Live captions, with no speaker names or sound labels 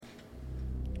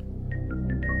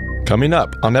Coming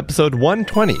up on episode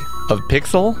 120 of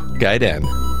Pixel Gaiden.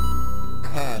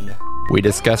 10, We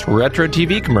discuss retro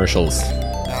TV commercials,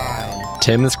 9,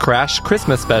 Tim's Crash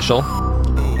Christmas special,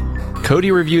 Cody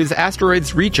reviews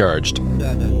Asteroids Recharged,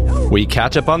 7, we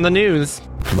catch up on the news,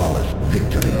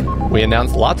 we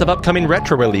announce lots of upcoming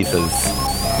retro releases,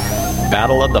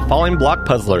 Battle of the Falling Block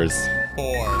Puzzlers,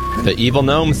 4, the evil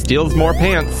gnome steals more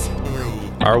pants,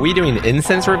 3, are we doing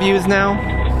incense reviews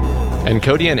now? And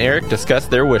Cody and Eric discuss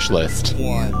their wish list.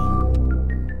 1.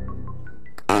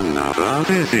 Another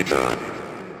visitor.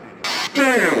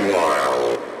 Stay a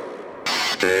while.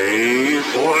 Stay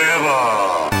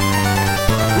forever.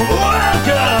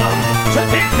 Welcome to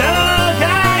Pixel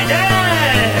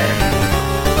Gaiden!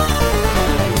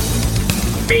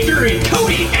 Featuring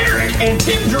Cody, Eric, and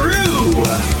Tim Drew.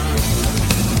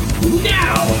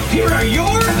 Now, here are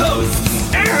your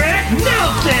hosts, Eric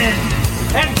Nelson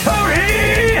and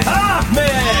Cody Hoffman.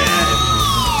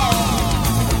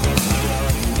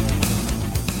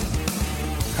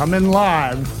 Coming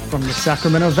live from the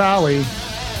Sacramento Valley,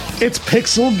 it's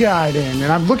Pixel Gaiden.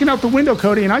 And I'm looking out the window,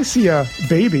 Cody, and I see a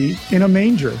baby in a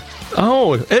manger.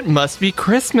 Oh, it must be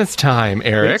Christmas time,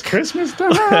 Eric. It's Christmas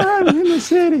time in the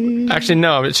city. Actually,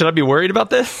 no. Should I be worried about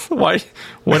this? Why?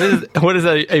 What is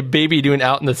a baby doing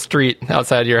out in the street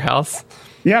outside of your house?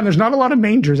 Yeah, and there's not a lot of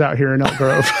mangers out here in Elk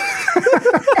Grove.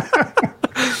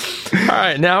 All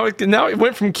right, now it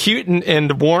went from cute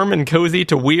and warm and cozy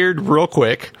to weird real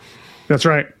quick. That's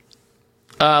right.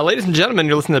 Ladies and gentlemen,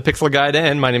 you're listening to Pixel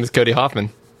Gaiden. My name is Cody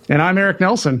Hoffman. And I'm Eric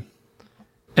Nelson.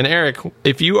 And Eric,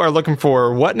 if you are looking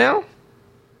for what now?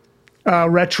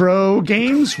 Retro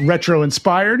games,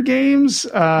 retro-inspired games,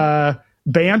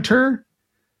 banter.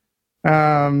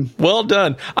 Well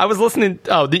done. I was listening.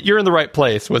 Oh, you're in the right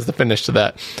place. Was the finish to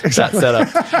that setup?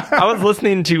 I was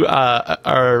listening to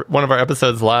one of our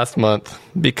episodes last month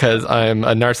because I'm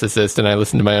a narcissist and I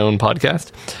listen to my own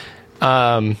podcast.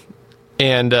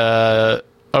 And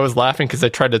I was laughing because I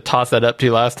tried to toss that up to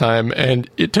you last time, and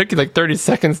it took you like 30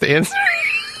 seconds to answer.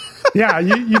 Yeah,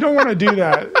 you don't want to do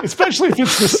that, especially if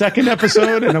it's the second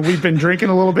episode and we've been drinking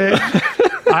a little bit.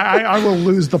 I will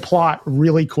lose the plot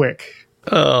really quick.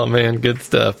 Oh man, good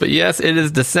stuff. But yes, it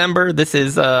is December. This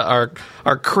is our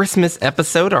Christmas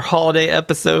episode, our holiday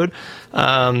episode.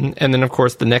 And then, of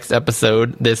course, the next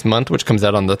episode this month, which comes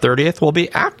out on the 30th, will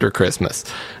be after Christmas.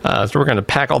 So we're going to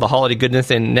pack all the holiday goodness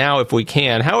in now if we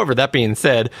can. However, that being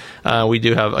said, we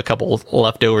do have a couple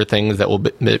leftover things that will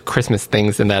be Christmas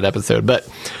things in that episode. But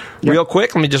real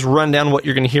quick, let me just run down what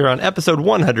you're going to hear on episode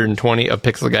 120 of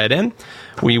Pixel Gaiden.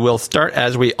 We will start,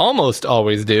 as we almost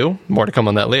always do, more to come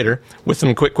on that later, with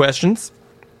some quick questions.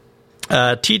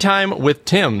 Tea time with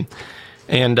Tim.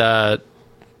 And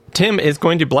Tim is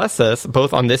going to bless us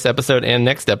both on this episode and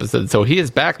next episode. So he is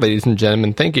back, ladies and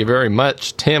gentlemen. Thank you very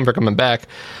much, Tim, for coming back.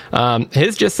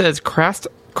 His just says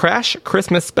Crash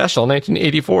Christmas Special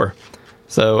 1984.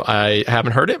 So I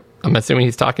haven't heard it. I'm assuming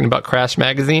he's talking about Crash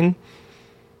Magazine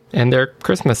and their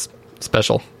Christmas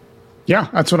special. Yeah,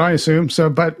 that's what I assume. So,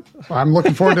 but I'm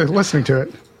looking forward to listening to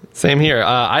it. Same here.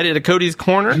 I did a Cody's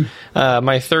Corner,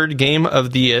 my third game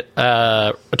of the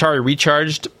Atari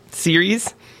Recharged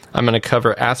series. I'm going to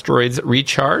cover Asteroids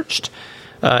Recharged.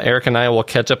 Eric and I will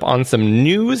catch up on some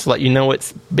news, let you know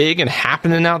what's big and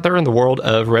happening out there in the world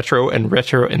of retro and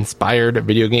retro-inspired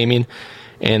video gaming.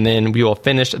 And then we will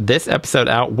finish this episode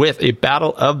out with a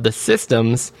Battle of the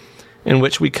Systems, in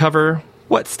which we cover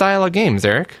what style of games,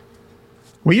 Eric?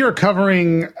 We are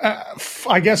covering,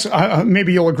 I guess,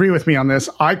 maybe you'll agree with me on this.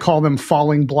 I call them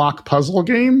falling block puzzle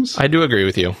games. I do agree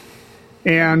with you.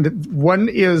 And one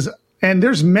is, and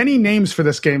there's many names for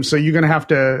this game, so you're going to have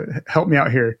to help me out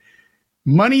here.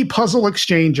 Money Puzzle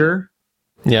Exchanger.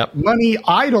 Yep. Money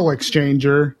Idol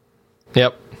Exchanger.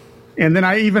 Yep. And then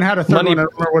I even had a third one. I don't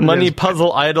remember what Money it is.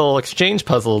 Puzzle Idol Exchange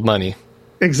Puzzle Money.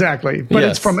 Exactly. But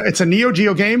Yes. it's a Neo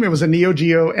Geo game. It was a Neo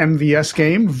Geo MVS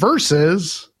game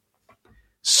versus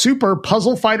Super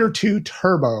Puzzle Fighter 2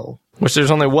 Turbo. Which there's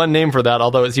only one name for that,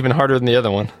 although it's even harder than the other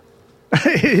one.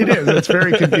 It is. It's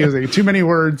very confusing. Too many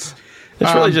words.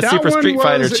 It's really just that Super one Street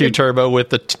Fighter was- 2 Turbo with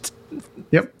the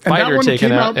Yep. And that fighter one taken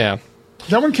came out. Yeah.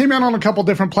 That one came out on a couple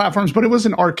different platforms, but it was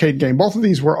an arcade game. Both of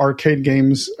these were arcade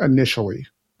games initially.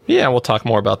 Yeah, we'll talk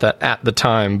more about that at the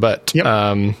time. But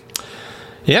Yep.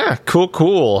 yeah,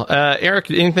 cool. Eric,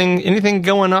 anything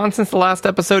going on since the last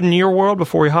episode in your world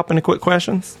before we hop into quick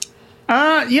questions?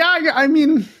 Yeah, I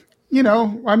mean, you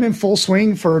know, I'm in full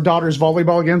swing for daughter's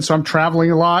volleyball again, so I'm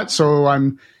traveling a lot. So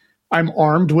I'm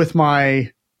armed with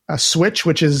my Switch,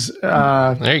 which is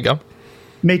There you go.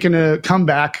 making a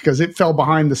comeback because it fell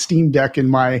behind the Steam Deck in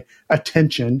my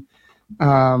attention.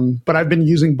 But I've been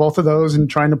using both of those and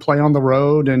trying to play on the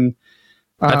road. And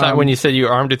I thought when you said you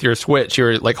were armed with your Switch, you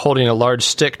were like holding a large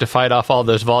stick to fight off all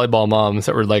those volleyball moms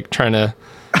that were like trying to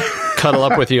cuddle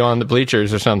up with you on the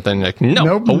bleachers or something. Like, no,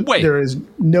 nope, away. There is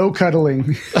no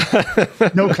cuddling,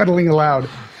 no cuddling allowed.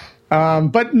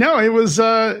 But no, it was,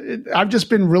 I've just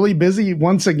been really busy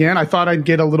once again. I thought I'd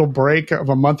get a little break of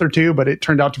a month or two, but it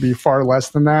turned out to be far less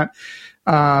than that.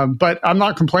 But I'm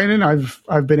not complaining.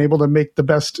 I've been able to make the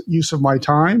best use of my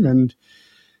time, and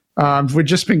we've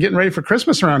just been getting ready for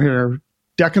Christmas around here,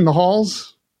 decking the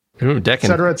halls, Ooh, decking.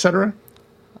 et cetera, et cetera.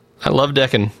 I love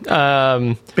decking.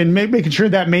 Been making sure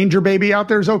that manger baby out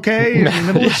there is okay in the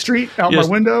middle of the street, out my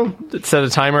window. Set a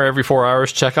timer every 4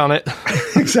 hours, check on it.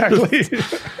 Exactly.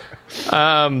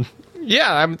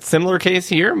 Yeah, I'm similar case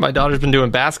here. My daughter's been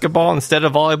doing basketball instead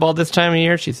of volleyball this time of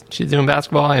year. She's doing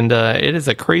basketball, and it is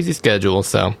a crazy schedule.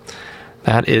 So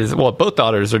that is, well, both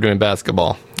daughters are doing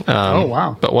basketball. Oh,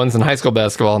 wow. But one's in high school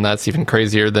basketball, and that's even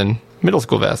crazier than middle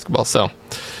school basketball. So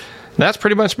that's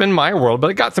pretty much been my world, but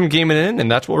I got some gaming in,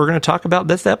 and that's what we're going to talk about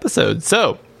this episode.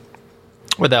 So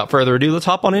without further ado, let's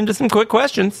hop on into some quick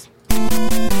questions.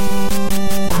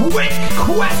 Quick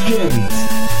questions.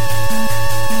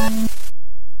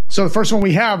 So the first one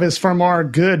we have is from our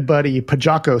good buddy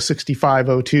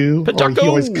Pajako6502.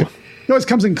 Pajako! He always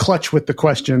comes in clutch with the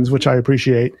questions, which I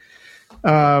appreciate.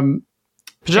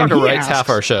 Pajako writes half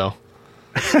our show.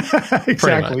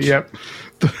 Exactly. Yep.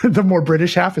 The more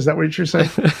British half, is that what you're saying?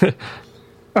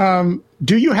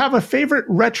 Do you have a favorite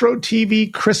retro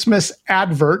TV Christmas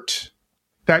advert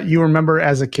that you remember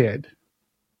as a kid?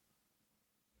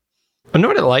 I know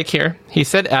what I like here. He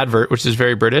said advert, which is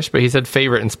very British, but he said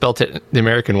favorite and spelt it the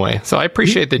American way. So I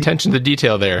appreciate the attention to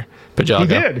detail there,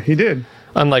 Pajako. He did.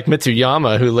 Unlike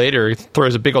Mitsuyama, who later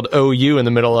throws a big old OU in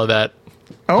the middle of that.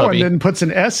 Oh, puppy. and then puts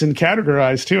an S in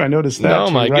categorized too. I noticed that. Oh,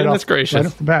 too, my goodness gracious. Right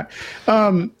off the bat.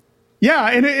 Yeah,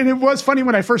 and it was funny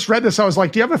when I first read this. I was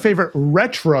like, do you have a favorite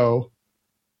retro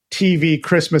TV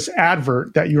Christmas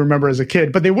advert that you remember as a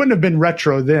kid? But they wouldn't have been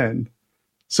retro then.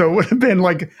 So it would have been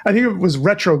like, I think it was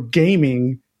retro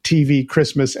gaming TV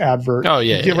Christmas advert. Oh,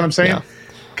 yeah. You get what I'm saying?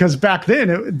 Because back then,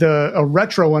 a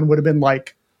retro one would have been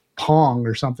like Pong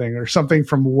or something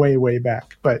from way, way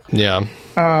back. But yeah.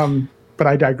 But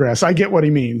I digress. I get what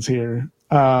he means here.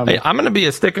 Hey, I'm going to be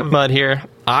a stick of mud here.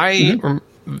 I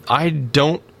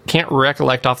can't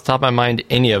recollect off the top of my mind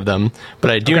any of them,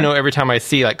 but I do know every time I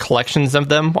see like collections of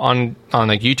them on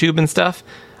like YouTube and stuff,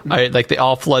 they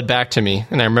all flood back to me,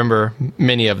 and I remember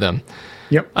many of them.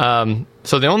 Yep.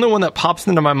 So the only one that pops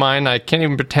into my mind, I can't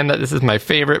even pretend that this is my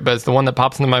favorite, but it's the one that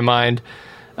pops into my mind,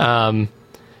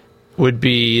 would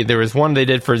be, there was one they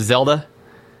did for Zelda,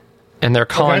 and they're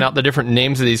calling out the different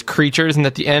names of these creatures, and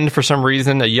at the end, for some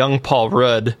reason, a young Paul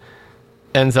Rudd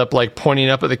ends up like pointing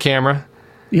up at the camera.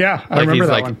 Yeah, I remember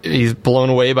that one. He's blown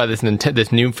away by this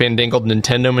new fandangled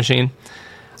Nintendo machine.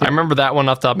 I remember that one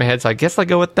off the top of my head, so I guess I'll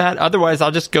go with that. Otherwise,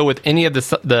 I'll just go with any of the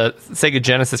Sega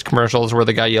Genesis commercials where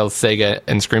the guy yells Sega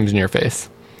and screams in your face.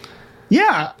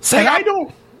 Yeah,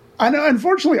 Sega! and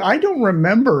unfortunately, I don't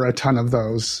remember a ton of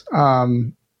those.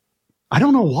 I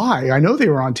don't know why. I know they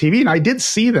were on TV, and I did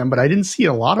see them, but I didn't see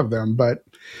a lot of them. But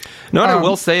no, what I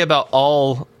will say about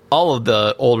all of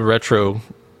the old retro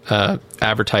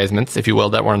advertisements, if you will,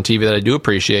 that were on TV that I do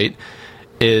appreciate,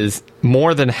 is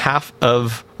more than half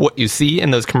of what you see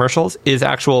in those commercials is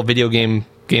actual video game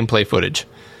gameplay footage.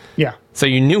 Yeah. So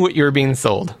you knew what you were being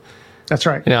sold. That's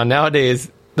right. Now,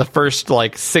 nowadays, the first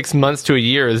like 6 months to a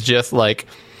year is just like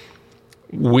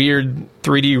weird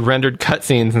 3D rendered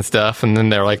cutscenes and stuff, and then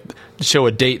they're like, show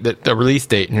a release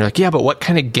date, and you're like, yeah, but what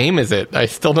kind of game is it? I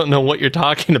still don't know what you're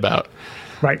talking about.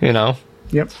 Right. You know?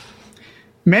 Yep.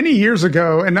 Many years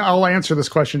ago, and I'll answer this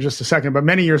question in just a second, but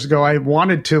many years ago, I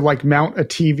wanted to like mount a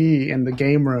TV in the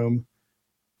game room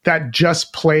that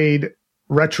just played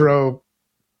retro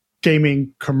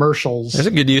gaming commercials. There's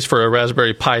a good use for a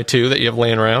Raspberry Pi 2 that you have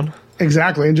laying around.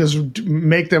 Exactly, and just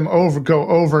make them go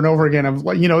over and over again. Of,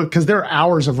 you know, because there are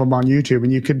hours of them on YouTube,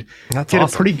 and you could get a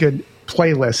pretty good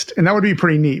playlist, and that would be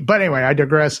pretty neat. But anyway, I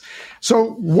digress.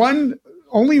 So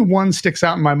only one sticks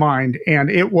out in my mind,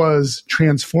 and it was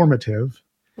transformative.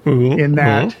 In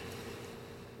that,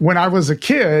 when I was a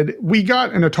kid, we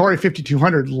got an Atari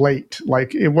 5200 late.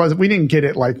 Like we didn't get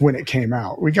it like when it came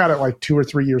out. We got it like 2 or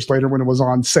 3 years later when it was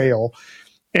on sale.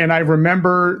 And I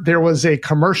remember there was a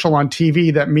commercial on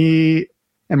TV that me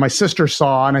and my sister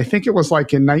saw, and I think it was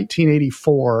like in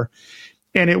 1984.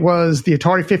 And it was the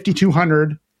Atari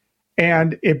 5200,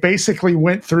 and it basically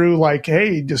went through like,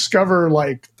 hey, discover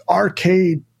like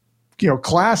arcade,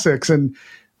 classics. And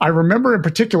I remember in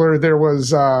particular there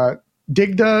was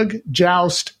Dig Dug,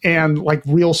 Joust, and like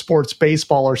Real Sports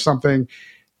Baseball or something.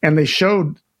 And they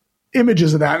showed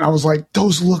images of that. And I was like,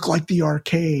 those look like the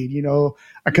arcade, you know,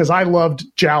 because I loved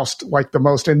Joust like the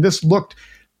most. And this looked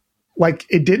like,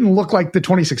 it didn't look like the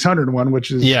 2600 one,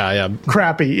 which is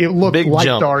crappy. It looked big like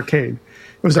jump. the arcade.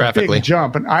 It was a big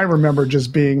jump. And I remember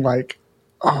just being like,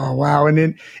 oh, wow. And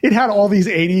then it had all these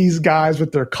 80s guys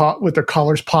with their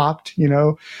collars popped, you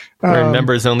know. Wearing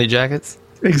members only jackets.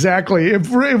 Exactly.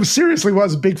 It seriously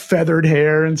was big feathered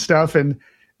hair and stuff. And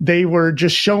they were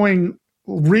just showing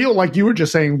real, like you were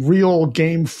just saying, real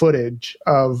game footage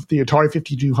of the Atari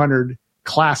 5200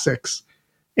 classics.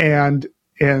 And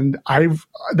I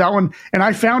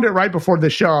found it right before the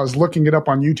show. I was looking it up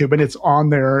on YouTube, and it's on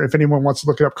there if anyone wants to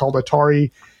look it up.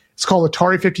 It's called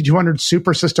Atari 5200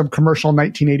 Super System Commercial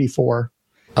 1984.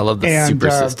 I love the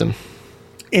Super System.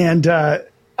 And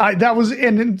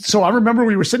so I remember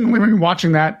we were sitting in the living room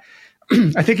watching that.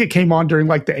 I think it came on during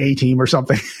like the A-Team or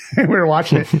something. We were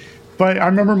watching it. But I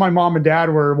remember my mom and dad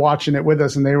were watching it with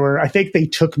us, and I think they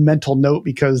took mental note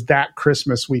because that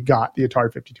Christmas we got the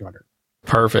Atari 5200.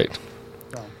 Perfect.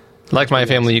 Like my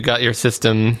family, you got your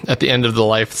system at the end of the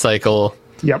life cycle.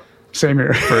 Yep. Same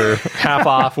here. For half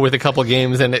off with a couple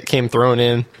games, and it came thrown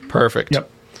in. Perfect.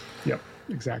 Yep.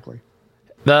 Exactly.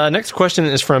 The next question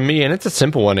is from me, and it's a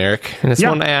simple one, Eric. And it's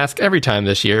one I ask every time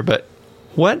this year. But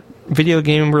what video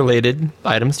game related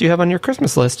items do you have on your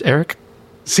Christmas list, Eric?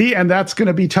 See, and that's going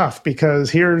to be tough because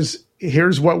here's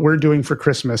what we're doing for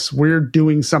Christmas. We're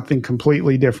doing something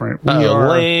completely different. We are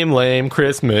lame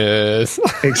Christmas.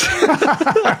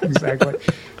 Exactly.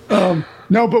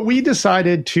 No, but we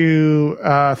decided to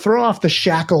throw off the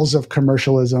shackles of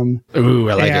commercialism. Ooh,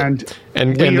 I like it.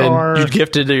 And then you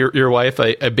gifted your wife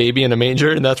a baby in a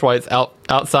manger, and that's why it's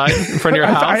outside in front of your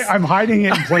house? I'm hiding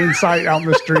it in plain sight out in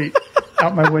the street,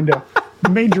 out my window. The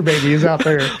manger baby is out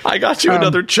there. I got you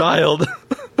another child.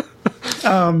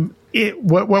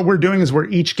 What we're doing is we're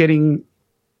each getting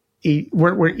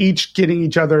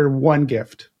each other one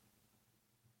gift.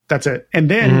 That's it. And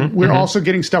then we're also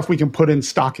getting stuff we can put in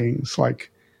stockings,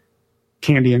 like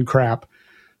candy and crap,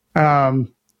 and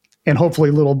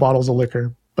hopefully little bottles of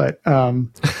liquor. But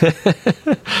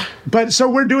so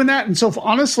we're doing that. And so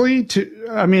honestly,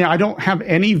 I don't have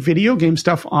any video game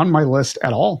stuff on my list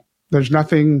at all. There's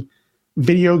nothing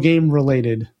video game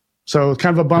related. So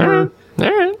kind of a bummer. All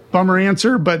right. Bummer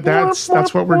answer, but that's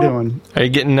what we're doing. Are you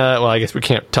getting? Well, I guess we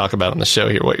can't talk about on the show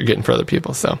here what you're getting for other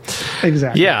people. So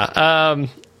exactly. Yeah.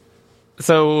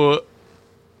 So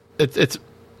it's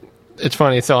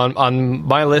funny. So on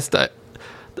my list,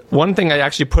 one thing I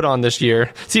actually put on this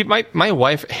year. See, my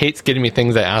wife hates getting me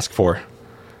things I ask for.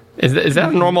 Is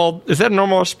that a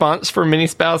normal response for many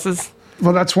spouses?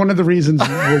 Well, that's one of the reasons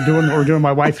we're doing what we're doing.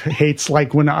 My wife hates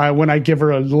like when I give her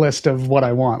a list of what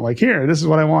I want. Like, here, this is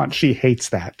what I want. She hates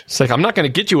that. It's like, I'm not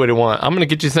going to get you what I want. I'm going to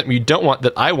get you something you don't want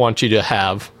that I want you to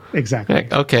have. Exactly.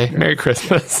 Like, okay, yeah. Merry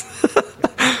Christmas.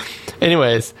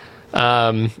 Anyways,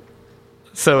 so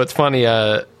it's funny.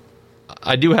 I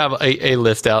do have a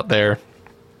list out there.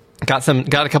 Got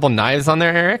a couple knives on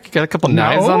there, Eric. Got a couple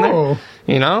knives on there.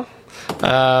 You know,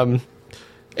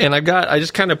 and I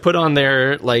just kind of put on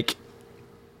there like.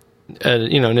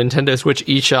 Nintendo Switch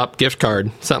eShop gift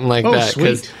card, something like that.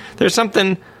 Because there's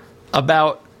something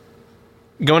about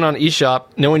going on eShop,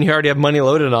 knowing you already have money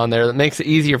loaded on there, that makes it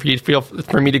easier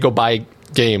for me to go buy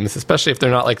games, especially if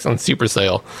they're not like on super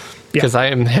sale. Because I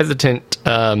am hesitant.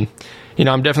 I'm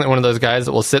definitely one of those guys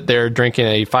that will sit there drinking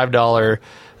a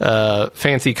 $5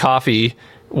 fancy coffee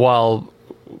while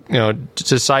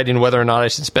deciding whether or not I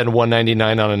should spend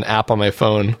 $1.99 on an app on my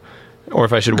phone. Or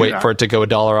if I should wait for it to go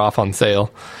 $1 off on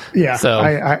sale. Yeah, so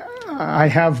I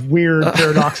have weird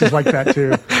paradoxes like that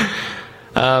too.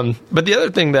 But the other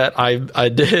thing that I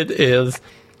did is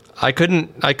I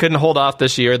couldn't hold off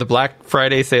this year. The Black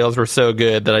Friday sales were so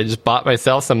good that I just bought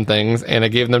myself some things and I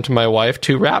gave them to my wife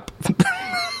to wrap.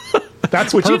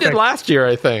 That's which perfect. you did last year,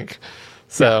 I think.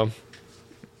 So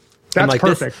that's like,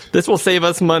 perfect. This will save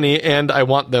us money, and I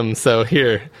want them. So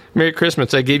here, Merry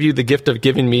Christmas! I gave you the gift of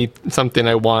giving me something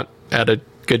I want at a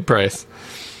good price.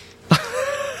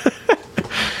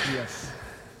 Yes.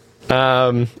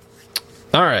 All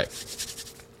right.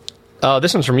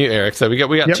 This one's from you, Eric. So we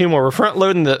got two more. We're front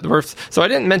loading so I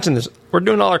didn't mention this. We're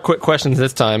doing all our quick questions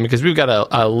this time because we've got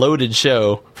a loaded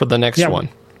show for the next one.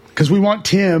 Because we want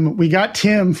Tim. We got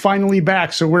Tim finally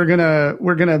back, so we're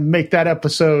gonna make that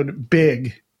episode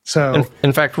big. So,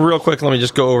 in fact, real quick, let me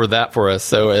just go over that for us.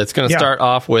 So it's going to start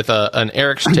off with an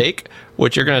Eric's take,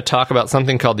 which you're going to talk about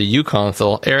something called the U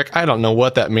console. Eric, I don't know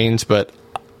what that means, but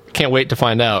can't wait to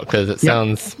find out because it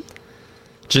sounds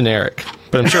generic.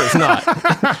 but I'm sure it's not.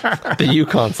 The U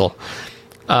console.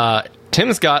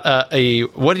 Tim's got a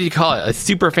what did you call it? A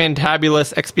super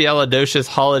fantabulous Expialidocious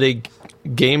holiday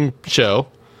game show.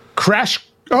 Crash.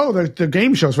 Oh, the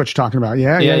game show is what you're talking about.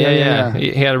 Yeah.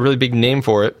 He had a really big name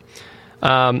for it.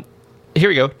 Here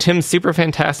we go. Tim's super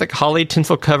fantastic holly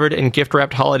tinsel covered and gift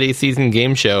wrapped holiday season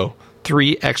game show.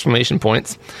 3 exclamation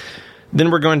points.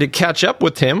 Then we're going to catch up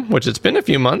with Tim, which it's been a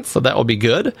few months, so that will be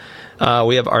good.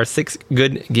 We have our 6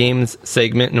 good games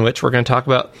segment in which we're going to talk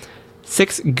about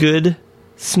 6 good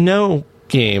snow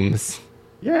games.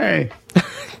 Yay.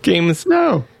 Games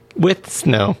with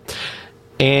snow.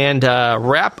 And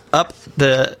wrap up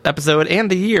the episode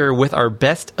and the year with our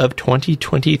best of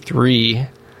 2023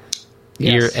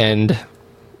 year-end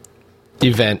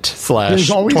event /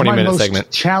 20-minute segment.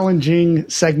 Challenging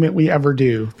segment we ever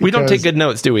do. We don't take good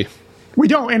notes, do we? We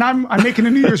don't. And I'm making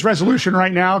a New Year's resolution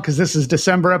right now because this is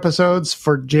December episodes.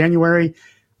 For January,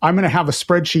 I'm going to have a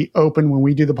spreadsheet open when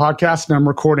we do the podcast, and I'm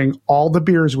recording all the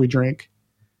beers we drink.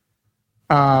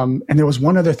 And there was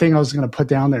one other thing I was going to put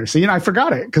down there. See, I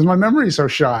forgot it because my memory's so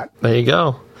shot. There you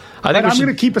go. I'm going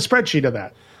to keep a spreadsheet of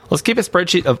that. Let's keep a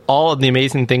spreadsheet of all of the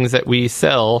amazing things that we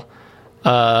sell,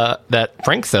 that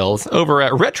Frank sells over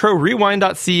at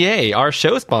RetroRewind.ca, our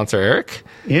show sponsor, Eric.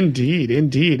 Indeed.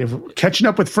 If catching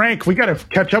up with Frank, we got to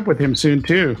catch up with him soon,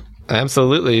 too.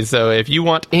 Absolutely. So if you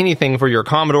want anything for your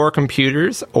Commodore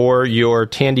computers or your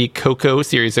Tandy Coco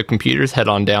series of computers, head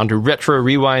on down to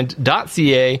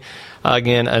RetroRewind.ca.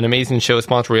 Again, an amazing show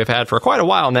sponsor we have had for quite a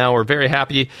while now. We're very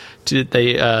happy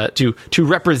to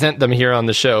represent them here on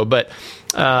the show. But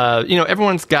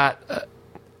everyone's got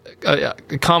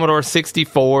Commodore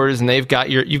 64s, and you've got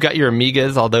your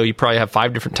Amigas. Although you probably have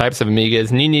 5 different types of Amigas,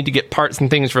 and you need to get parts and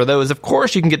things for those. Of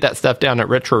course, you can get that stuff down at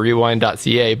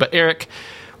RetroRewind.ca. But Eric,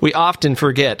 we often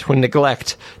forget, we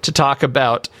neglect to talk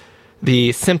about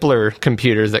the simpler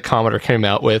computers that Commodore came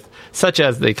out with, such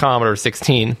as the Commodore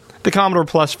 16, the Commodore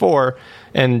Plus 4,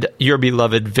 and your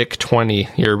beloved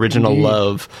VIC-20, your original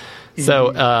love.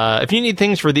 So if you need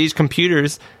things for these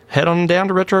computers, head on down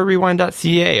to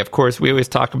RetroRewind.ca. Of course, we always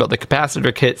talk about the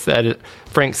capacitor kits that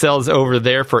Frank sells over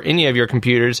there for any of your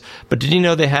computers. But did you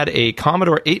know they had a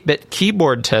Commodore 8-bit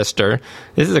keyboard tester?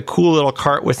 This is a cool little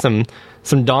cart with some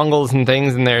dongles and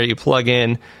things in there you plug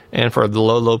in, and for the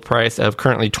low price of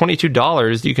currently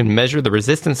 $22, you can measure the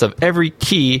resistance of every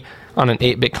key on an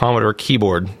 8-bit Commodore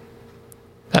keyboard.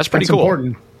 That's pretty cool.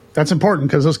 Important. That's important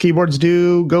because those keyboards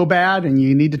do go bad, and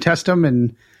you need to test them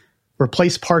and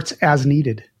replace parts as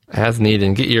needed. As needed,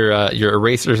 and get your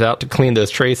erasers out to clean those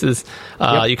traces.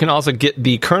 You can also get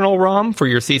the kernel ROM for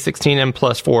your C16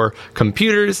 M+4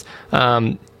 computers.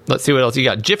 Let's see what else. You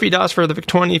got Jiffy DOS for the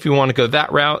VIC-20 if you want to go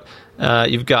that route.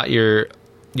 You've got your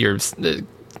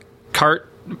cart,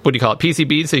 what do you call it,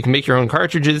 PCBs, so you can make your own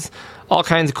cartridges. All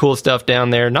kinds of cool stuff down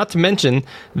there. Not to mention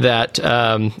that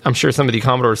I'm sure some of the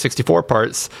Commodore 64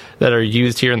 parts that are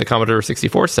used here in the Commodore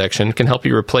 64 section can help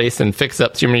you replace and fix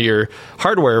up some of your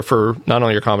hardware for not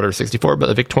only your Commodore 64, but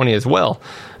the VIC-20 as well.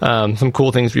 Some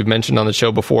cool things we've mentioned on the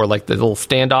show before, like the little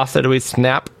standoffs that always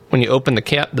snap when you open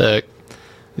the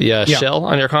shell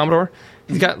on your Commodore.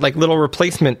 He's got like little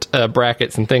replacement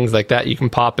brackets and things like that you can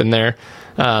pop in there.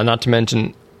 Not to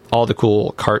mention all the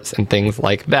cool carts and things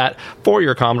like that for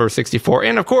your Commodore 64.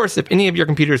 And of course, if any of your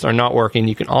computers are not working,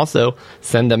 you can also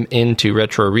send them into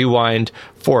Retro Rewind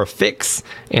for a fix,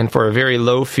 and for a very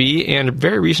low fee and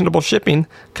very reasonable shipping,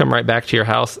 come right back to your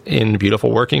house in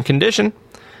beautiful working condition.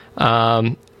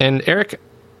 And Eric,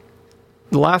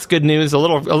 the last good news, a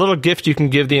little gift you can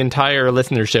give the entire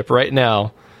listenership right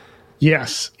now.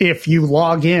 Yes. If you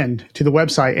log in to the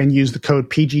website and use the code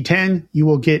PG10, you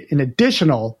will get an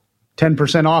additional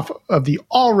 10% off of the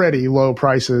already low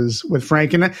prices with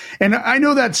Frank. And I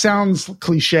know that sounds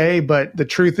cliche, but the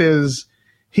truth is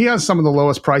he has some of the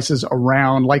lowest prices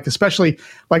around, especially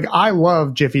I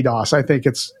love Jiffy DOS. I think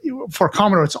for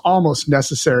Commodore, it's almost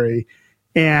necessary.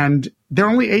 And they're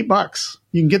only $8.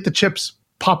 You can get the chips,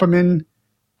 pop them in,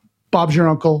 Bob's your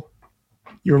uncle.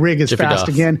 Your rig is Jiffy fast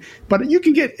DOS again. But you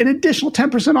can get an additional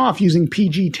 10% off using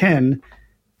PG10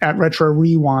 at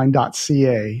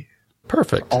RetroRewind.ca.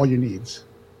 Perfect. All your needs.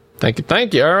 Thank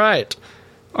you. All right.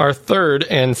 Our third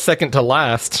and second to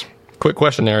last quick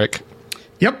question, Eric.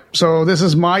 Yep. So this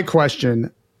is my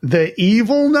question. The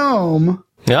evil gnome.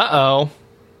 Uh-oh.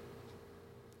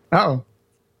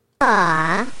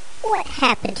 Aw, what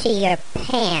happened to your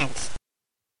pants?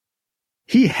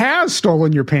 He has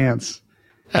stolen your pants.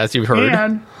 As you've heard.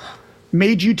 And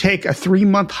made you take a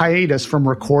 3-month hiatus from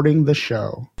recording the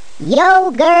show.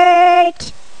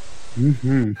 Yogurt!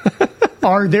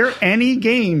 Are there any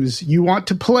games you want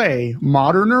to play,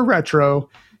 modern or retro,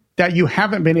 that you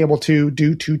haven't been able to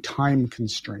due to time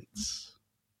constraints?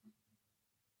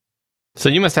 So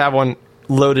you must have one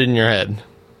loaded in your head.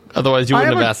 Otherwise, you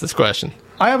wouldn't have asked this question.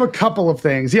 I have a couple of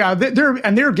things. Yeah, there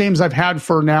are games I've had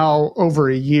for now over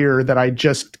a year that I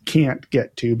just can't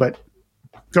get to. But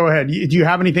go ahead. Do you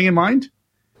have anything in mind?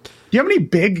 Do you have any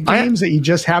big games that you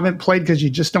just haven't played because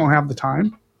you just don't have the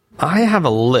time? I have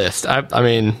a list. I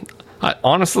mean,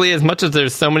 honestly, as much as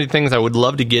there's so many things I would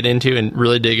love to get into and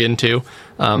really dig into,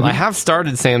 I have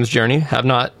started Sam's Journey, have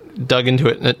not dug into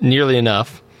it nearly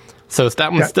enough. So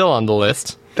that one's still on the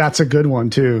list. That's a good one,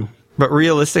 too. But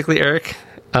realistically, Eric,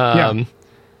 I'm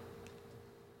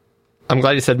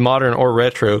glad you said modern or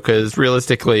retro, because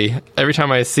realistically, every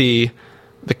time I see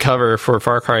the cover for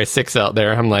Far Cry 6 out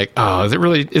there, I'm like, oh,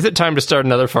 is it time to start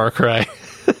another Far Cry?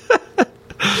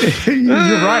 You're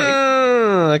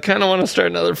right. I kind of want to start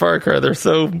another Far Cry. They're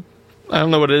so, I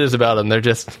don't know what it is about them. They're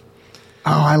just,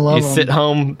 I love them. You sit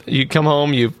home, you come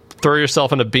home, you throw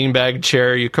yourself in a beanbag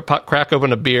chair, you crack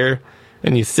open a beer,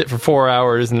 and you sit for 4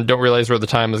 hours and don't realize where the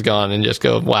time has gone and just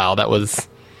go, wow,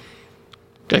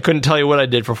 I couldn't tell you what I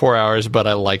did for 4 hours, but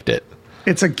I liked it.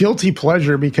 It's a guilty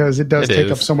pleasure because it does take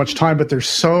up so much time, but they're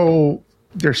so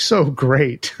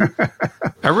great.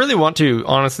 I really want to,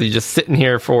 honestly, just sit in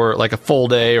here for like a full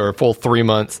day or a full 3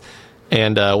 months,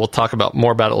 and we'll talk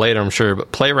more about it later, I'm sure,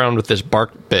 but play around with this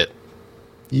BarkBit.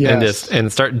 Yes.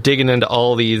 And start digging into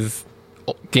all these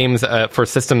games for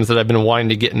systems that I've been wanting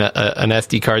to get an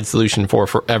SD card solution for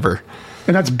forever.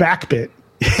 And that's BackBit.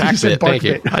 BackBit, thank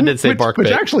you. I did say BarkBit.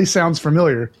 Which actually sounds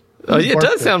familiar. Oh, yeah, it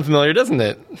does sound familiar, doesn't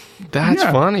it? That's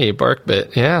funny,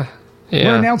 BarkBit. Yeah.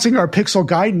 We're announcing our Pixel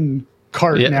Gaiden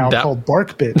cart now called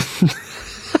BarkBit.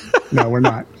 No, we're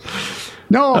not.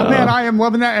 No, man, I am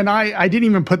loving that. And I didn't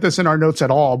even put this in our notes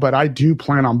at all, but I do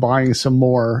plan on buying some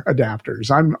more adapters.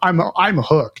 I'm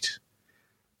hooked.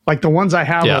 Like the ones I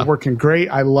have are working great.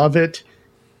 I love it.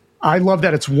 I love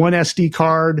that it's one SD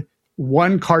card,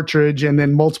 one cartridge, and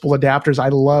then multiple adapters. I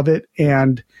love it.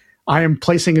 And I am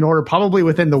placing an order probably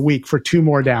within the week for 2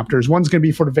 more adapters. One's going to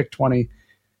be for the VIC-20.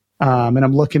 And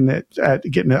I'm looking at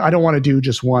getting it. I don't want to do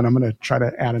just one. I'm going to try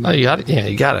to add another. Oh, you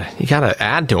gotta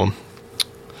add to them.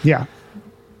 Yeah.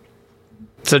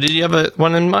 So did you have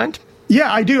one in mind?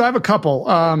 Yeah, I do. I have a couple.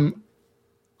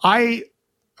 I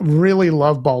really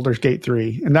love Baldur's Gate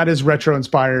 3, and that is retro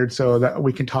inspired, so that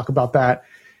we can talk about that.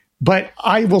 But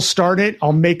I will start it.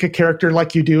 I'll make a character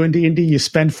like you do in D&D. You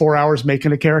spend 4 hours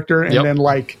making a character, and then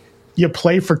like you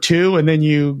play for 2, and then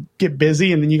you get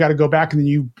busy, and then you got to go back, and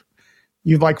then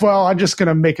you're like, well, I'm just going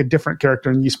to make a different character,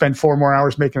 and you spend 4 more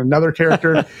hours making another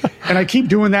character. And I keep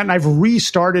doing that, and I've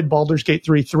restarted Baldur's Gate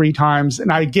 3 times,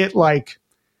 and I get like,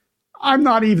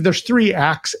 there's 3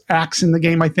 acts in the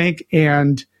game, I think,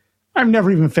 and I've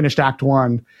never even finished Act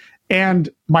 1. And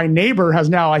my neighbor has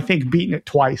now, I think, beaten it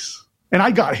twice. And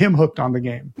I got him hooked on the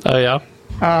game. Oh, yeah?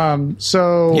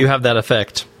 So you have that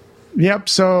effect. Yep.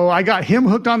 So I got him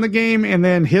hooked on the game, and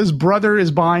then his brother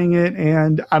is buying it.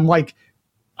 And I'm like,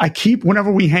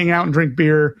 whenever we hang out and drink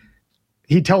beer,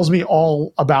 he tells me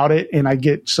all about it, and I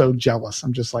get so jealous.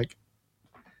 I'm just like,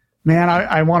 man,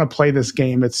 I want to play this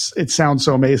game. It sounds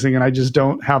so amazing, and I just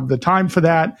don't have the time for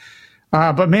that.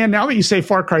 But man, now that you say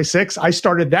Far Cry 6, I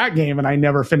started that game and I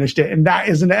never finished it, and that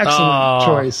is an excellent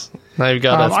choice. Now you've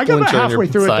got I got about halfway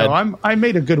through it though. I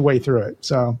made a good way through it.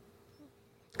 So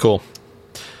cool.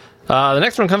 The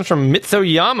next one comes from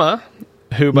Mitsoyama,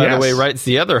 who, by the way, writes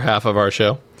the other half of our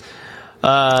show.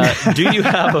 Do you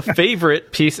have a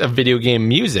favorite piece of video game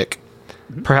music?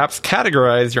 Perhaps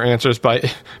categorize your answers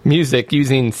by music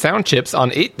using sound chips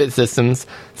on 8-bit systems,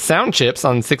 sound chips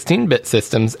on 16-bit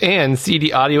systems, and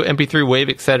CD audio, MP3 wave,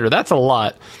 etc. That's a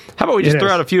lot. How about we just throw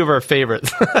out a few of our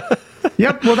favorites?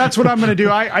 Yep. Well, that's what I'm going to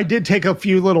do. I did take a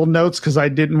few little notes because I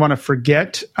didn't want to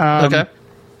forget. Okay.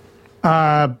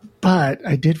 But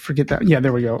I did forget that. Yeah,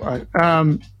 there we go.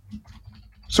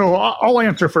 So I'll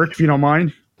answer first if you don't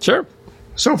mind. Sure.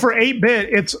 So for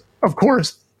 8-bit, it's, of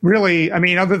course, really, I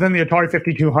mean, other than the Atari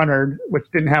 5200, which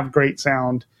didn't have great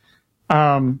sound,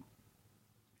 I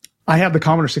had the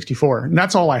Commodore 64, and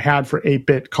that's all I had for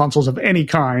 8-bit consoles of any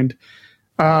kind.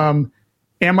 And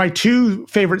my 2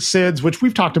 favorite SIDs, which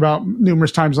we've talked about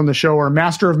numerous times on the show, are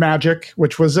Master of Magic,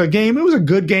 which was a game. It was a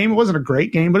good game. It wasn't a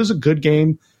great game, but it was a good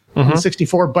game on the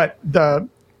 64. But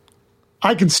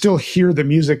I can still hear the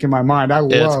music in my mind. I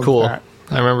love it's cool. that.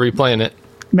 I remember you playing it.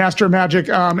 Master of Magic.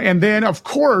 And then, of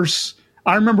course,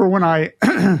 I remember when I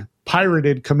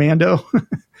pirated Commando.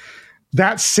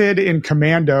 That SID in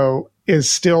Commando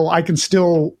is still, I can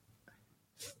still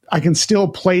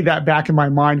play that back in my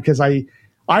mind, because I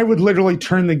would literally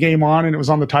turn the game on and it was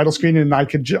on the title screen, and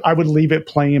I would leave it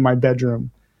playing in my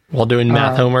bedroom. while doing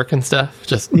math homework and stuff.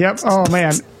 Just Yep. Oh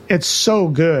man, it's so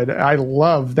good. I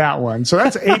love that one. So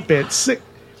that's 8-bit.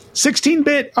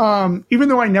 16-bit. Even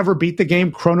though I never beat the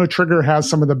game, Chrono Trigger has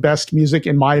some of the best music,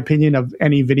 in my opinion, of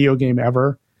any video game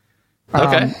ever.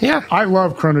 Okay. Yeah. I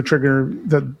love Chrono Trigger.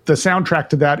 The soundtrack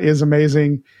to that is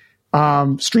amazing.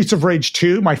 Streets of Rage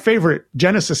 2, my favorite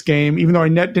Genesis game, even though I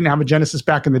didn't have a Genesis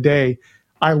back in the day,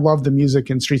 I love the music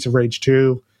in Streets of Rage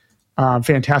 2.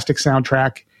 Fantastic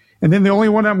soundtrack. And then the only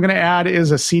one I'm going to add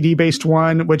is a CD-based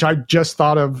one, which I just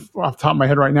thought of off the top of my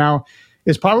head right now,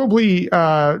 is probably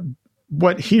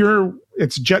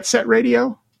it's Jet Set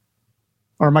Radio?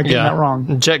 Or am I getting that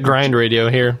wrong? Jet Grind Radio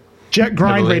here. Jet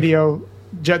Grind Radio,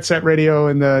 Jet Set Radio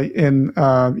in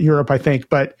Europe, I think.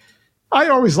 But I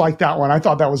always liked that one. I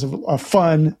thought that was a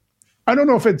fun. I don't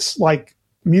know if it's like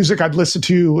music I'd listen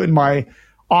to in my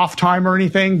off time or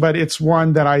anything, but it's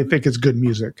one that I think is good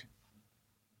music.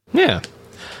 Yeah.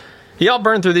 I'll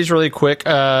burn through these really quick.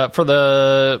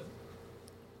 Nothing.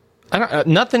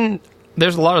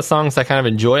 There's a lot of songs I kind of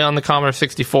enjoy on the Commodore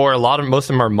 64. Most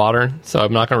of them are modern, so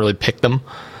I'm not going to really pick them.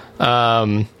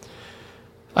 Not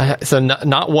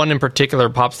one in particular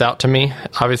pops out to me.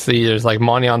 Obviously, there's like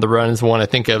Money on the Run is one I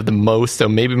think of the most, so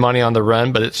maybe Money on the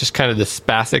Run, but it's just kind of this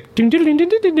spastic.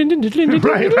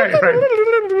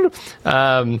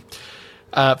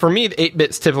 Right. For me, the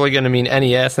 8-bit's typically going to mean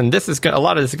NES, and a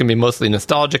lot of this is going to be mostly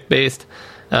nostalgic based.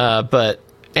 But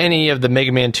any of the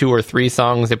Mega Man 2 or 3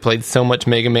 songs, they played so much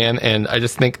Mega Man, and I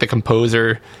just think the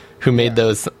composer who made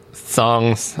those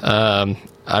songs, I'm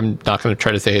not going to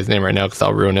try to say his name right now because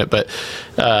I'll ruin it, but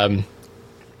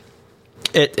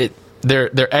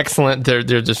they're excellent.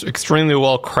 They're just extremely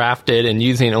well crafted, and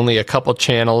using only a couple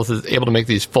channels is able to make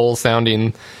these full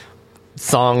sounding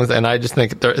songs, and I just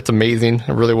think it's amazing,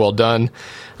 really well done.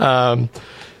 Now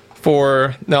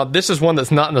this is one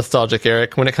that's not nostalgic,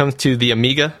 Eric. When it comes to the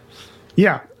Amiga,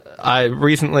 yeah, I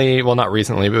recently, well, not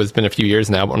recently, but it's been a few years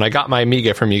now, but when I got my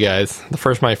Amiga from you guys,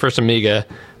 my first Amiga,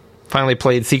 finally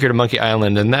played Secret of Monkey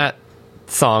Island, and that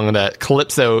song, that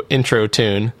Calypso intro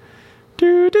tune,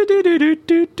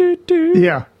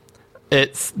 yeah,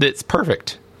 it's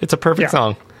perfect. It's a perfect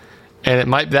song,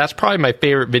 and that's probably my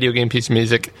favorite video game piece of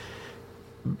music.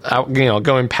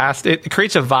 Going past it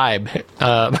creates a vibe,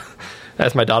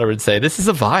 as my daughter would say. This is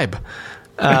a vibe.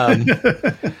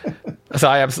 So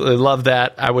I absolutely love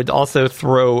that. I would also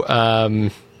throw Super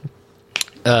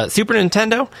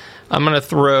Nintendo. I'm going to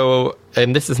throw,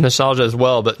 and this is nostalgia as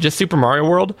well, but just Super Mario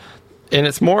World. And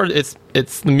it's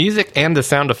the music and the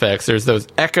sound effects. There's those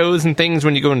echoes and things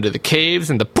when you go into the caves,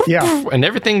 and and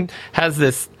everything has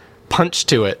this punch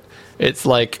to it. It's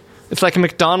like a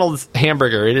McDonald's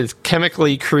hamburger. It is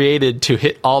chemically created to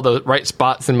hit all the right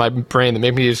spots in my brain that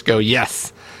make me just go,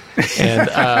 yes.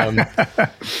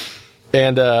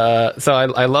 And so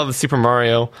I love Super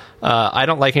Mario. I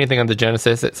don't like anything on the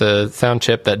Genesis. It's a sound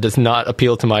chip that does not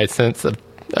appeal to my sense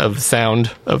of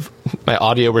sound, of my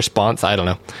audio response. I don't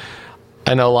know.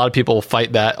 I know a lot of people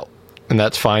fight that, and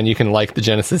that's fine. You can like the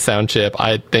Genesis sound chip.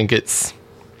 I think it's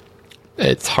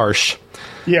harsh.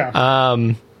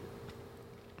 Yeah.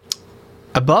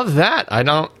 Above that, I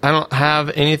don't have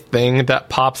anything that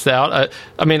pops out.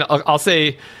 I'll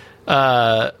say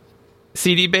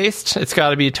CD based. It's got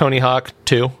to be Tony Hawk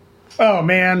 2. Oh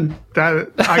man, I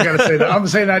gotta say that. I'm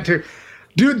saying that too,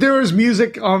 dude. There was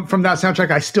music from that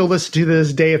soundtrack I still listen to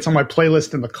this day. It's on my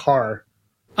playlist in the car.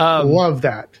 Love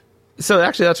that. So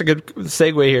actually, that's a good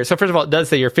segue here. So first of all, it does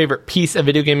say your favorite piece of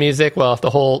video game music. Well,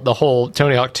 the whole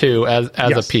Tony Hawk 2 as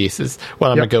a piece is what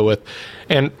I'm going to go with.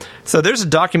 And so there's a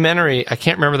documentary. I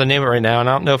can't remember the name of it right now, and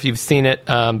I don't know if you've seen it,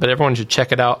 but everyone should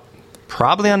check it out.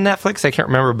 Probably on Netflix. I can't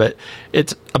remember, but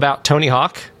it's about Tony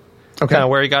Hawk, kind of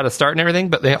where he got to start and everything.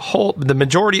 But the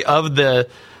majority of the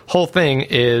whole thing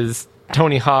is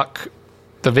Tony Hawk,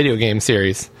 the video game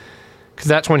series, because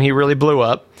that's when he really blew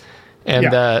up.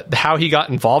 And how he got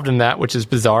involved in that, which is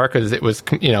bizarre because it was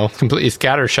completely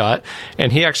scattershot.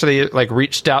 And he actually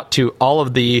reached out to all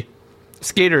of the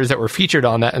skaters that were featured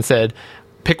on that and said,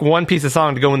 pick one piece of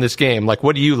song to go in this game. Like,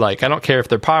 what do you like? I don't care if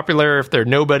they're popular, if they're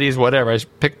nobodies, whatever. I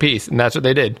just pick a piece, and that's what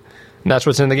they did. And that's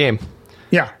what's in the game.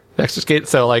 Yeah. Extra skate.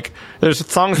 So there's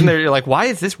songs in there. You're like, why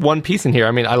is this one piece in here?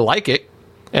 I mean, I like it,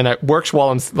 and it works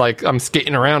while I'm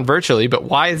skating around virtually. But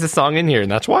why is this song in here?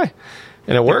 And that's why.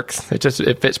 And it works.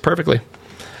 It fits perfectly.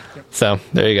 Yep. So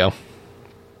there you go. All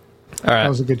right. That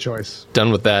was a good choice.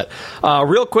 Done with that.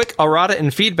 Real quick, errata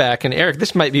and feedback. And Eric,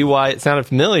 this might be why it sounded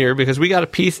familiar, because I got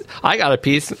a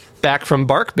piece back from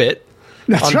BarkBit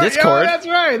That's right. Discord. Oh, that's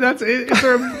right.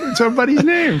 It's our buddy's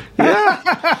name. Out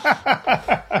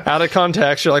of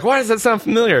context, you're like, why does that sound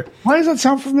familiar? Why does that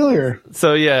sound familiar?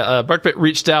 So yeah, Barkbit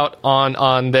reached out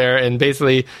on there and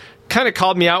basically kind of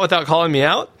called me out without calling me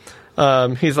out.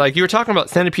 He's like, you were talking about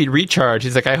Centipede Recharge.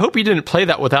 He's like, I hope you didn't play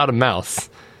that without a mouse.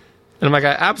 And I'm like,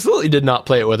 I absolutely did not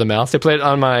play it with a mouse. I played it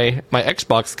on my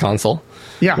Xbox console.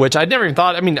 Yeah. Which I'd never even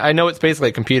thought. I mean, I know it's basically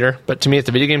a computer, but to me it's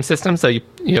a video game system, so you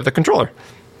have the controller.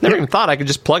 Never even thought I could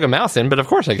just plug a mouse in, but of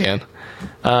course I can.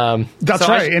 That's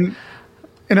right. And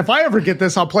if I ever get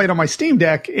this, I'll play it on my Steam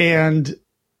Deck, and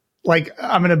like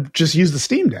I'm going to just use the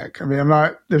Steam Deck. I mean,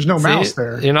 there's no mouse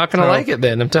there. You're not going to like it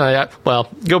then. I'm telling you. Well,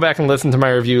 go back and listen to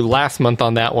my review last month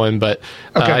on that one, but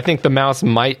I think the mouse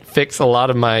might fix a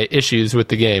lot of my issues with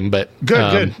the game. But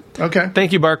good. Okay.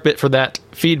 Thank you, Barkbit, for that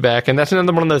feedback. And that's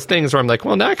another one of those things where I'm like,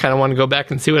 well, now I kind of want to go back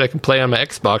and see what I can play on my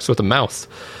Xbox with a mouse.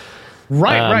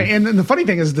 Right. And the funny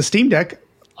thing is, the Steam Deck,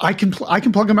 I can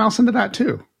plug a mouse into that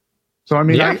too. So I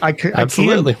mean, Yeah,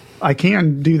 absolutely. I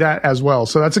can do that as well.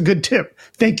 So that's a good tip.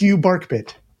 Thank you,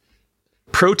 Barkbit.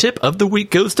 Pro tip of the week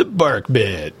goes to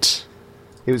Barkbit.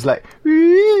 It was like,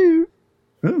 Ooh,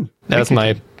 That's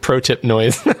my pro tip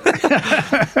noise. All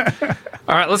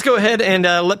right, let's go ahead and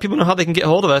let people know how they can get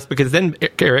hold of us, because then,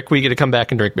 Eric, we get to come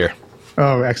back and drink beer.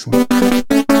 oh, excellent.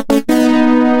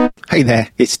 hey there,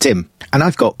 it's Tim, and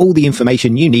I've got all the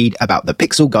information you need about the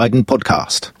Pixel Gaiden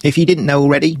podcast. If you didn't know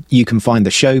already, you can find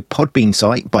the show Podbean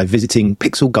site by visiting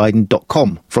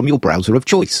pixelgaiden.com from your browser of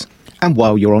choice. And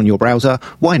while you're on your browser,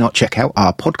 why not check out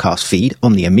our podcast feed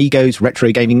on the Amigos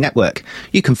Retro Gaming Network?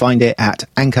 You can find it at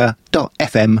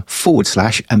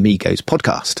anchor.fm/Amigos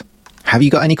podcast. Have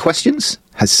you got any questions?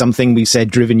 Has something we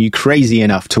said driven you crazy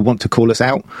enough to want to call us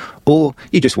out? Or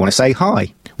you just want to say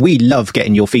hi? We love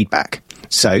getting your feedback.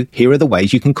 So here are the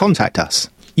ways you can contact us.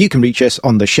 You can reach us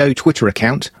on the show Twitter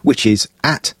account, which is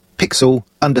at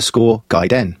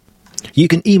pixel_gaiden. You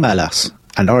can email us,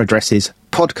 and our address is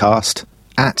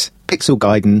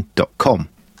podcast@pixelgaiden.com.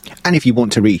 And if you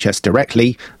want to reach us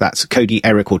directly, that's Cody,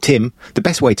 Eric or Tim, the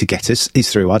best way to get us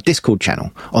is through our Discord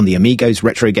channel on the Amigos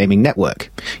Retro Gaming Network.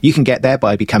 You can get there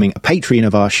by becoming a patron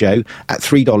of our show at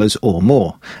 $3 or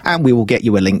more, and we will get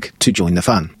you a link to join the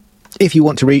fun. If you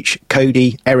want to reach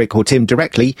Cody, Eric or Tim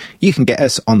directly, you can get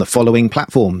us on the following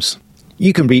platforms.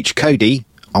 You can reach Cody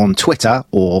on Twitter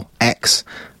or X,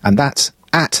 and that's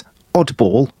at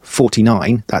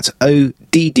Oddball49, that's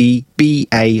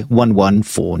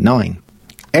ODDBA1149.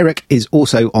 Eric is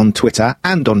also on Twitter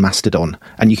and on Mastodon,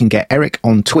 and you can get Eric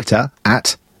on Twitter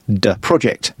at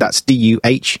DuhProject, that's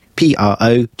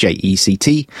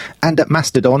DuhProject, and at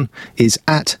Mastodon is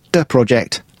at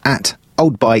DuhProject at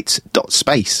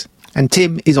oldbytes.space. And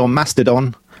Tim is on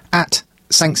Mastodon at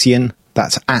Sanxion,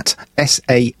 that's at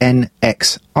SANXION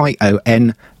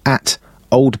at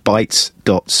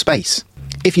oldbytes.space.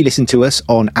 If you listen to us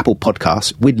on Apple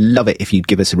Podcasts, we'd love it if you'd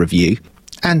give us a review,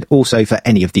 and also for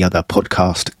any of the other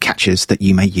podcast catchers that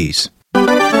you may use.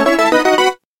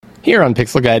 Here on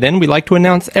Pixel Gaiden, we like to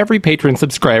announce every patron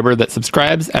subscriber that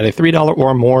subscribes at a $3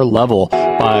 or more level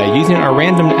by using our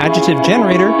random adjective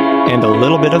generator and a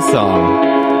little bit of song.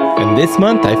 And this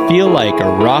month, I feel like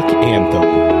a rock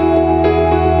anthem.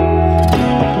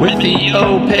 With the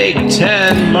opaque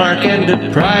 10 mark and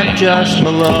deprived Josh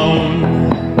Malone.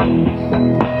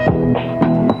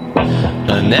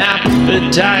 An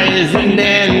appetizing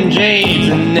Dan James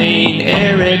and Nate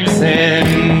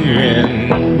Erickson grin.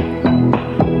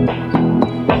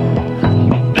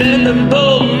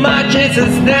 Venerable Maciej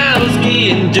Sosnowski,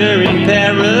 enduring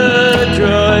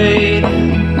Paradroid.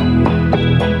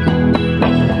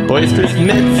 Boisterous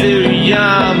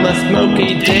Mitsuyama,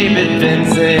 Smokey David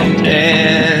Vincent,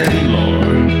 and more.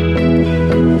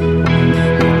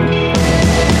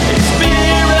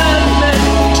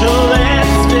 Experimental and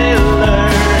stiller.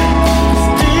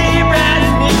 Steve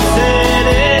Rasmussen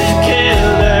is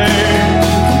killer.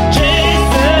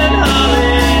 Jason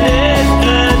Holland is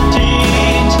the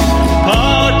teach.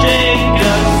 Paul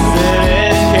Jacobson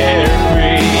is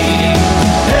carefree.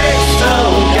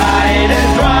 Pixel Gaiden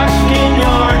rocking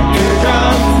your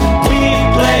eardrums. We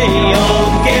play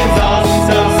old games,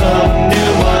 also some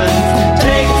new ones.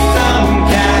 Take some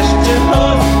cash to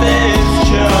host this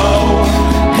show.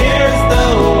 Here's the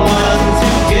ones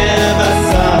who give us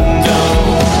some dough.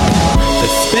 The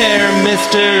spare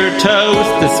Mr.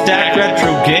 Toast, the stacked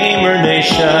retro gamer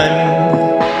nation.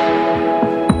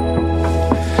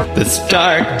 The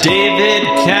Stark David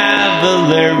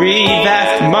Cavalry,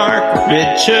 vast Mark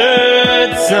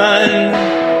Richardson.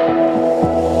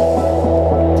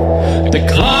 The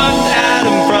clogged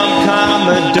Adam from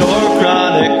Commodore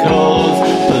Chronicles,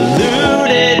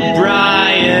 polluted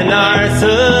Brian R.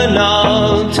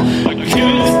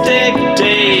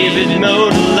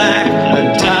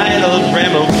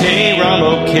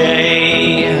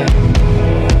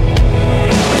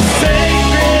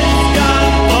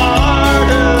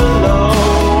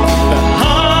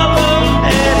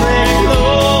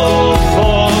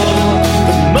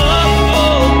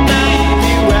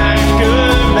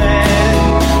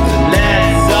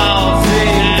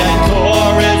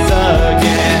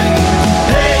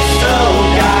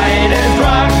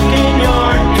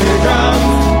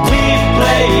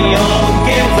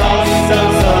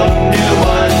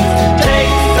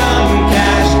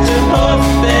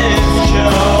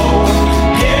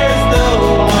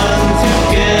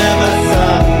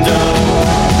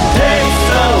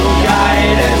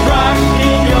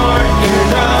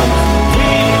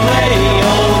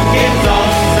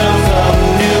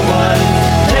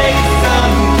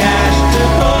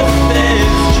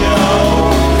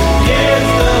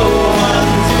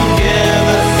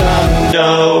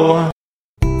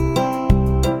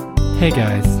 Hey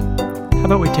guys, how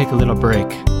about we take a little break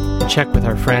and check with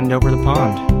our friend over the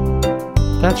pond?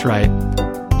 That's right,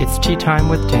 it's Tea Time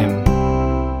with Tim.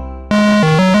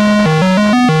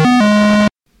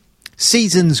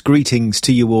 Season's greetings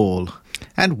to you all,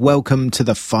 and welcome to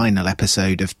the final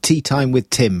episode of Tea Time with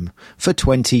Tim for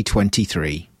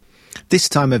 2023. This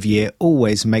time of year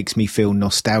always makes me feel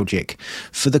nostalgic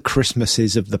for the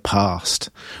Christmases of the past,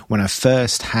 when I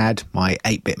first had my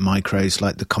 8-bit micros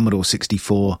like the Commodore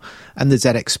 64 and the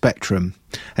ZX Spectrum,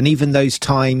 and even those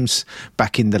times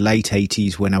back in the late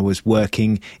 80s when I was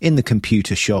working in the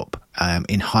computer shop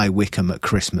in High Wycombe at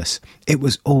Christmas. It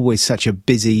was always such a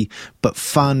busy but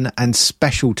fun and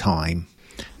special time.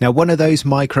 Now, one of those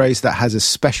micros that has a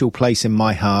special place in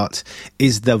my heart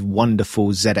is the wonderful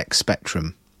ZX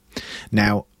Spectrum.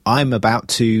 Now, I'm about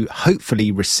to hopefully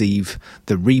receive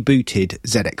the rebooted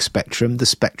ZX Spectrum, the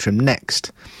Spectrum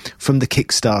Next, from the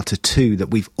Kickstarter 2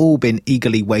 that we've all been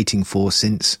eagerly waiting for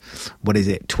since,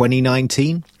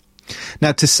 2019?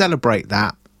 Now, to celebrate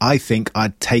that, I think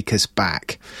I'd take us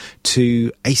back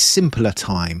to a simpler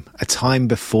time, a time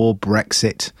before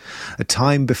Brexit, a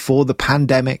time before the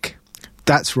pandemic.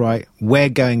 That's right, we're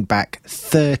going back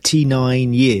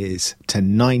 39 years to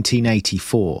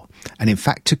 1984, and in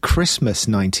fact to Christmas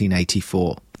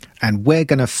 1984. And we're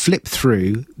going to flip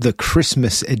through the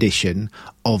Christmas edition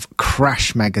of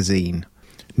Crash magazine.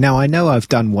 Now, I know I've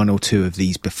done one or two of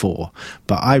these before,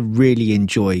 but I really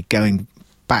enjoy going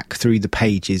back through the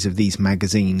pages of these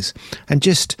magazines and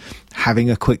just having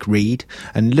a quick read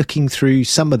and looking through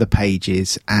some of the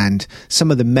pages and some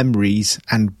of the memories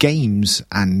and games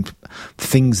and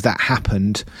things that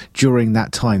happened during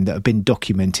that time that have been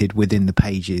documented within the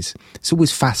pages. It's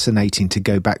always fascinating to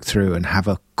go back through and have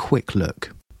a quick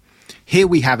look. Here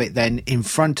we have it then. In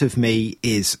front of me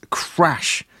is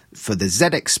Crash for the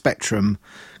ZX Spectrum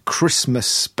Christmas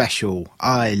special.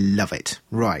 I love it.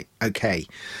 Right, okay.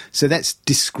 So let's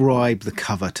describe the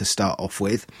cover to start off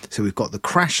with. So we've got the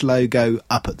Crash logo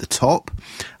up at the top,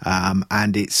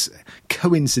 and it's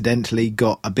coincidentally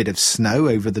got a bit of snow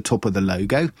over the top of the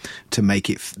logo to make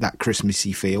it that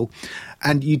Christmassy feel.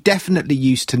 And you definitely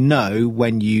used to know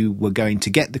when you were going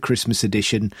to get the Christmas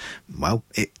edition, well,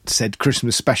 it said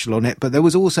Christmas special on it, but there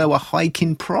was also a hike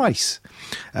in price.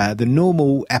 The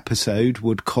normal episode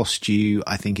would cost you,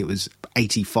 I think it was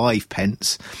 85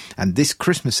 pence, and this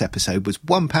Christmas episode was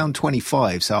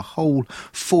 £1.25, so a whole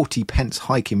 40 pence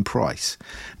hike in price.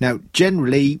 Now,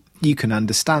 generally, you can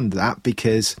understand that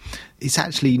because it's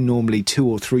actually normally 2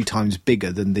 or 3 times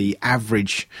bigger than the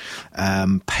average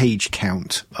page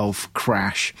count of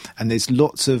Crash, and there's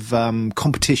lots of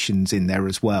competitions in there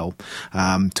as well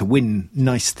to win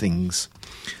nice things.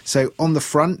 So on the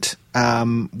front,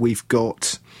 we've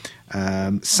got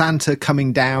Santa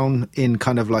coming down in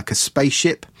kind of like a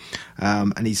spaceship,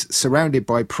 and he's surrounded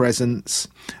by presents,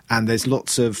 and there's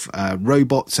lots of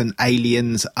robots and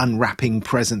aliens unwrapping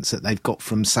presents that they've got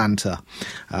from Santa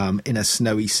in a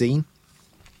snowy scene.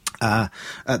 At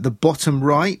the bottom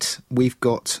right, we've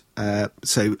got,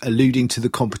 so alluding to the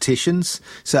competitions,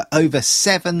 so over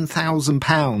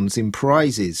 £7,000 in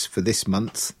prizes for this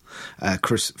month,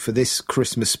 for this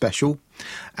Christmas special,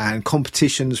 and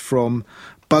competitions from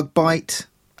Bug Bite,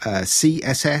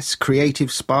 CSS,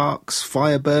 Creative Sparks,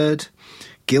 Firebird,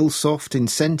 Gilsoft,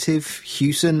 Incentive,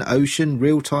 Hewson, Ocean,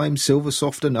 Realtime,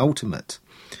 Silversoft and Ultimate.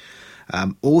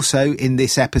 Also in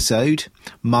this episode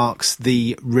marks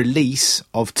the release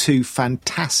of 2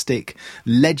 fantastic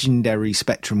legendary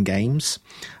Spectrum games,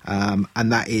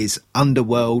 and that is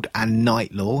Underworld and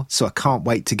Nightlaw, so I can't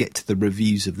wait to get to the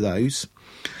reviews of those.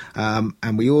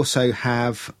 And we also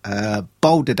have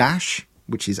Boulder Dash,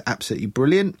 which is absolutely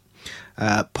brilliant,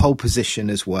 Pole Position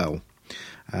as well.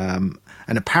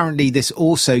 And apparently this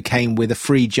also came with a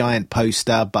free giant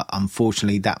poster, but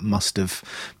unfortunately that must have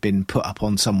been put up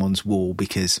on someone's wall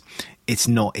because it's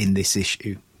not in this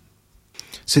issue.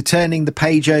 So turning the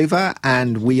page over,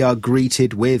 and we are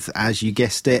greeted with, as you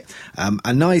guessed it,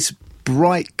 a nice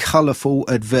bright colourful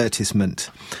advertisement,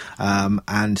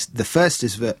 and the first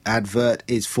advert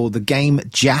is for the game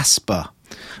Jasper.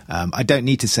 I don't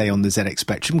need to say on the ZX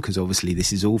Spectrum because obviously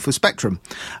this is all for Spectrum.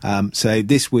 So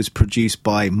this was produced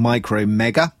by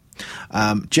Micromega.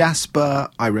 Jasper,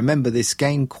 I remember this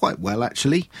game quite well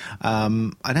actually.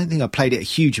 I don't think I played it a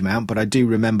huge amount, but I do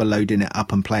remember loading it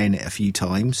up and playing it a few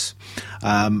times.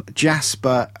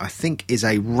 Jasper, I think, is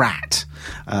a rat,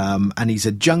 and he's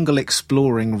a jungle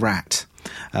exploring rat.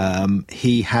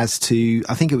 He has to,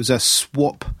 I think it was a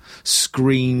swap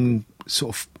screen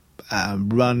sort of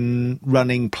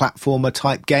running platformer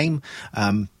type game.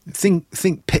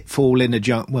 Think Pitfall in a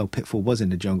jungle. Well, Pitfall was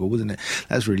in a jungle, wasn't it?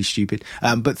 That's really stupid.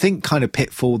 But think kind of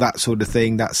Pitfall, that sort of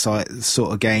thing, that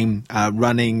sort of game,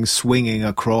 running, swinging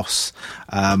across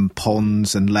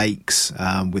ponds and lakes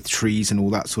with trees and all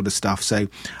that sort of stuff. So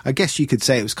I guess you could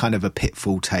say it was kind of a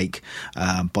Pitfall take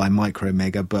by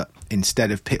Micromega, but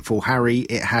instead of Pitfall Harry,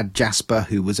 it had Jasper,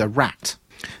 who was a rat.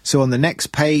 So on the next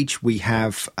page, we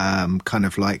have kind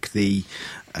of like the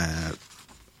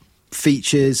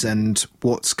features and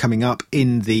what's coming up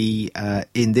in the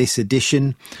in this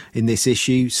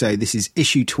issue. So this is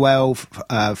issue 12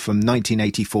 from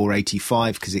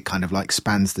 1984-85, because it kind of like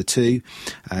spans the two,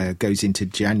 goes into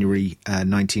January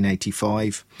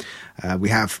 1985. We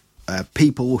have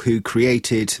people who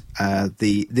created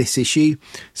this issue.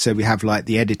 So we have like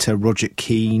the editor Roger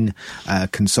Keane,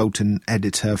 consultant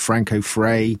editor Franco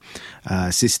Frey,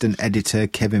 assistant editor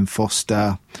Kevin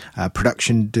Foster,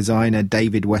 production designer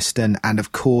David Weston, and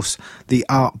of course the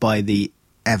art by the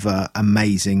ever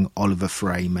amazing Oliver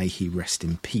Frey. May he rest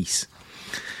in peace.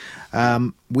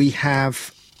 We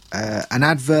have an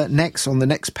advert next on the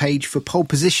next page for Pole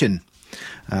Position.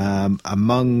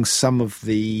 Among some of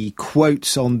the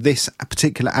quotes on this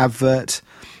particular advert,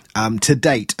 to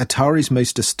date, Atari's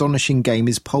most astonishing game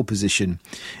is Pole Position.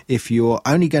 If you're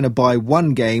only going to buy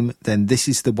one game, then this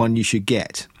is the one you should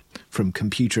get. From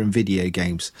Computer and Video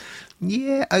Games.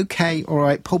 Yeah, okay, all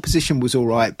right. Pole Position was all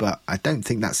right, but I don't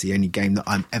think that's the only game that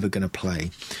I'm ever going to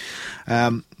play.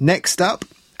 Next up,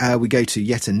 we go to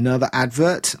yet another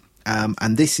advert.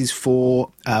 And this is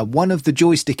for one of the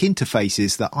joystick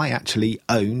interfaces that I actually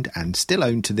owned and still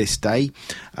own to this day,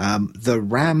 the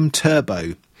RAM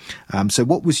Turbo. So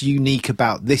what was unique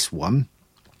about this one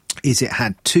is it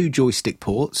had two joystick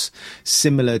ports,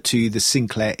 similar to the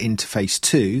Sinclair Interface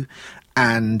 2,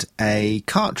 and a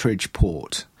cartridge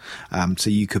port. So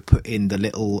you could put in the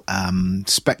little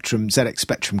ZX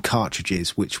Spectrum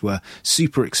cartridges, which were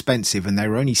super expensive, and they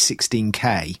were only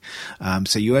 16K.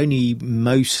 So you only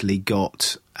mostly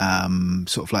got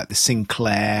sort of like the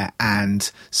Sinclair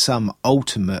and some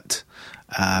Ultimate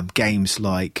games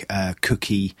like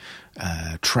Cookie,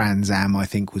 Trans Am, I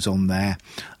think, was on there.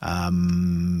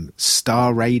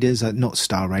 Star Raiders, not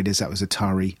Star Raiders, that was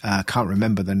Atari. I can't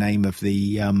remember the name of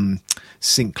the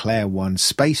Sinclair one,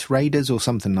 Space Raiders or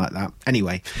something like that.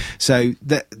 Anyway, so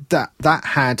that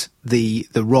had the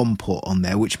ROM port on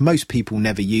there, which most people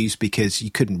never used because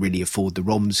you couldn't really afford the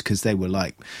ROMs because they were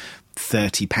like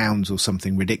 £30 or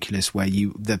something ridiculous, where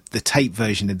the tape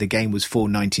version of the game was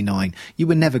 $4.99. You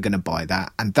were never going to buy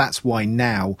that, and that's why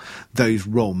now those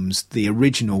ROMs, the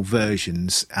original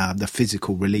versions, the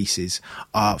physical releases,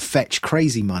 fetch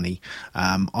crazy money.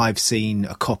 I've seen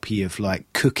a copy of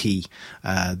like Cookie,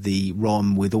 the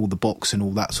ROM with all the box and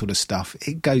all that sort of stuff.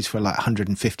 It goes for like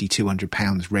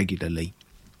 £150-200 regularly.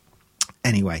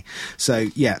 Anyway, so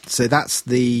yeah, so that's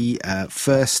the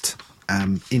first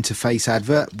interface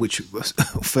advert, which was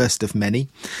first of many.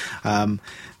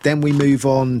 Then we move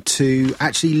on to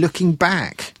actually looking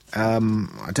back. I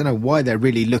don't know why they're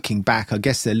really looking back. I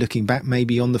guess they're looking back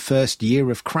maybe on the first year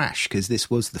of Crash, because this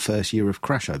was the first year of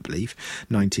Crash, I believe,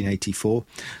 1984.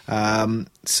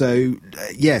 So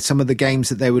yeah, some of the games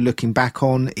that they were looking back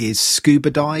on is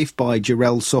Scuba Dive by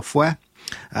Jarrell Software.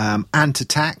 Ant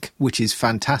Attack, which is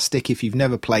fantastic. If you've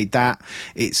never played that,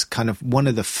 it's kind of one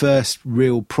of the first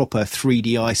real proper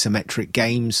 3D isometric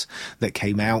games that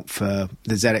came out for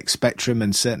the ZX Spectrum,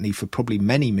 and certainly for probably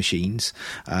many machines.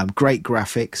 Great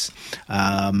graphics,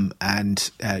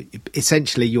 and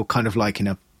essentially you're kind of like in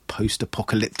a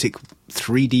post-apocalyptic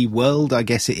 3D world, I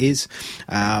guess it is.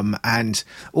 And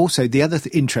also the other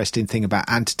interesting thing about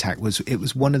Ant Attack was it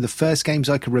was one of the first games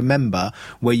I could remember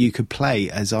where you could play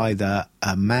as either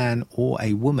a man or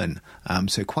a woman.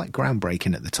 So quite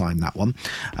groundbreaking at the time, that one.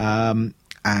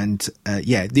 And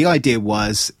yeah, the idea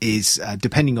is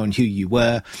depending on who you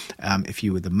were, if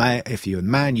you were the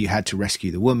man, you had to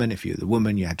rescue the woman. If you were the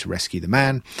woman, you had to rescue the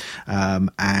man.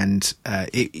 And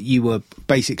you were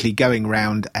basically going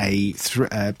around a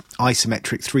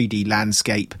isometric 3D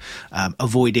landscape,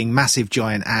 avoiding massive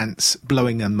giant ants,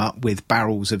 blowing them up with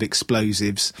barrels of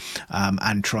explosives,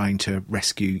 and trying to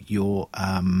rescue your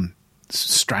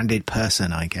stranded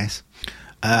person, I guess.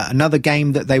 Another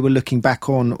game that they were looking back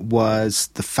on was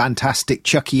the fantastic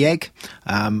Chucky Egg.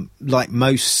 Like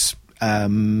most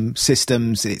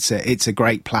systems, it's a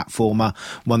great platformer,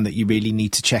 one that you really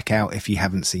need to check out if you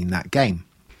haven't seen that game.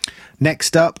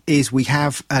 Next up is we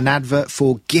have an advert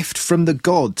for Gift from the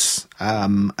Gods,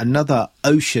 another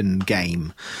Ocean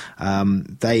game.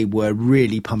 They were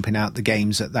really pumping out the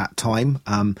games at that time.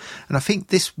 And I think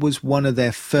this was one of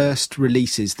their first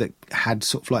releases that had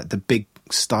sort of like the big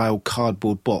style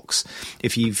cardboard box.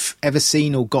 If you've ever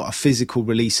seen or got a physical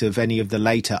release of any of the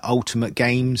later Ultimate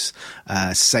games,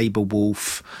 Saber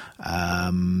Wolf,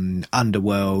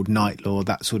 Underworld, Nightlore,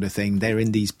 that sort of thing, they're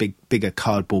in these bigger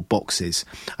cardboard boxes.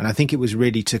 And I think it was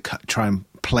really to try and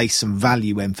place some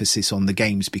value emphasis on the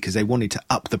games, because they wanted to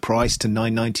up the price to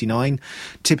 $9.99.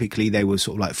 Typically they were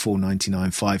sort of like $4.99,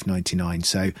 $5.99.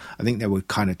 So I think they were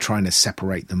kind of trying to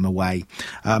separate them away.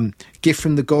 Gift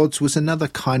from the Gods was another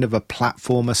kind of a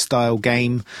platformer style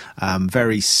game,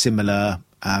 very similar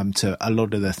to a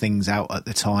lot of the things out at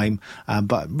the time,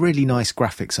 but really nice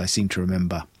graphics, I seem to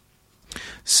remember.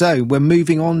 So we're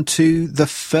moving on to the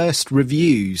first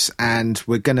reviews, and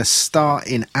we're going to start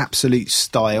in absolute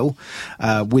style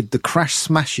with the Crash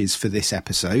Smashes for this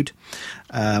episode,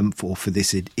 for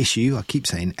this issue. I keep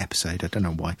saying episode, I don't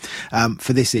know why,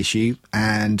 for this issue.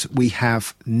 And we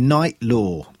have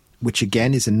Nightlore, which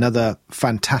again is another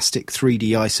fantastic 3D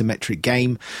isometric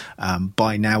game.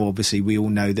 By now, obviously, we all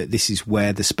know that this is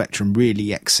where the Spectrum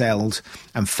really excelled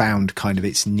and found kind of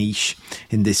its niche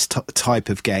in this type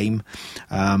of game.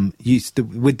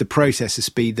 With the processor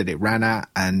speed that it ran at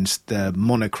and the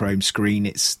monochrome screen,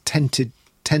 it's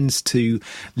tends to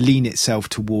lean itself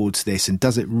towards this and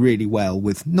does it really well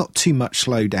with not too much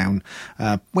slowdown.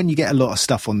 When you get a lot of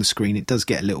stuff on the screen, it does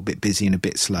get a little bit busy and a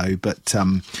bit slow, but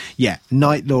yeah,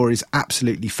 Nightlore is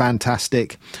absolutely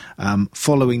fantastic,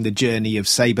 following the journey of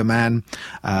Saberman.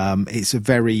 It's a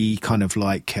very kind of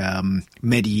like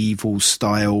medieval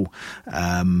style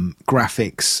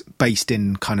graphics based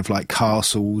in kind of like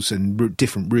castles and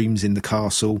different rooms in the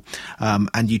castle,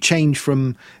 and you change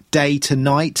from day to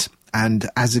night. And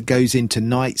as it goes into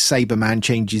night, Saberman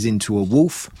changes into a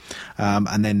wolf.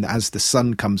 And then as the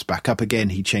sun comes back up again,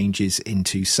 he changes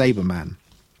into Saberman.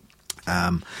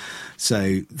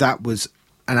 So that was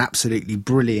an absolutely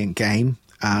brilliant game.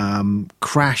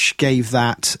 Crash gave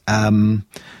that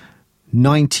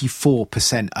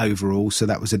 94% overall. So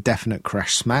that was a definite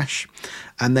Crash smash.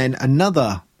 And then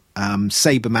another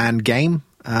Saberman game.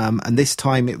 And this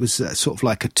time it was sort of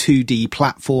like a 2D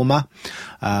platformer,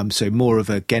 so more of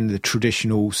again the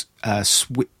traditional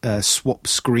swap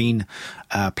screen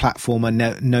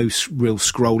platformer, no real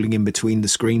scrolling in between the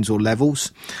screens or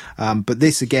levels, but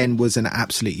this again was an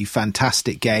absolutely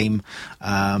fantastic game,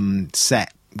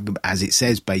 set, as it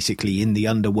says, basically in the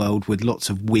underworld with lots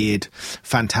of weird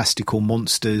fantastical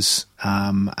monsters,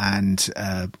 and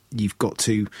you've got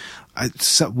to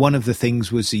so one of the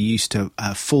things was you used to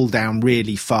fall down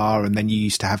really far, and then you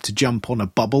used to have to jump on a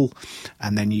bubble,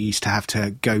 and then you used to have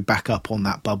to go back up on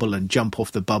that bubble and jump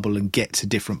off the bubble and get to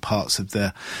different parts of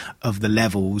the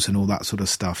levels and all that sort of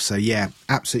stuff. So yeah,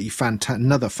 absolutely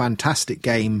another fantastic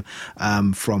game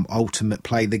from Ultimate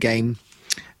Play the Game.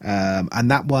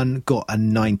 And that one got a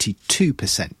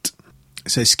 92%.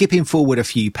 So skipping forward a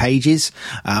few pages,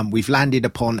 we've landed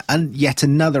upon yet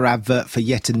another advert for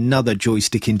yet another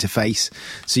joystick interface.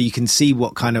 So you can see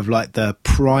what kind of like the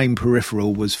prime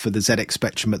peripheral was for the ZX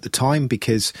Spectrum at the time,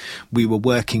 because we were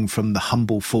working from the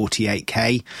humble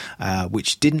 48K,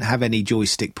 which didn't have any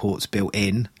joystick ports built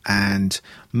in. And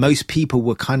most people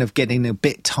were kind of getting a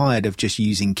bit tired of just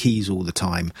using keys all the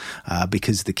time,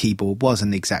 because the keyboard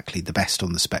wasn't exactly the best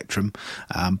on the Spectrum.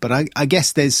 But I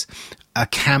guess there's a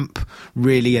camp,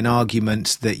 really an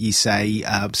argument that you say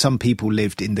some people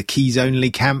lived in the keys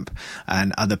only camp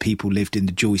and other people lived in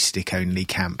the joystick only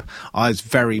camp. I was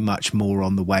very much more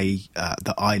on the way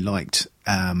that I liked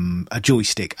a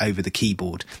joystick over the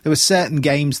keyboard. There were certain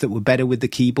games that were better with the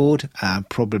keyboard,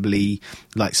 probably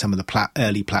like some of the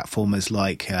early platformers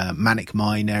like Manic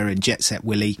Miner and Jet Set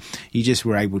Willy. You just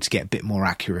were able to get a bit more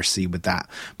accuracy with that.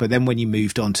 But then when you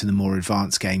moved on to the more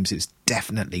advanced games, it's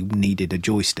definitely needed a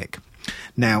joystick.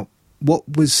 Now,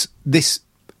 what was this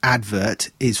advert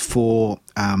is for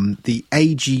the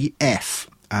AGF,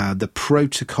 the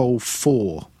Protocol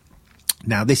 4.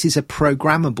 Now, this is a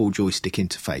programmable joystick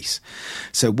interface.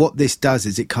 So what this does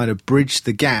is it kind of bridged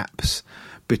the gaps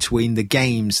between the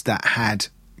games that had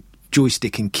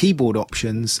joystick and keyboard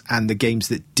options and the games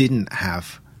that didn't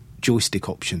have joystick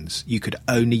options. You could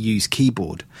only use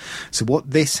keyboard. So what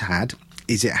this had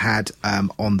is it had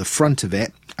on the front of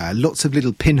it lots of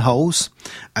little pinholes,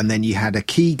 and then you had a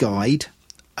key guide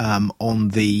on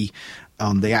the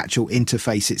actual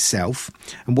interface itself.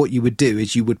 And what you would do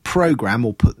is you would program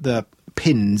or put the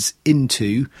pins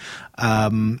into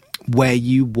where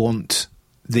you want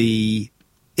the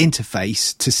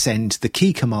interface to send the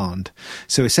key command.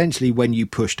 So essentially, when you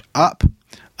pushed up,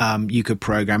 you could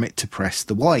program it to press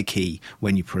the Y key.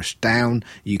 When you pushed down,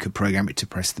 you could program it to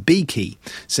press the B key.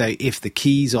 So if the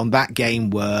keys on that game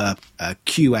were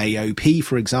QAOP,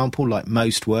 for example, like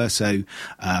most were, so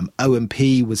O and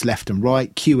P was left and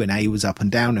right, Q and A was up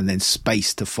and down, and then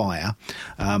space to fire.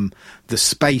 The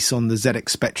space on the ZX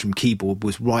Spectrum keyboard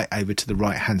was right over to the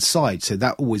right-hand side, so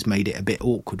that always made it a bit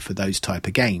awkward for those type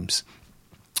of games.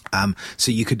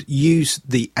 So you could use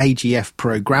the AGF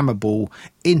programmable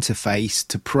interface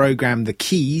to program the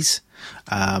keys.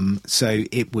 So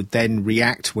it would then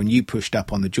react when you pushed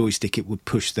up on the joystick, it would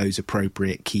push those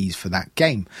appropriate keys for that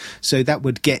game. So that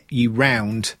would get you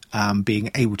round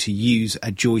being able to use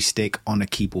a joystick on a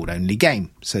keyboard only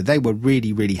game. So they were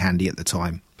really, really handy at the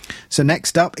time. So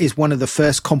next up is one of the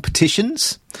first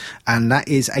competitions, and that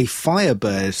is a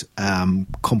Firebird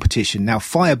competition. Now,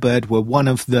 Firebird were one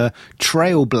of the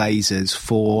trailblazers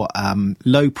for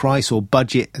low price, or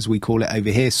budget as we call it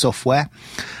over here, software,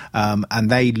 and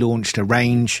they launched a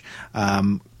range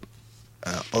of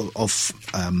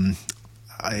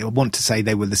I want to say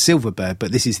they were the Silverbird,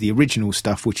 but this is the original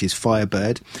stuff, which is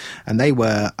Firebird, and they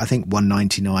were, I think,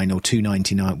 £1.99 or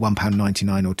 £2.99,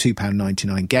 £1.99 or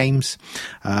 £2.99 games.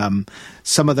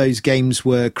 Some of those games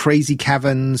were Crazy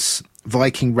Caverns,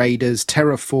 Viking Raiders,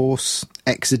 Terror Force,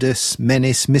 Exodus,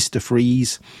 Menace, Mr.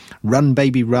 Freeze, Run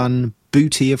Baby Run,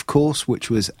 Booty, of course, which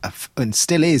was and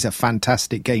still is a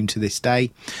fantastic game to this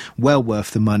day, well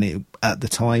worth the money at the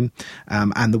time,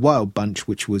 and the Wild Bunch,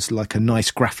 which was like a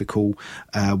nice graphical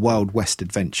Wild West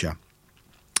adventure.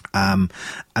 And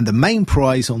the main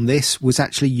prize on this was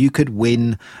actually you could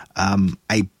win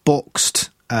a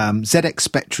boxed ZX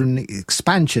Spectrum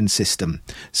expansion system.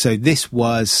 So this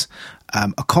was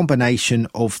a combination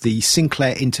of the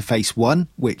Sinclair Interface 1,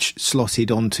 which slotted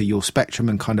onto your Spectrum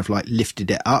and kind of like lifted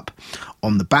it up.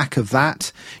 On the back of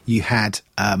that, you had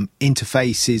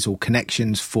interfaces or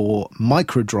connections for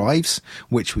micro drives,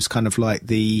 which was kind of like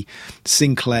the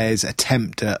Sinclair's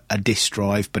attempt at a disk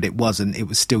drive, but it wasn't. It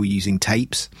was still using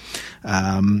tapes.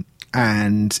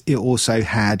 And it also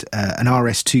had an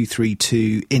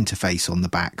RS-232 interface on the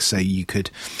back, so you could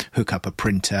hook up a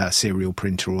printer, a serial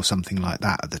printer or something like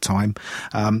that at the time.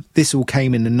 This all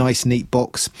came in a nice, neat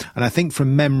box, and I think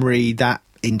from memory that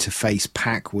interface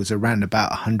pack was around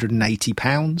about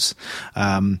 £180.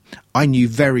 I knew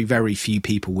very, very few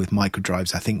people with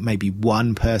microdrives. I think maybe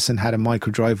one person had a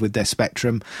microdrive with their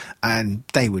Spectrum, and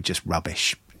they were just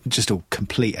rubbish. Just a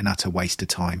complete and utter waste of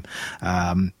time.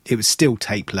 It was still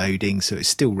tape loading, so it's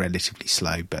still relatively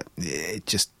slow, but it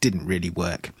just didn't really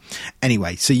work.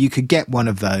 Anyway, so you could get one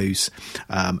of those,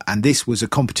 and this was a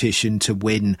competition to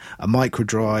win a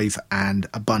microdrive and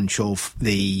a bunch of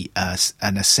and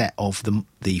a set of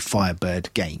the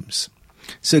Firebird games.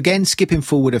 So again, skipping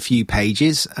forward a few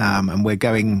pages, and we're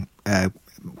going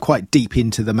quite deep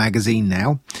into the magazine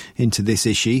now, into this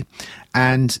issue.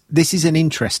 And this is an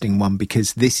interesting one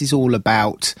because this is all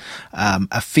about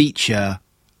a feature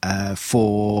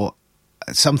for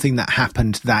something that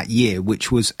happened that year,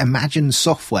 which was Imagine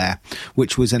Software,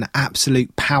 which was an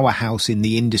absolute powerhouse in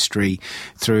the industry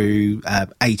through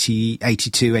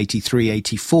 82, 83,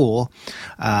 84,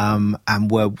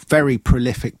 and were very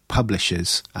prolific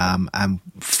publishers, and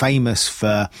famous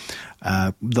for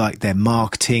like their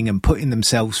marketing and putting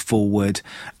themselves forward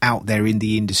out there in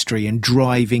the industry and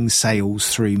driving sales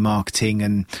through marketing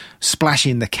and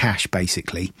splashing the cash,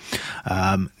 basically.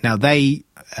 Now they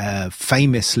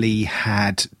famously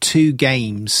had two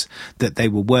games that they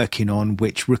were working on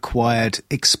which required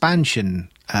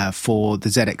expansion for the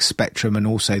ZX Spectrum, and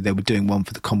also they were doing one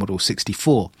for the Commodore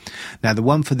 64. Now the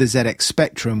one for the ZX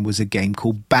Spectrum was a game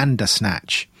called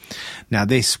Bandersnatch. Now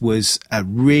this was a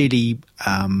really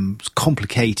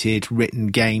complicated written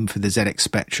game for the ZX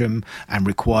Spectrum, and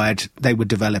they were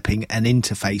developing an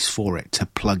interface for it to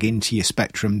plug into your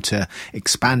Spectrum to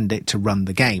expand it to run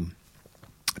the game.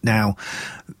 Now,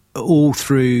 all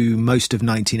through most of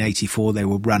 1984, they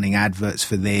were running adverts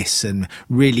for this and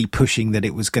really pushing that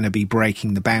it was going to be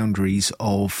breaking the boundaries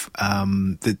of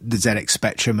the ZX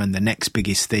Spectrum and the next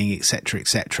biggest thing, etc.,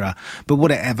 etc. But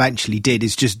what it eventually did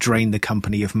is just drain the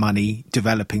company of money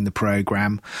developing the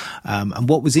program. And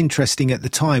what was interesting at the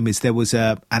time is there was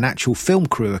an actual film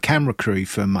crew, a camera crew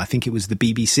from, I think it was the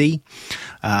BBC,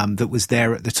 that was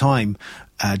there at the time,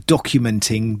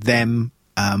 documenting them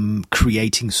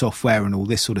creating software and all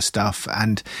this sort of stuff,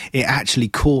 and it actually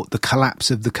caught the collapse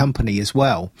of the company as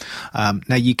well.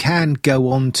 Now you can go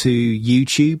on to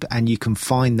YouTube and you can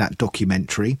find that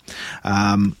documentary.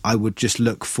 I would just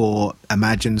look for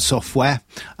Imagine Software,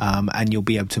 and you'll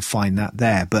be able to find that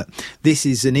there. But this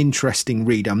is an interesting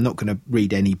read. I'm not going to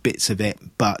read any bits of it,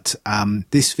 but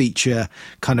this feature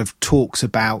kind of talks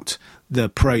about the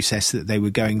process that they were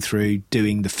going through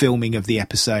doing the filming of the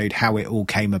episode, how it all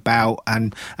came about,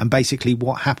 and basically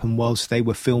what happened whilst they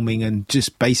were filming, and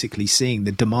just basically seeing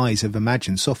the demise of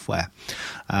Imagine Software.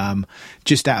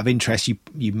 Just out of interest,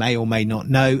 you may or may not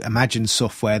know, Imagine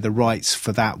Software, the rights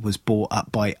for that was bought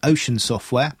up by Ocean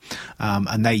Software,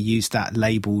 and they used that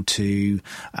label to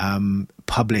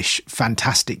publish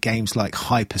fantastic games like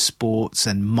Hypersports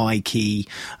and Mikey,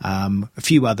 a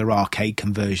few other arcade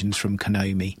conversions from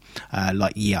Konami,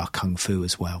 like Yeah Kung Fu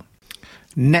as well.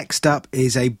 Next up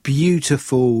is a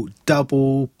beautiful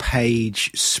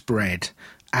double-page spread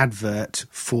advert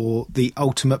for the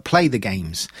Ultimate Play the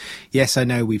games. Yes, I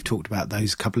know we've talked about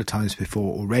those a couple of times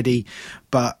before already,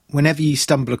 but whenever you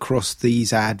stumble across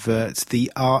these adverts, the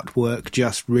artwork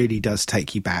just really does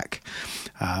take you back.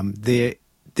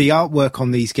 The artwork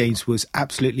on these games was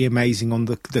absolutely amazing on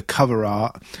the cover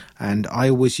art, and I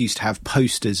always used to have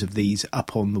posters of these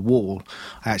up on the wall.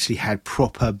 I actually had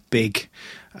proper big,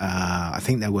 I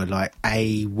think they were like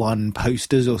A1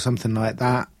 posters or something like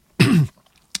that,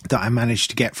 that I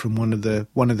managed to get from one of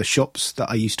the shops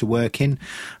that I used to work in.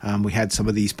 We had some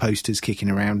of these posters kicking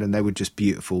around, and they were just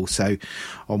beautiful. So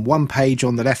on one page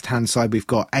on the left hand side we've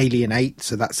got Alien 8,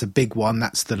 so that's a big one.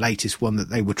 That's the latest one that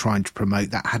they were trying to promote,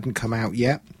 that hadn't come out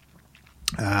yet.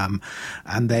 And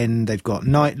then they've got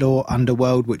Nightlore,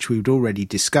 Underworld, which we'd already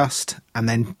discussed, and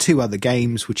then two other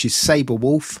games, which is Sabre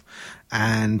Wolf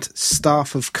and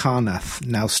Staff of Karnath.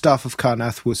 Now, Staff of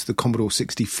Karnath was the Commodore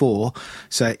 64,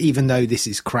 so even though this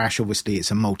is Crash, obviously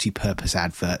it's a multi-purpose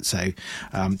advert, so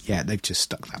yeah, they've just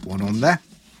stuck that one on there.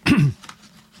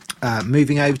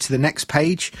 Moving over to the next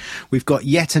page, we've got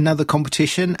yet another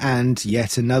competition and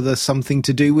yet another something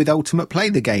to do with Ultimate Play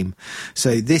the game.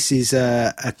 So this is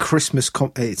a Christmas...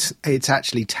 It's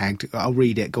actually tagged. I'll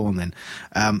read it. Go on then.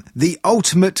 The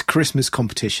Ultimate Christmas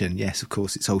Competition. Yes, of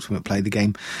course, it's Ultimate Play the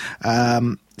game.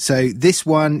 So this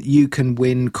one, you can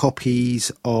win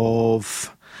copies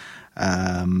of...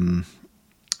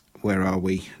 where are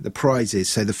we? The prizes.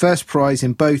 So the first prize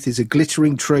in both is a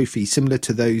glittering trophy similar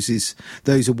to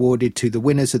those awarded to the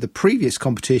winners of the previous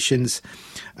competitions.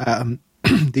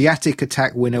 The Attic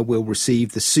Attack winner will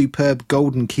receive the superb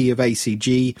golden key of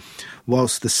ACG,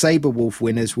 whilst the Sabre Wolf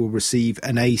winners will receive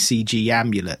an ACG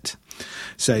amulet.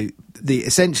 So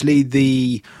essentially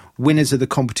the winners of the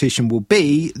competition will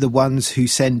be the ones who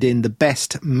send in the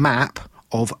best map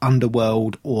of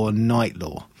Underworld or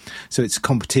Nightlore. So it's a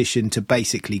competition to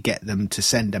basically get them to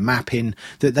send a map in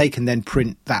that they can then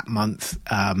print that month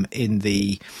in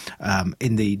the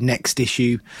next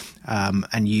issue,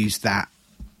 and use that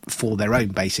for their own,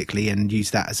 basically, and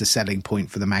use that as a selling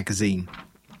point for the magazine.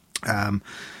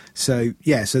 So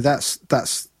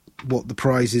that's what the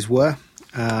prizes were,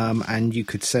 and you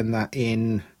could send that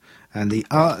in. And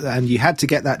you had to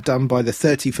get that done by the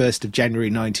 31st of January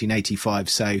 1985.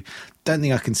 So don't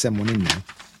think I can send one in now.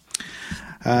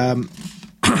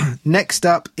 Next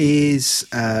up is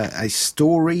a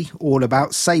story all about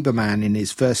Sabreman in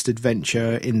his first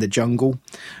adventure in the jungle.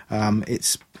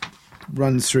 It's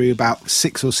runs through about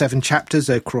 6 or 7 chapters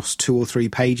across 2 or 3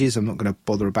 pages. I'm not going to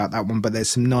bother about that one, but there's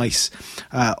some nice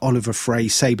Oliver Frey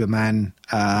Sabreman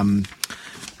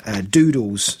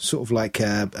doodles, sort of like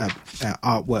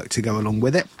artwork to go along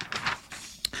with it.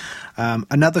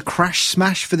 Another Crash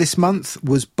smash for this month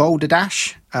was Boulder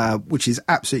Dash, which is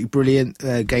absolutely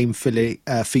brilliant. Game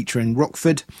featuring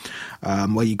Rockford,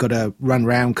 where you got to run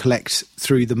around, collect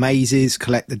through the mazes,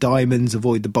 collect the diamonds,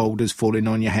 avoid the boulders falling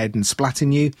on your head and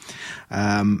splatting you.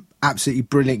 Absolutely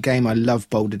brilliant game. I love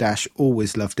Boulder Dash,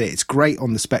 always loved it. It's great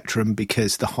on the Spectrum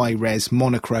because the high-res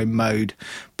monochrome mode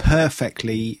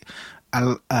perfectly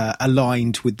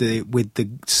aligned with the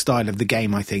style of the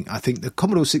game. I think the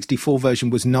Commodore 64 version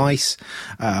was nice,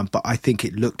 but I think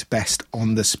it looked best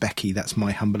on the Speccy. That's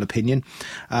my humble opinion.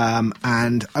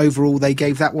 And overall, they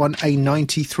gave that one a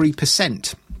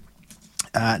 93%.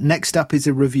 Next up is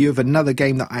a review of another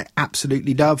game that I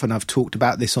absolutely love, and I've talked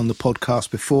about this on the podcast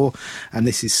before, and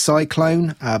this is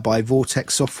Cyclone by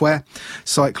Vortex Software.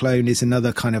 Cyclone is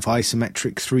another kind of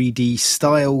isometric 3D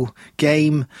style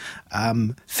game.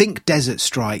 Think Desert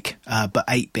Strike, but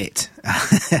 8-bit.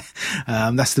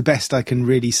 That's the best I can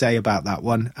really say about that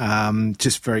one,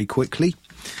 just very quickly.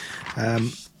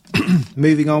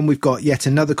 Moving on, we've got yet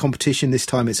another competition. This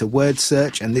time it's a word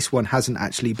search, and this one hasn't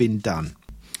actually been done.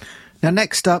 Now,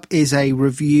 next up is a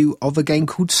review of a game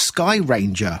called Sky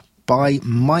Ranger by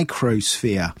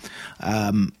Microsphere.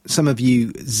 Some of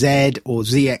you Z or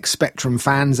ZX Spectrum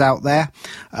fans out there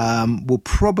will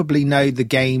probably know the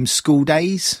game School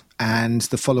Days and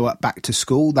the follow-up Back to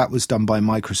School. That was done by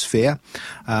Microsphere.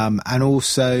 And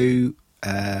also...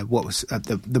 what was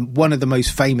one of the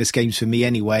most famous games for me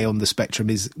anyway on the Spectrum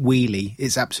is Wheelie.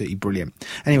 It's absolutely brilliant.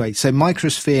 Anyway, so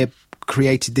Microsphere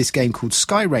created this game called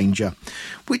Sky Ranger,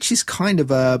 which is kind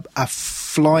of a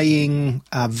flying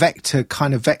vector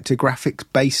graphics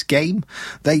based game.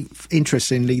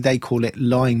 Interestingly they call it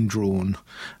line drawn,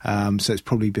 so it's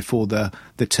probably before the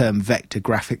term vector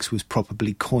graphics was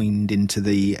probably coined into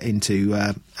the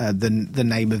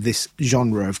name of this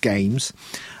genre of games.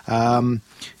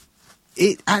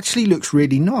 It actually looks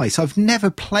really nice. I've never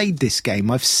played this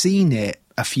game. I've seen it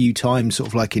a few times, sort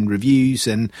of like in reviews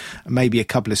and maybe a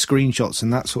couple of screenshots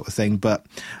and that sort of thing, but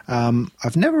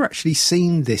I've never actually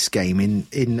seen this game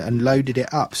in and loaded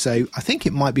it up, so I think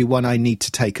it might be one I need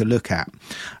to take a look at.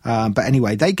 But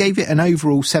anyway, they gave it an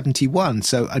overall 71,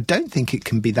 so I don't think it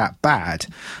can be that bad.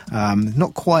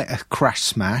 Not quite a crash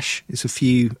smash. It's a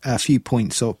few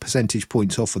points or percentage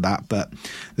points off of that, but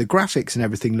the graphics and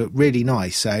everything look really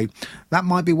nice, so that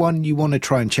might be one you want to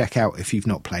try and check out if you've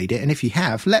not played it, and if you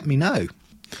have, let me know.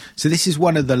 So this is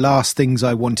one of the last things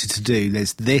I wanted to do.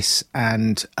 There's this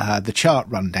and the chart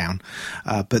rundown.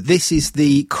 But this is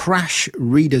the Crash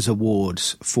Readers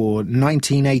Awards for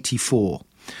 1984.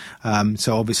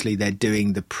 So obviously they're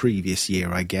doing the previous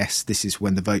year, I guess. This is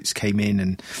when the votes came in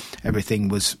and everything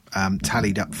was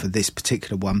tallied up for this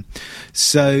particular one.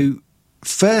 So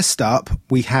first up,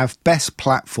 we have Best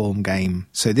Platform Game.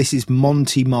 So this is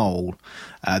Monty Mole.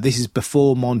 This is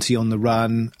before Monty on the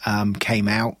Run came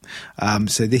out.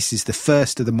 So this is the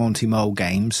first of the Monty Mole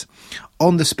games.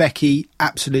 On the Specky,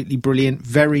 absolutely brilliant.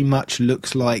 Very much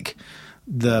looks like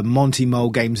the Monty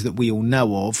Mole games that we all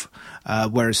know of,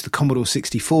 whereas the Commodore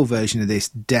 64 version of this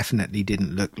definitely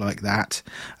didn't look like that.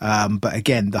 But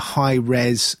again, the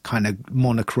high-res kind of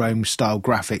monochrome style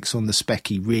graphics on the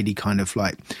Specky really kind of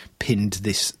like pinned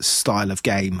this style of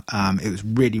game. It was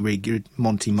really, really good,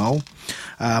 Monty Mole.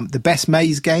 The Best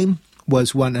Maze game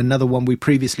was another one we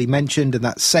previously mentioned, and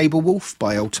that's Sabrewulf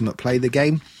by Ultimate Play the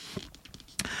Game.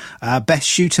 Best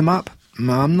Shoot 'em Up.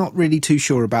 I'm not really too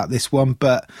sure about this one,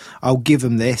 but I'll give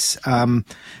them this.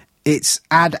 It's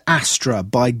Ad Astra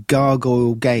by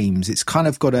Gargoyle Games. It's kind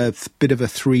of got a bit of a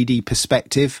 3D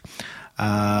perspective.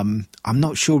 I'm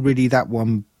not sure really that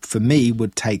one for me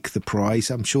would take the prize.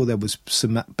 I'm sure there was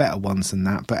some better ones than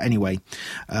that, but anyway,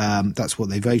 that's what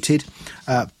they voted.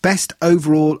 Best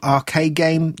overall arcade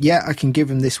game, yeah, I can give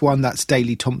them this one. That's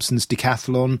Daley Thompson's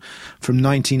Decathlon from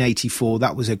 1984.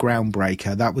 That was a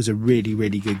groundbreaker. That was a really,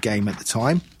 really good game at the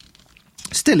time.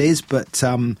 Still is, but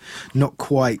not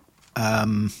quite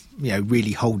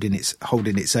really holding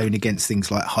its own against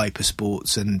things like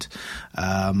Hypersports and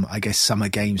I guess Summer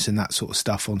Games and that sort of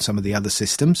stuff on some of the other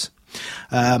systems.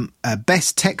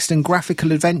 Best text and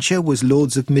graphical adventure was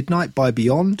Lords of Midnight by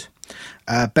Beyond.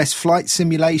 Best flight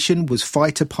simulation was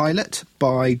Fighter Pilot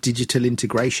by Digital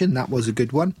Integration. That was a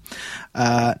good one.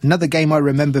 Another game I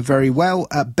remember very well,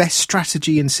 best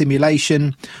strategy and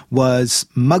simulation was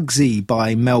Mugsy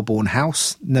by Melbourne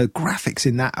House. The graphics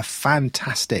in that are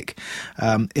fantastic.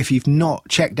 If you've not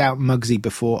checked out Mugsy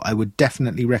before, I would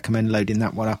definitely recommend loading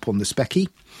that one up on the Specky.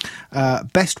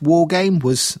 Best war game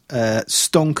was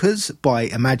Stonkers by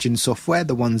Imagine Software.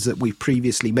 The ones that we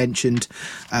previously mentioned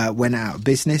went out of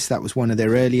business. That was one of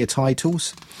their earlier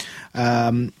titles.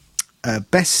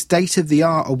 Best State of the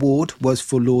Art award was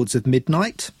for Lords of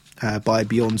Midnight by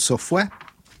Beyond Software.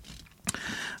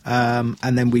 And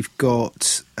then we've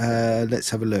got, let's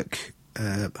have a look.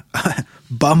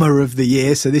 Bummer of the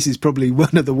year, so this is probably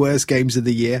one of the worst games of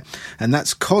the year, and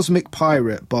that's Cosmic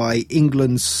Pirate by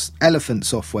England's Elephant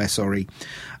Software. They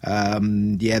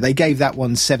gave that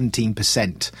one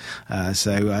 17%,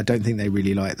 so I don't think they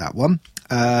really like that one.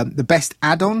 The best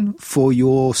add-on for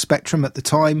your Spectrum at the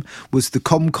time was the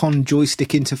ComCon joystick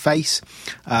interface.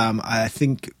 I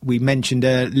think we mentioned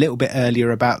a little bit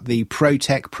earlier about the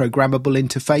ProTech programmable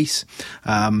interface.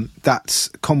 That's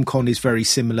ComCon is very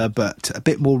similar, but a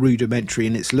bit more rudimentary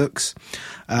in its looks.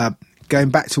 Going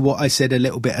back to what I said a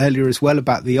little bit earlier as well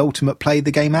about the Ultimate Play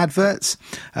the Game adverts.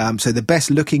 So the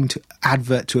best looking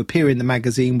advert to appear in the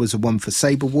magazine was the one for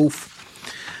Sabrewulf.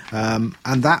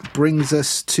 And that brings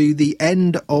us to the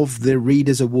end of the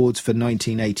Readers' Awards for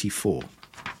 1984.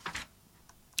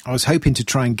 I was hoping to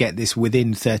try and get this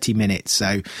within 30 minutes, so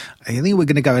I think we're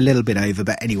going to go a little bit over,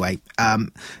 but anyway.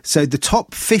 So the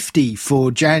top 50 for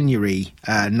January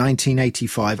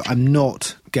 1985, I'm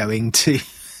not going to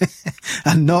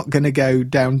go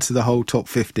down to the whole top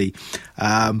 50,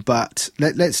 but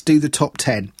let's do the top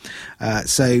 10.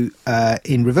 So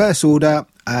in reverse order,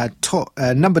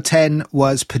 number 10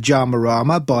 was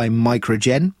Pyjamarama by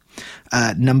Microgen.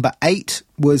 Number 8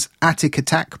 was Attic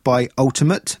Attack by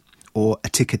Ultimate, or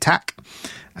Attic Attack,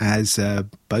 as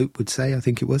Boat would say, I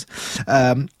think it was.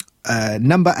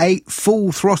 Number 8,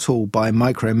 Full Throttle by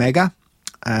Micromega.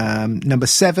 Number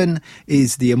 7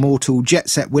 is the immortal Jet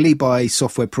Set Willy by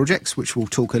Software Projects, which we'll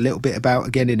talk a little bit about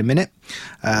again in a minute.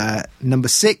 Number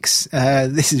 6,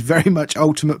 this is very much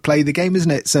Ultimate Play the Game,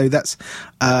 isn't it? So that's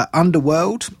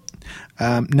Underworld.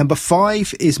 Number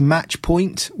 5 is Match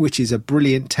Point, which is a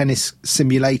brilliant tennis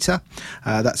simulator.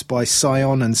 That's by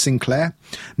Scion and Sinclair.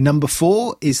 Number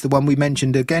 4 is the one we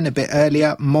mentioned again a bit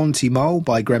earlier, Monty Mole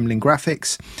by Gremlin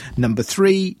Graphics. Number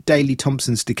 3, Daley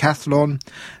Thompson's Decathlon.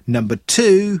 Number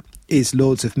 2 is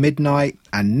Lords of Midnight.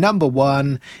 And number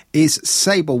 1 is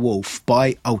Sabre Wolf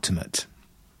by Ultimate.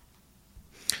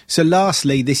 So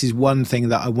lastly, this is one thing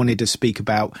that I wanted to speak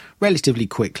about relatively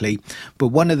quickly, but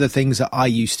one of the things that I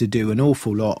used to do an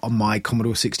awful lot on my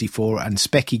Commodore 64 and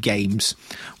Speccy games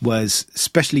was,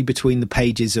 especially between the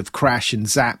pages of Crash and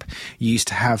Zap, you used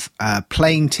to have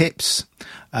playing tips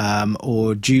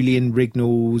or Julian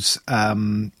Rignall's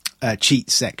cheat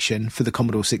section for the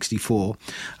Commodore 64.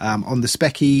 On the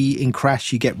Speccy in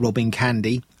Crash, you get Robbing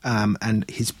Candy and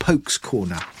his Pokes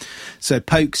Corner. So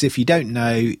Pokes, if you don't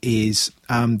know, is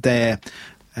their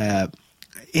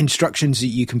instructions that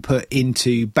you can put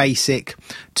into BASIC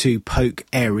to poke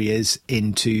areas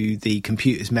into the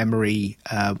computer's memory,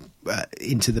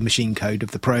 into the machine code of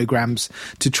the programs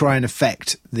to try and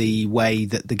affect the way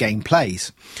that the game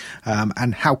plays.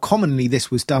 And how commonly this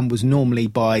was done was normally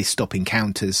by stopping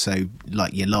counters, so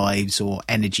like your lives or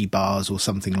energy bars or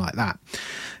something like that.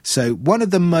 So one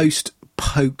of the most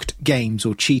poked games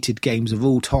or cheated games of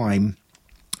all time,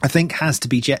 I think, has to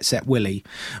be Jet Set Willy,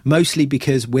 mostly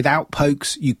because without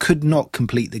pokes you could not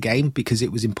complete the game because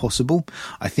it was impossible.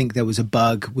 I think there was a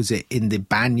bug, was it in the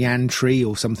banyan tree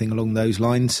or something along those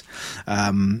lines?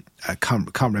 I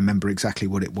can't remember exactly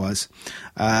what it was.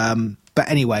 But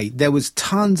anyway, there was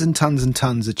tons and tons and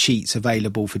tons of cheats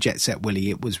available for Jet Set Willy.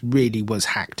 It was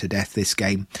hacked to death, this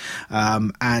game.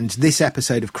 And this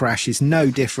episode of Crash is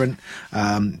no different.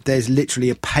 There's literally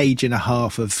a page and a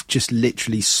half of just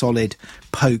literally solid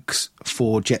pokes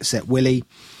for Jet Set Willy.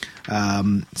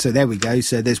 So there we go.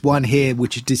 So there's one here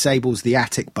which disables the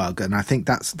attic bug, and I think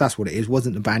that's what it is. It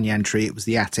wasn't the banyan tree, it was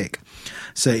the attic.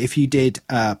 So if you did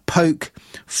poke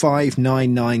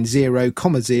 5990,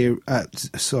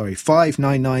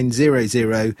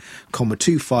 59900,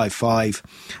 255,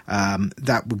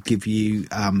 that would give you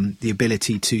the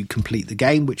ability to complete the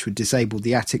game, which would disable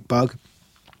the attic bug.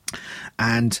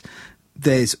 And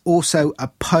there's also a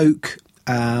poke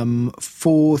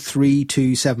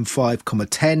 43275,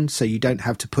 10, so you don't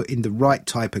have to put in the right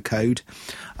type of code.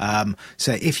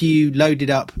 So if you loaded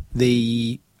up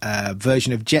the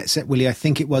version of Jet Set Willy, I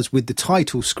think it was with the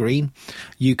title screen,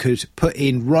 you could put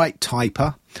in right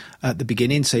typer at the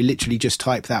beginning, so literally just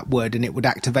type that word and it would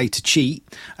activate a cheat.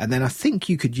 And then I think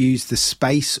you could use the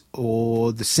space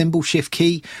or the symbol shift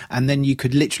key, and then you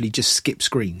could literally just skip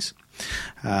screens.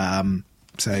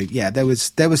 So yeah, there was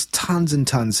tons and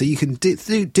tons. So you can do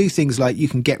things like you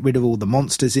can get rid of all the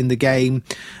monsters in the game,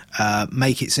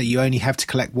 make it so you only have to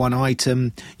collect one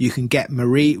item. You can get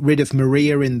rid of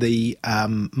Maria in the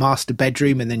master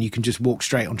bedroom, and then you can just walk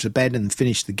straight onto the bed and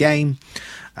finish the game.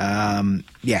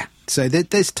 Yeah, so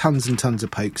there's tons and tons of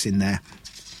pokes in there.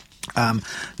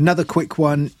 Another quick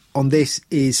one on this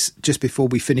is, just before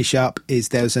we finish up, is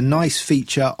there's a nice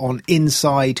feature on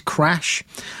Inside Crash,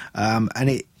 and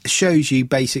it shows you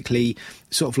basically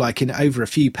sort of like in over a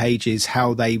few pages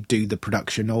how they do the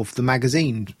production of the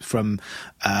magazine, from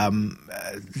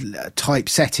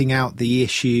typesetting out the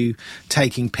issue,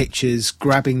 taking pictures,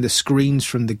 grabbing the screens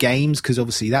from the games, because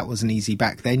obviously that wasn't easy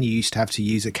back then. You used to have to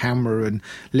use a camera and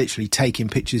literally taking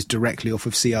pictures directly off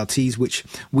of CRTs, which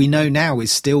we know now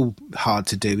is still hard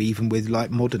to do even with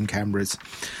like modern cameras.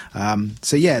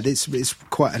 So yeah, it's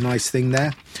quite a nice thing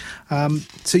there.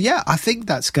 So yeah, I think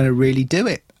that's going to really do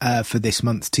it for this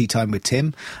month's Tea Time with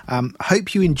Tim.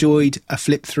 Hope you enjoyed a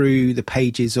flip through the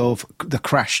pages of the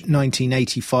Crash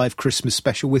 1985 Christmas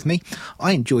special with me.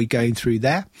 I enjoyed going through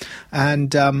there,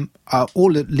 and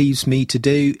all it leaves me to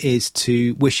do is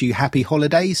to wish you happy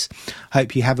holidays.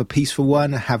 Hope you have a peaceful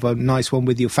one, have a nice one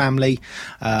with your family,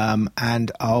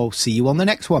 and I'll see you on the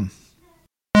next one.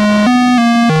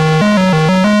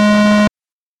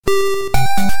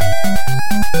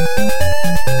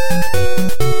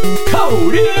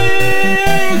 Cody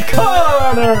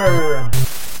Corner!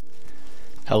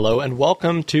 Hello and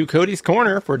welcome to Cody's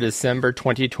Corner for December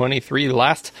 2023, the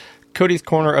last Cody's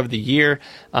Corner of the year.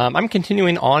 I'm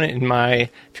continuing on in my,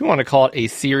 if you want to call it, a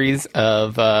series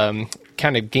of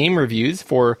kind of game reviews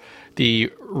for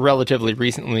the relatively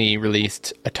recently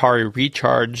released Atari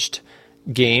Recharged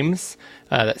games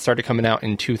that started coming out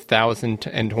in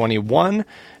 2021.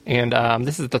 And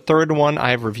this is the third one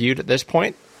I've reviewed at this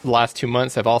point. The last 2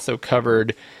 months I've also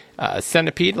covered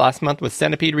Centipede. Last month was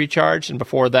Centipede Recharged, and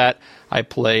before that I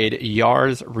played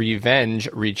Yar's Revenge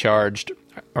Recharged,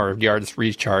 or Yar's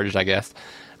Recharged, I guess.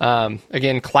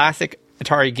 Again, classic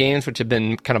Atari games which have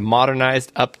been kind of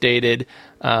modernized, updated,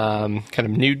 kind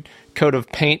of new coat of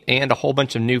paint, and a whole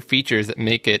bunch of new features that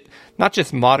make it not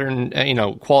just modern,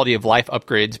 quality of life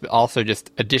upgrades, but also just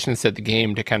additions to the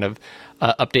game to kind of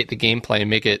update the gameplay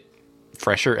and make it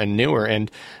fresher and newer.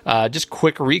 And just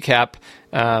quick recap,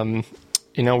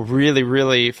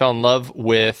 really fell in love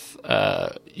with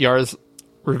Yar's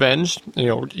Revenge,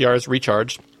 Yar's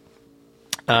Recharged.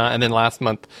 And then last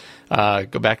month,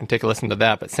 go back and take a listen to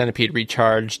that. But Centipede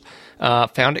Recharged,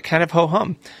 found it kind of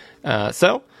ho-hum.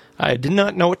 So I did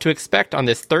not know what to expect on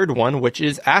this third one, which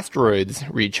is Asteroids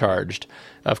Recharged.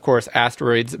 Of course,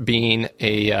 Asteroids being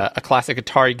a classic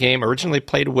Atari game, originally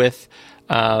played with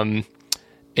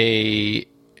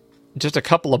just a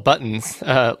couple of buttons,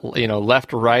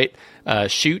 left, right,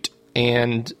 shoot,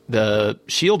 and the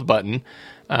shield button.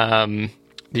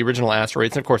 The original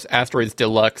Asteroids, and of course Asteroids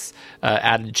Deluxe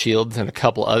added shields and a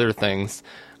couple other things.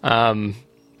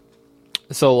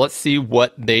 So let's see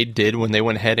what they did when they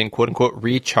went ahead and quote-unquote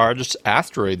recharged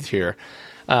Asteroids here.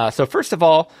 So first of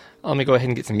all, let me go ahead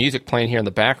and get some music playing here in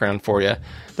the background for you.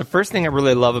 The first thing I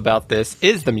really love about this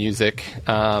is the music.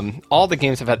 All the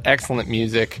games have had excellent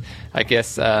music. I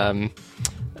guess, that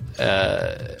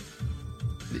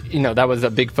was a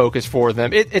big focus for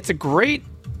them. It's a great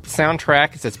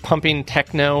soundtrack. It's this pumping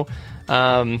techno,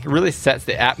 really sets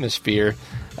the atmosphere,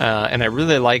 and I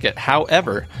really like it.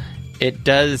 However, it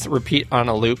does repeat on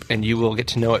a loop, and you will get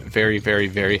to know it very, very,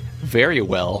 very, very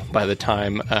well by the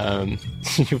time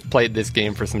you've played this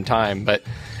game for some time. But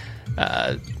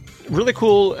really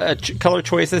cool color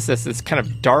choices. This is kind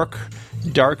of dark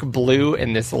blue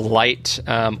and this light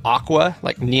aqua,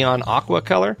 like neon aqua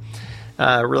color.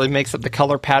 Really makes up the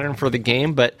color pattern for the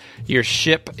game, but your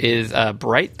ship is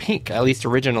bright pink, at least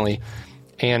originally.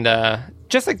 And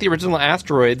just like the original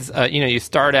Asteroids, you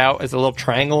start out as a little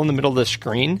triangle in the middle of the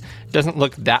screen. It doesn't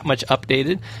look that much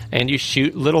updated, and you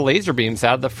shoot little laser beams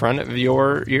out of the front of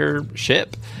your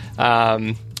ship.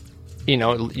 You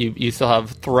still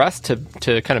have thrust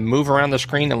to kind of move around the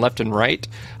screen and left and right.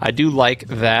 I do like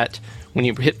that when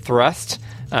you hit thrust,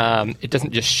 it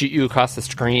doesn't just shoot you across the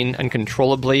screen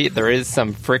uncontrollably. There is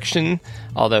some friction,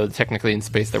 although technically in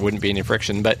space there wouldn't be any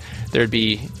friction, but there'd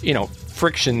be,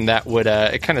 friction that would,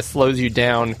 it kind of slows you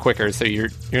down quicker, so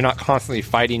you're not constantly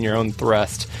fighting your own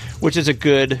thrust, which is a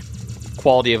good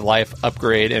quality of life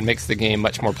upgrade and makes the game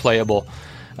much more playable.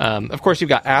 Of course, you've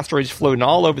got asteroids floating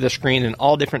all over the screen in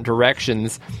all different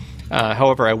directions.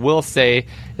 However, I will say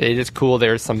it is cool.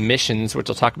 There's some missions, which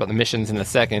I'll talk about the missions in a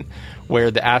second, where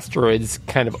the asteroids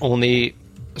kind of only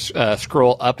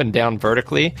scroll up and down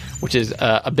vertically, which is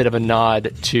a bit of a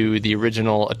nod to the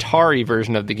original Atari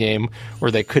version of the game,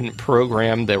 where they couldn't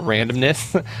program the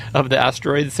randomness of the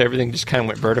asteroids, so everything just kind of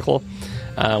went vertical,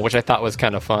 which I thought was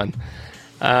kind of fun.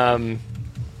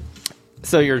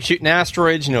 So you're shooting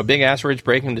asteroids, big asteroids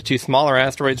break into two smaller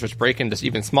asteroids, which break into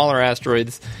even smaller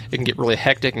asteroids. It can get really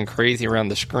hectic and crazy around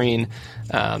the screen.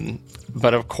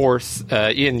 But of course,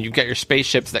 you've got your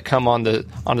spaceships that come onto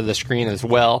the screen as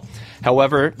well.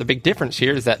 However, the big difference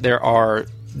here is that there are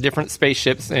different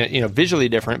spaceships, visually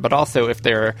different, but also if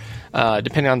they're,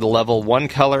 depending on the level, one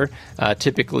color,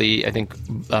 typically, I think,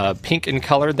 pink in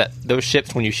color, that those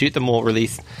ships, when you shoot them, will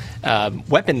release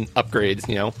weapon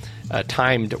upgrades,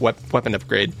 timed weapon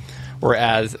upgrade,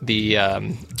 whereas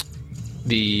the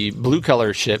blue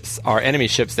color ships are enemy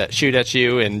ships that shoot at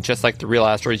you, and just like the real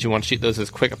asteroids, you want to shoot those as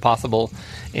quick as possible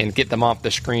and get them off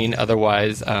the screen,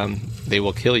 otherwise they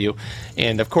will kill you.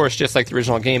 And of course, just like the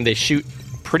original game, they shoot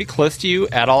pretty close to you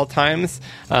at all times.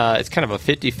 It's kind of a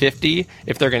 50-50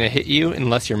 if they're going to hit you,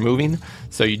 unless you're moving.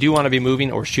 So you do want to be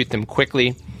moving or shoot them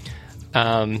quickly.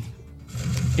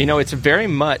 It's very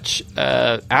much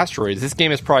Asteroids. This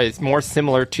game is probably more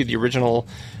similar to the original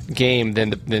game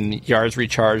than Yar's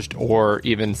Recharged or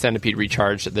even Centipede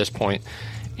Recharged at this point.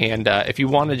 And if you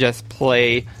want to just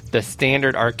play the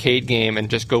standard arcade game and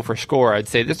just go for score, I'd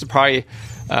say this is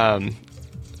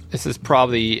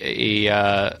probably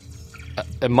a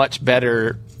much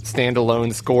better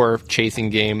standalone score chasing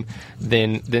game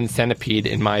than Centipede,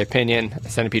 in my opinion.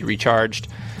 Centipede Recharged.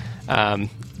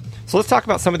 So let's talk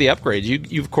about some of the upgrades.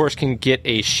 You of course can get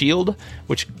a shield,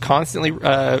 which constantly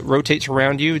rotates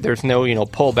around you. There's no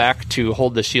pull back to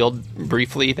hold the shield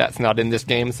briefly. That's not in this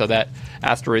game, so that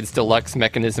Asteroids Deluxe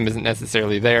mechanism isn't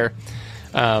necessarily there.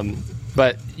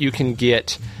 But you can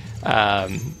get a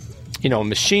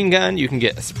machine gun. You can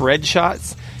get spread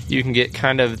shots. You can get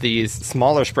kind of these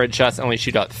smaller spread shots that only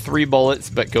shoot out 3 bullets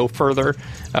but go further,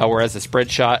 whereas a spread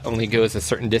shot only goes a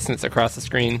certain distance across the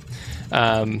screen.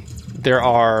 There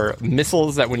are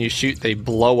missiles that when you shoot, they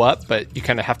blow up, but you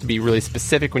kind of have to be really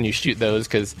specific when you shoot those,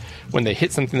 because when they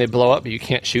hit something, they blow up, but you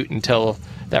can't shoot until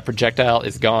that projectile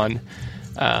is gone.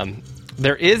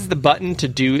 There is the button to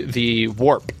do the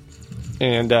warp.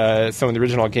 And so in the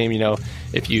original game,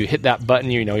 if you hit that button,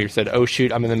 you said, oh,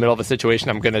 shoot, I'm in the middle of a situation,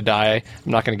 I'm going to die,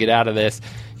 I'm not going to get out of this.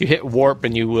 You hit warp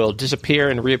and you will disappear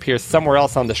and reappear somewhere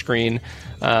else on the screen,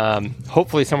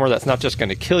 hopefully somewhere that's not just going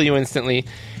to kill you instantly.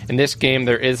 In this game,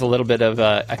 there is a little bit of,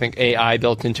 I think, AI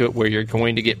built into it where you're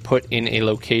going to get put in a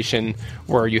location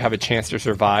where you have a chance to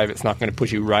survive. It's not going to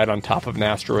put you right on top of an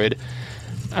asteroid.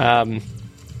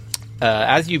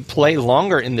 As you play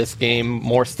longer in this game,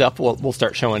 more stuff will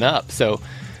start showing up. So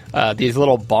these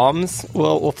little bombs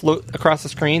will float across the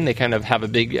screen. They kind of have a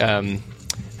big, if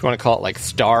you want to call it like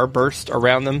star burst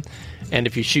around them. And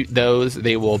if you shoot those,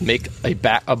 they will make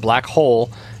a black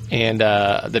hole. And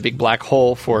the big black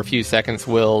hole for a few seconds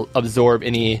will absorb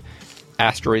any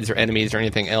asteroids or enemies or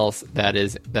anything else that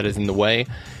is in the way.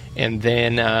 And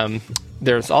then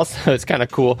there's also, it's kind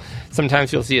of cool,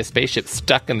 sometimes you'll see a spaceship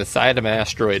stuck in the side of an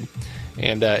asteroid.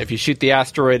 And if you shoot the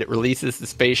asteroid, it releases the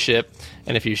spaceship.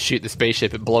 And if you shoot the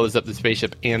spaceship, it blows up the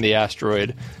spaceship and the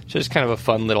asteroid. So it's kind of a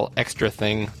fun little extra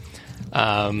thing.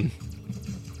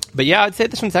 But yeah, I'd say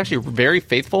this one's actually very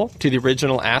faithful to the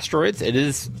original Asteroids. It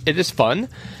is fun.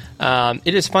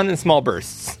 It is fun in small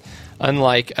bursts.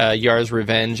 Unlike Yar's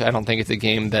Revenge, I don't think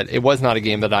it was not a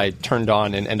game that I turned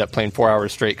on and ended up playing 4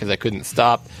 hours straight because I couldn't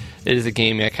stop. It is a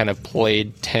game I kind of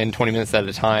played 10, 20 minutes at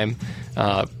a time,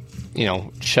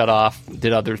 shut off,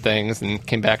 did other things, and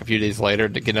came back a few days later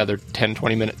to get another 10,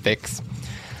 20-minute fix.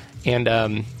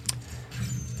 And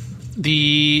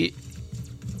the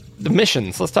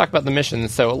missions. Let's talk about the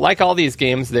missions. So, like all these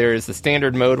games, there's the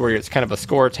standard mode where it's kind of a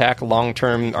score attack,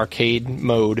 long-term arcade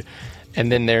mode,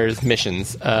 and then there's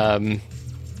missions.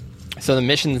 So the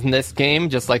missions in this game,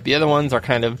 just like the other ones, are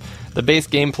kind of the base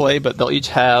gameplay, but they'll each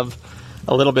have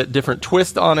a little bit different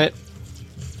twist on it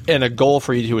and a goal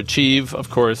for you to achieve. Of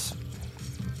course,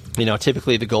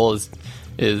 typically the goal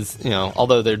is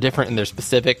although they're different and they're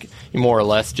specific, you more or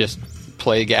less just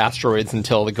plague asteroids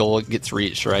until the goal gets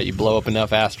reached, right? You blow up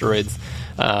enough asteroids.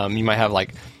 You might have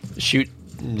shoot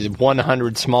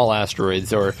 100 small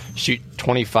asteroids, or shoot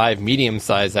 25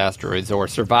 medium-sized asteroids, or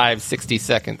survive 60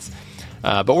 seconds.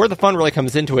 But where the fun really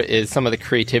comes into it is some of the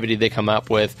creativity they come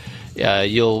up with.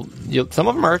 Some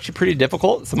of them are actually pretty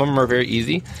difficult. Some of them are very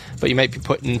easy, but you might be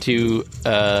put into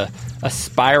a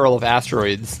spiral of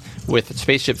asteroids with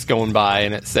spaceships going by,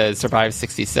 and it says survive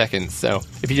 60 seconds. So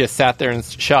if you just sat there and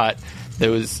shot,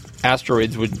 those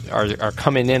asteroids are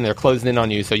coming in, they're closing in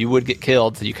on you, so you would get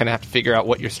killed. So you kind of have to figure out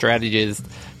what your strategy is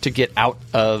to get out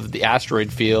of the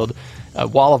asteroid field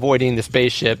while avoiding the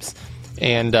spaceships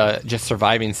and just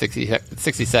surviving 60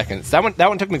 seconds. That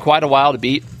one took me quite a while to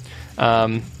beat.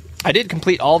 I did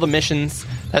complete all the missions.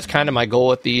 That's kind of my goal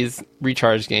with these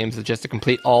Recharge games, is just to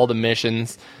complete all the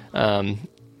missions.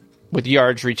 With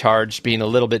Yards Recharged being a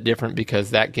little bit different because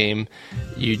that game,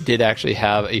 you did actually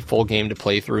have a full game to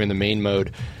play through in the main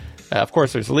mode. Of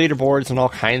course, there's leaderboards and all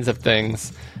kinds of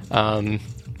things.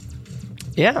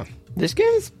 This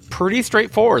game is pretty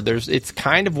straightforward. It's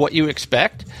kind of what you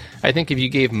expect. I think if you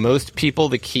gave most people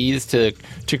the keys to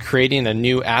creating a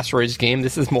new Asteroids game,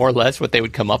 this is more or less what they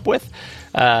would come up with.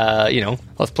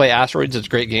 Let's play Asteroids. It's a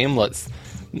great game. Let's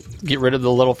get rid of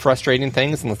the little frustrating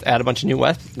things and let's add a bunch of new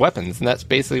weapons. And that's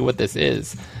basically what this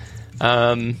is.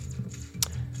 All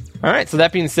right. So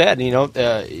that being said,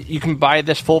 you can buy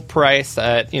this full price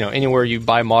at, anywhere you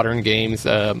buy modern games.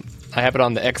 I have it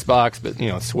on the Xbox,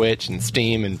 but, Switch and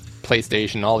Steam and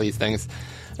PlayStation, all these things.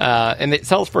 And it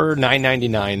sells for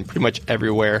 $9.99 pretty much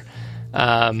everywhere.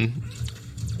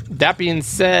 That being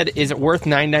said, is it worth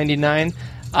 $9.99?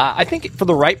 I think for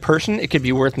the right person, it could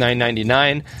be worth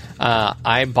 $9.99.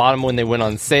 I bought them when they went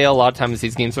on sale. A lot of times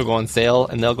these games will go on sale,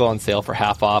 and they'll go on sale for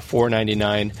half off,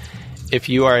 $4.99. If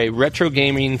you are a retro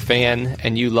gaming fan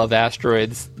and you love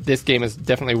Asteroids, this game is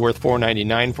definitely worth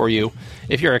 $4.99 for you.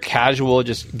 If you're a casual,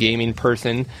 just gaming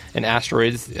person and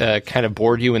Asteroids kind of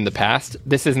bored you in the past,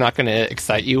 this is not going to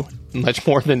excite you much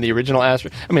more than the original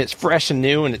Astro. I mean, it's fresh and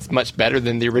new, and it's much better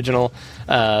than the original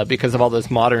because of all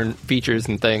those modern features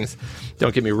and things.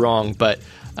 Don't get me wrong, but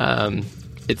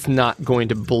it's not going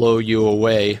to blow you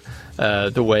away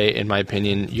the way, in my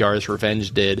opinion, Yar's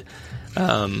Revenge did.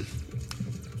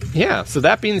 Yeah, so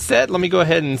that being said, let me go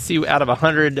ahead and see out of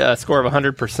 100, score of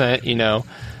 100%, you know,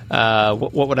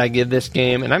 what would I give this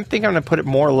game? And I think I'm going to put it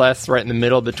more or less right in the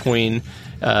middle between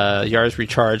Yar's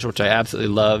Recharge, which I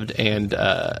absolutely loved, and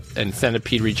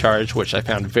Centipede Recharge, which I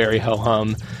found very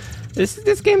ho-hum.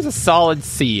 This game's a solid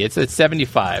C. It's at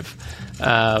 75.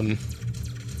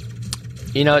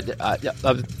 You know,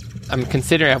 I'm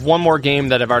considering I have one more game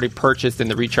that I've already purchased in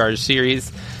the Recharge series,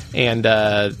 and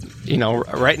you know,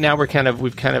 right now we've kind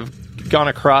of gone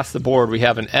across the board. We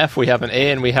have an F, we have an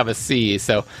A, and we have a C.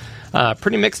 So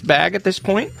pretty mixed bag at this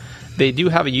point. They do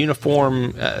have a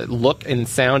uniform look and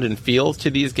sound and feel to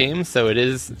these games, so it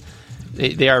is.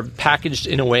 They are packaged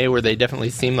in a way where they definitely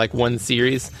seem like one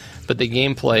series, but the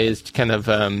gameplay is kind of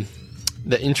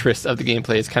the interest of the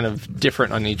gameplay is kind of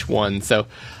different on each one. So.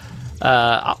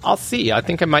 I'll see. I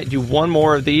think I might do one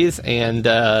more of these, and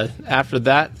after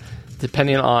that,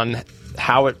 depending on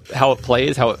how it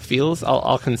plays, how it feels,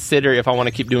 I'll consider if I want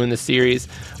to keep doing this series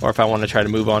or if I want to try to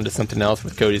move on to something else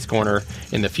with Cody's Corner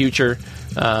in the future.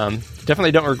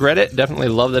 Definitely don't regret it. Definitely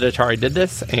love that Atari did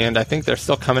this, and I think they're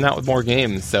still coming out with more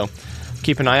games. So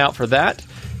keep an eye out for that.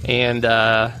 And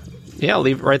yeah, I'll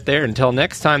leave it right there. Until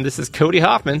next time, this is Cody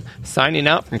Hoffman signing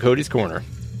out from Cody's Corner.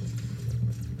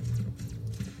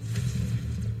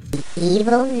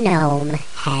 Evil gnome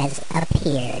has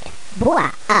appeared.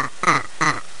 Bwah,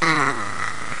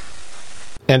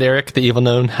 And Eric, the evil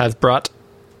gnome, has brought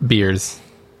beers.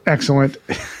 Excellent.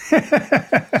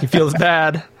 He feels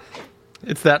bad.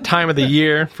 It's that time of the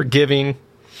year for giving.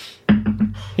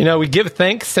 You know, we give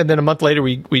thanks, and then a month later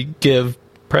we give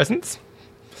presents.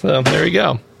 So there you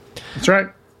go. That's right.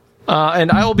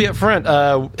 And I will be up front.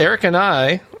 Eric and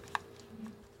I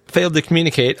failed to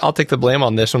communicate. I'll take the blame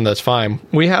on this one. That's fine.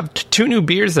 We have 2 new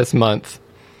beers this month.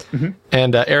 Mm-hmm.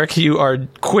 And Eric, you are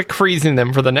quick freezing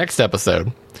them for the next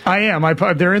episode. I am.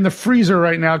 They're in the freezer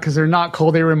right now because they're not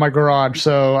cold. They were in my garage.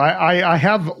 So I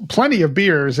have plenty of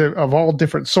beers of all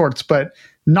different sorts, but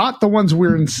not the ones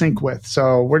we're in sync with.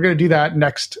 So we're going to do that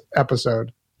next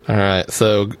episode. All right.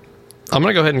 So I'm going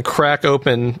to go ahead and crack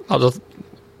open.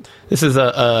 This is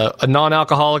a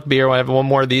non-alcoholic beer. I have one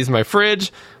more of these in my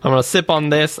fridge. I'm going to sip on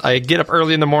this. I get up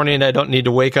early in the morning. I don't need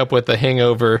to wake up with a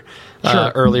hangover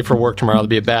early for work tomorrow. It'll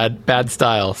be a bad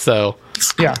style. So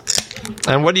yeah.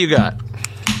 And what do you got?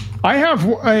 I have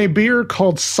a beer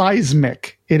called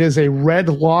Seismic. It is a red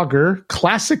lager,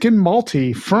 classic and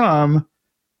malty, from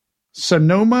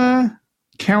Sonoma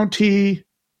County.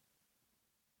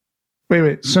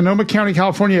 Sonoma County,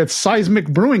 California. It's Seismic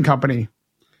Brewing Company.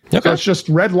 Okay. So it's just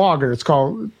red lager. It's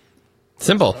called...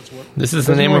 Simple. This is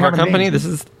the name of our company. This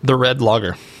is the red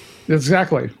lager.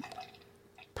 Exactly.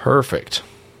 Perfect.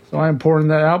 So I am pouring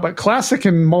that out. But classic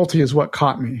and malty is what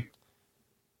caught me.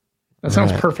 That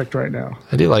sounds perfect right now.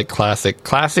 I do like classic.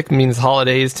 Classic means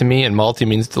holidays to me, and malty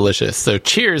means delicious. So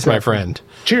cheers, my friend.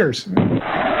 Cheers.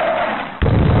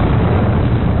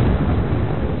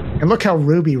 And look how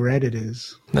ruby red it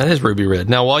is. That is ruby red.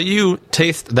 Now, while you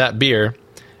taste that beer...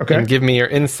 Okay. And give me your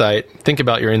insight. Think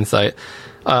about your insight.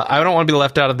 I don't want to be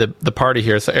left out of the party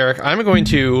here. So, Eric, I'm going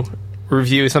to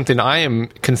review something I am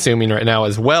consuming right now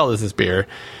as well as this beer,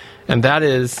 and that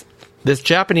is this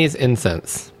Japanese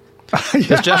incense.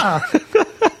 Yeah.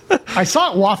 I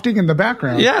saw it wafting in the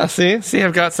background. Yeah, see,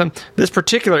 I've got some. This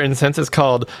particular incense is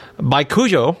called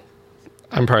Baikujo.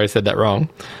 I probably said that wrong.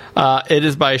 It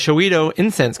is by Shoido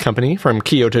Incense Company from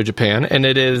Kyoto, Japan, and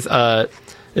it is...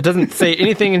 It doesn't say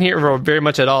anything in here very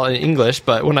much at all in English,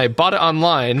 but when I bought it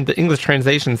online, the English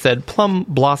translation said plum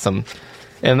blossom.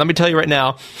 And let me tell you right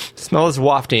now, the smell is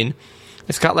wafting.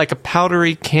 It's got like a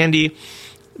powdery candy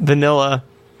vanilla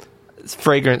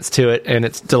fragrance to it, and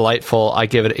it's delightful. I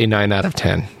give it a 9 out of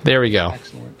 10. There we go.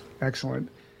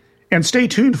 Excellent. And stay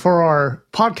tuned for our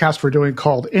podcast we're doing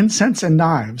called Incense and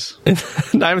Knives.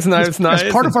 Knives. As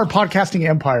part of our podcasting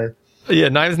empire. Yeah,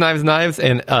 Knives,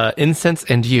 and Incense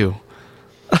and You.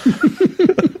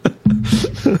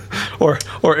 or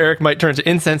Eric might turn to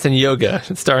Incense and Yoga,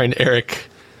 starring Eric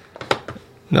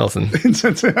Nelson.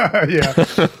 Incense, yeah.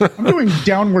 I'm doing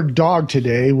Downward Dog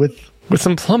today with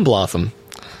some plum blossom.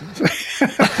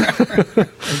 Exactly.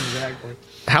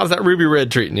 How's that ruby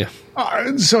red treating you?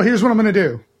 So here's what I'm going to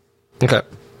do. Okay.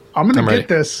 I'm going to get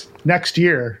this next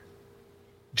year,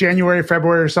 January,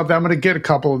 February or something. I'm going to get a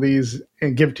couple of these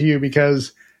and give to you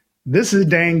because this is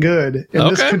dang good,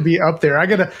 and this could be up there.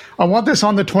 I want this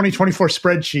on the 2024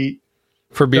 spreadsheet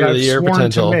For beer of the I've year sworn to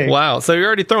potential. make. Wow. So you're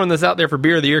already throwing this out there for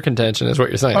beer of the year contention, is what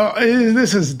you're saying. Oh,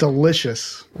 this is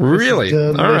delicious. Really? This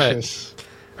is All right. delicious.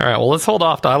 All right. Well, let's hold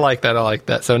off. I like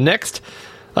that. So next,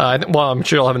 I'm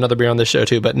sure I'll have another beer on this show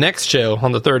too. But next show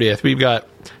on the 30th, we've got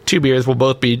 2 beers we'll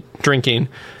both be drinking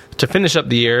to finish up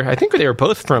the year. I think they were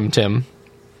both from Tim.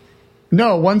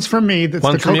 No, one's from me. That's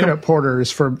One's the from you? coconut porter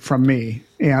is from me,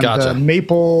 and Gotcha. the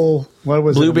maple. What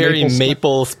was Blueberry it?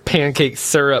 maple pancake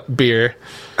syrup beer.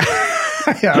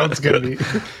 Yeah, that's gonna be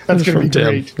From Tim.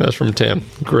 great. That's from Tim.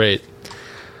 Great.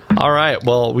 All right.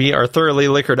 Well, we are thoroughly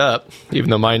liquored up, even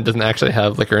though mine doesn't actually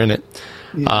have liquor in it.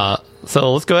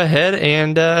 So let's go ahead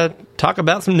and talk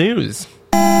about some news.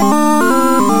 Reporting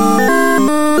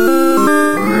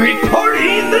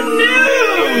the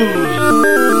news!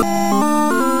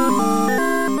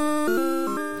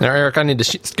 Now, Eric, I need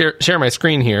to share my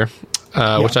screen here,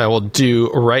 which I will do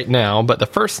right now. But the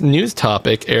first news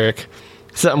topic, Eric,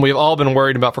 is something we've all been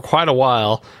worried about for quite a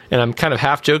while, and I'm kind of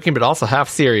half joking, but also half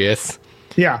serious.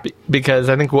 Yeah. Because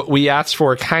I think what we asked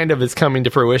for kind of is coming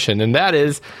to fruition, and that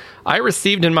is I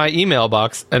received in my email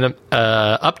box an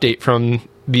update from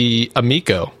the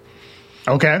Amico.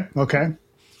 Okay.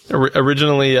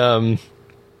 Originally,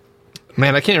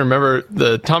 man, I can't remember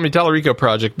the Tommy Tallarico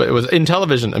project, but it was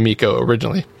Intellivision Amico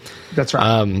originally. That's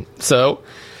right. So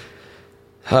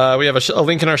we have a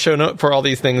link in our show note for all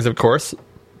these things, of course.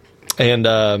 And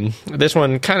this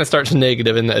one kind of starts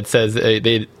negative in that it says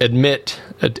they admit,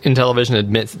 Intellivision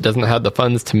admits it doesn't have the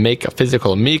funds to make a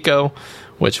physical Amico,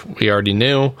 which we already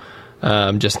knew,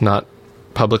 just not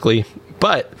publicly.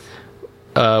 But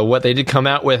what they did come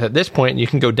out with at this point, and you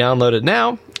can go download it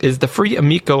now, is the free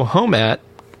Amico Home app,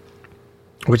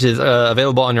 which is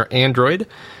available on your Android.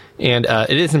 And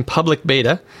it is in public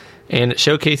beta. And it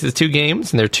showcases 2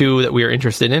 games, and there are 2 that we are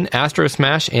interested in, Astro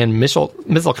Smash and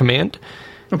Missile Command.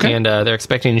 Okay. And they're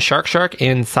expecting Shark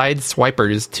and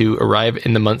Sideswipers to arrive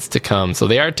in the months to come. So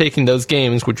they are taking those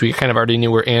games, which we kind of already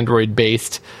knew were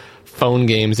Android-based phone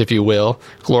games, if you will,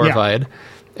 glorified,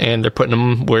 and they're putting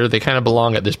them where they kind of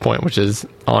belong at this point, which is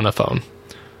on a phone.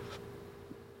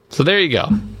 So there you go.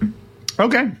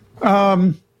 Okay.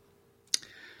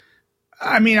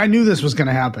 I mean, I knew this was going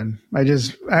to happen.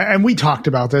 And we talked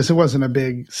about this. It wasn't a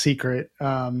big secret.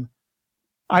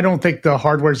 I don't think the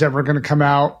hardware's ever going to come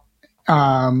out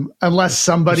unless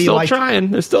somebody They're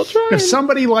still trying. If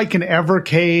somebody like an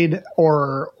Evercade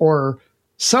or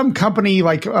some company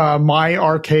like My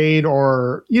Arcade,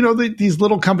 or these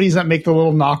little companies that make the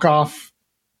little knockoff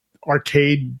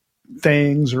arcade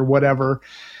things or whatever,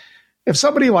 if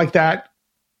somebody like that,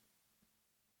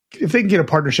 if they can get a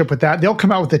partnership with that, they'll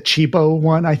come out with a cheapo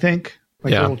one, I think,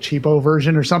 like a little cheapo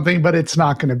version or something, but it's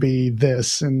not going to be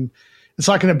this, and it's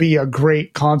not going to be a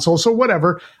great console. So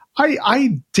whatever.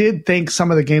 I did think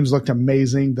some of the games looked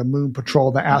amazing. The Moon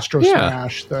Patrol, the Astro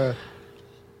Smash, the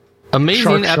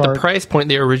amazing at Shark. the price point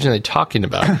they were originally talking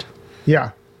about.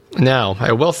 Yeah. Now,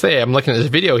 I will say, I'm looking at this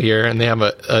video here, and they have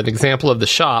an example of the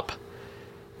shop,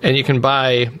 and you can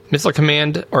buy Missile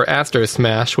Command or Astro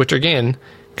Smash, which, again,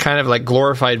 kind of like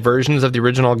glorified versions of the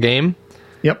original game.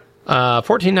 Yep.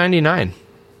 $14.99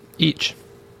 each.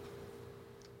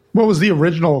 What was the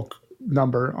original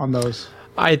number on those?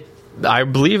 I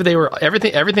believe they were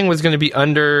everything was going to be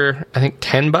under, I think,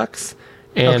 $10,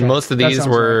 and Okay, most of that these sounds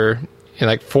were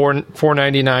like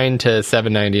 $4.99 to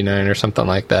 $7.99 or something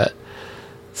like that.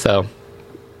 So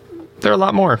they're a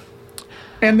lot more.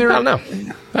 And I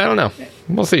don't know.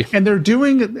 We'll see. And they're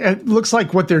doing, it looks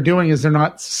like what they're doing is they're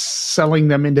not selling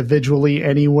them individually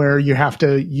anywhere. You have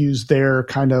to use their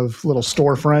kind of little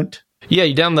storefront. Yeah,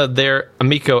 you download their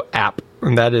Amico app,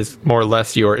 and that is more or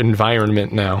less your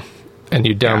environment now. And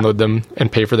you download them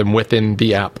and pay for them within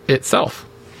the app itself.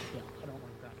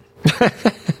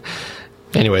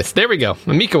 Anyways, there we go.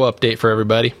 Amico update for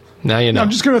everybody. Now you know. I'm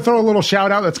just going to throw a little shout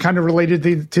out that's kind of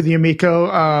related to the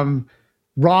Amico.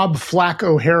 Rob Flack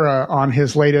O'Hara on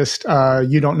his latest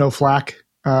You Don't Know Flack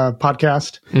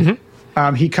podcast.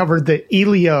 Mm-hmm. He covered the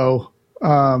Elio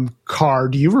car.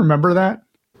 Do you remember that?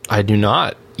 I do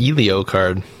not. Elio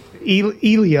card.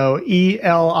 Elio,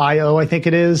 E-L-I-O, I think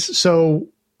it is. So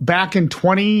back in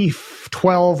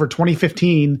 2012 or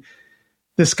 2015,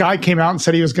 this guy came out and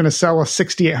said he was going to sell a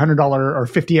 $6,800 or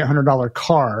 $5,800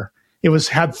 car. It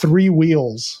had 3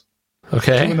 wheels.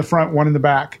 Okay. 2 in the front, 1 in the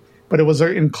back. But it was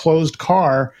an enclosed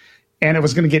car, and it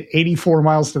was going to get 84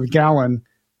 miles to the gallon.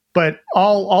 But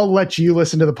I'll let you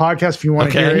listen to the podcast if you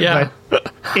want to hear it. Yeah.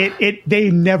 But they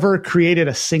never created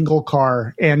a single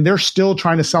car, and they're still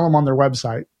trying to sell them on their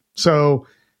website. So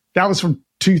that was from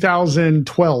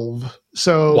 2012.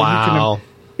 So wow.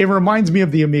 it reminds me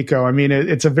of the Amico. I mean,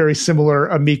 it's a very similar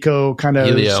Amico kind of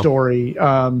Elio. story.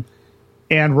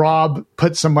 And Rob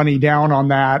put some money down on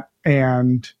that,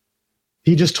 and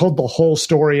he just told the whole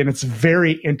story, and it's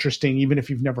very interesting, even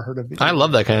if you've never heard of it. I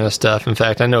love that kind of stuff. In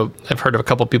fact, I know I've heard of a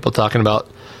couple people talking about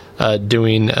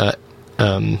doing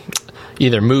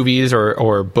either movies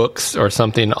or books or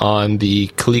something on the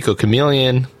Coleco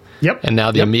Chameleon. Yep. And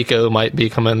now the Amico might be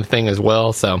coming a thing as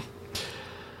well. So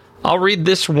I'll read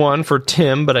this one for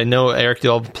Tim, but I know, Eric,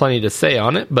 you'll have plenty to say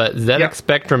on it. But ZX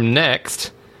Spectrum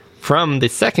Next, from the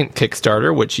second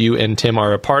Kickstarter, which you and Tim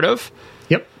are a part of.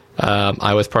 Yep.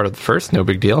 I was part of the first, no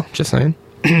big deal, just saying.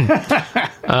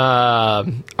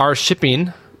 Are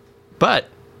shipping, but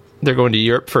they're going to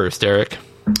Europe first, Eric.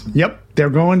 Yep.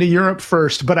 They're going to Europe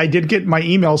first, but I did get my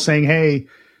email saying, hey,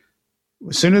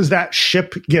 as soon as that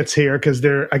ship gets here, because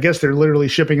I guess they're literally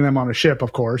shipping them on a ship,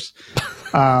 of course.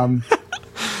 Well,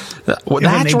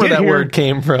 that's where that word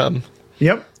came from.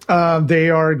 Yep.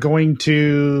 They are going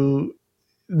to...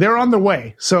 They're on the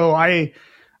way. So I'm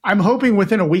hoping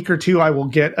within a week or two I will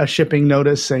get a shipping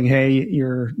notice saying, hey,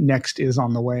 your next is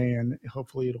on the way, and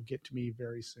hopefully it'll get to me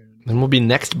very soon. And we'll be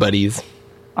next buddies.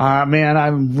 Man,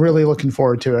 I'm really looking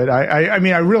forward to it. I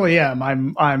mean, I really am.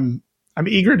 I'm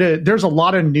eager to... There's a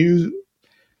lot of new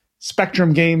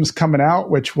Spectrum games coming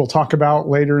out, which we'll talk about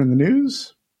later in the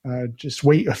news. Just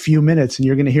wait a few minutes and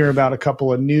you're going to hear about a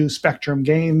couple of new Spectrum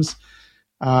games.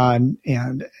 And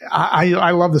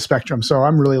I love the Spectrum, so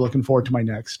I'm really looking forward to my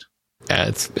next. Yeah,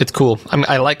 it's cool. I'm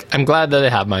glad that I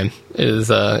have mine. Is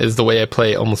the way I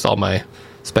play almost all my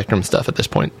Spectrum stuff at this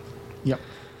point. Yep.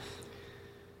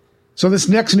 So this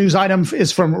next news item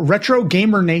is from Retro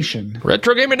Gamer Nation.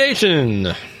 Retro Gamer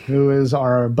Nation, who is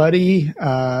our buddy,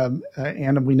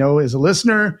 and we know is a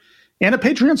listener and a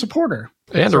Patreon supporter.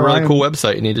 And a really cool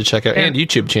website you need to check out, and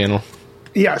YouTube channel.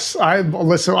 Yes, I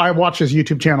watch his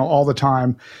YouTube channel all the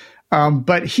time.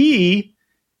 But he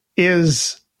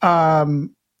is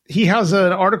he has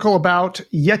an article about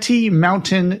Yeti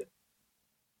Mountain.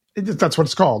 That's what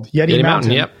it's called, Yeti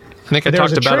Mountain. Yep, I think I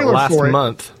talked about it last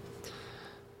month.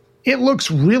 It looks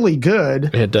really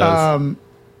good. It does.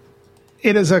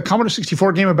 It is a Commodore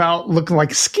 64 game about looking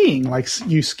like skiing, like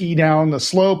you ski down the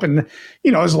slope, and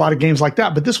there's a lot of games like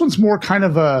that. But this one's more kind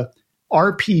of a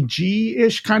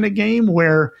RPG-ish kind of game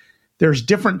where there's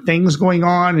different things going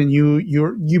on, and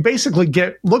you basically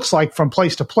looks like from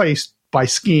place to place by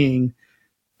skiing.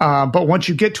 But once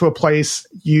you get to a place,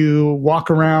 you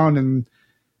walk around, and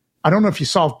I don't know if you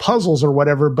solve puzzles or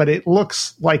whatever, but it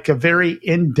looks like a very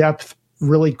in-depth,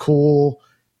 really cool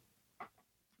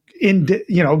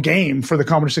game for the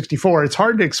Commodore 64. It's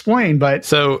hard to explain, but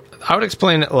so I would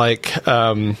explain it like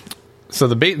so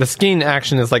the skiing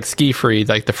action is like Ski Free,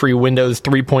 like the free Windows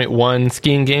 3.1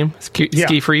 skiing game,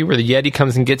 Ski Free, where the Yeti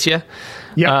comes and gets you.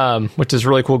 Yeah, which is a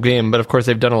really cool game. But of course,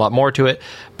 they've done a lot more to it.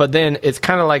 But then it's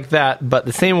kind of like that, but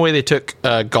the same way they took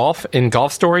golf in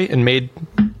Golf Story and made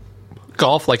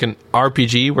golf like an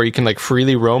RPG where you can like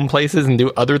freely roam places and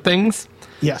do other things.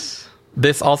 Yes,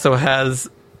 this also has.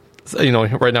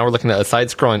 Right now we're looking at a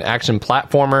side-scrolling action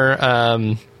platformer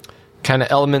kind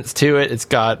of elements to it. It's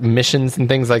got missions and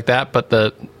things like that, but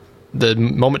the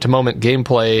moment-to-moment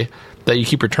gameplay that you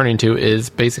keep returning to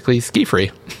is basically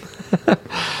ski-free.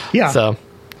 Yeah. So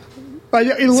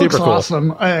it looks cool.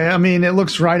 Awesome. I mean, it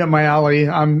looks right up my alley.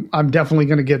 I'm definitely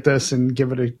going to get this and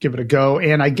give it a go.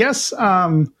 And I guess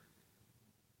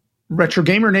Retro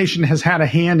Gamer Nation has had a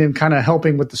hand in kind of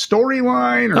helping with the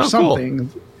storyline or something.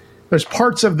 Cool. There's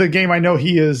parts of the game I know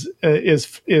he is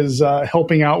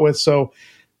helping out with. So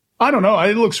I don't know.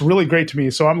 It looks really great to me.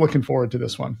 So I'm looking forward to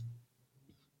this one.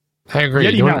 I agree.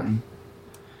 Yeti Mountain.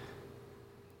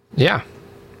 Yeah.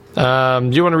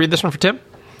 Do you want to read this one for Tim?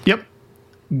 Yep.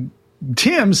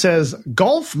 Tim says,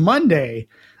 Golf Monday,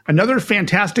 another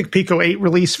fantastic Pico 8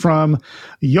 release from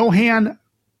Johan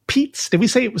Peets. Did we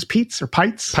say it was Peets or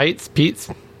Pites? Peits. Peitz.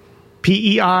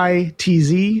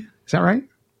 Is that right?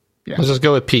 Yeah. Let's just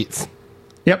go with Peets.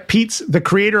 Yep, Peets, the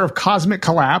creator of Cosmic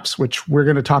Collapse, which we're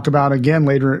going to talk about again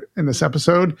later in this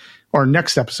episode, or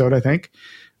next episode, I think.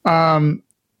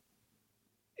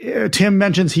 Tim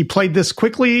mentions he played this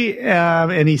quickly,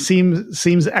 and he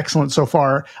seems excellent so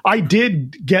far. I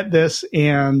did get this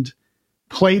and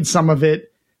played some of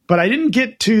it, but I didn't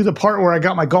get to the part where I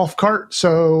got my golf cart,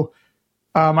 so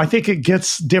I think it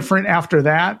gets different after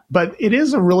that, but it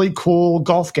is a really cool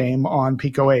golf game on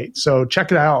Pico 8. So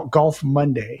check it out, Golf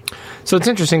Monday. So it's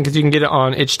interesting because you can get it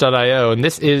on itch.io, and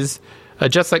this is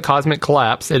just like Cosmic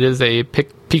Collapse. It is a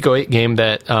Pico 8 game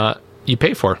that you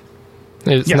pay for.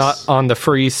 It's not on the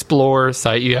free Explore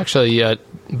site. You actually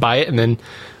buy it, and then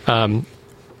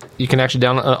you can actually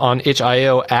download on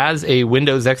itch.io as a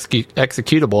Windows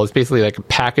executable. It's basically like a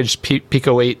packaged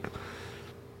Pico 8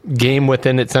 game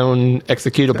within its own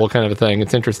executable kind of a thing.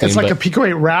 It's interesting. It's like a Pico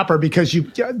 8 wrapper because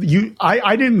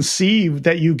I didn't see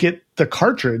that you get the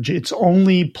cartridge. It's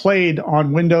only played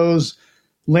on Windows,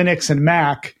 Linux, and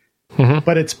Mac.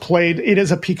 But it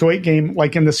is a Pico 8 game,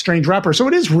 like in the strange wrapper. So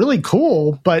it is really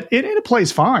cool, but it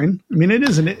plays fine. I mean,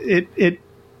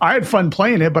 I had fun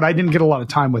playing it, but I didn't get a lot of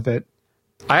time with it.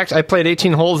 I played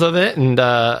 18 holes of it, and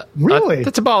really,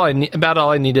 that's about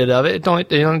all I needed of it.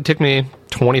 It only took me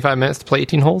 25 minutes to play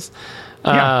 18 holes.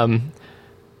 Yeah.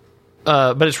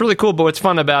 But it's really cool. But what's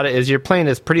fun about it is you're playing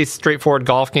this pretty straightforward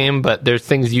golf game, but there's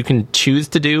things you can choose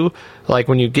to do. Like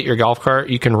when you get your golf cart,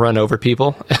 you can run over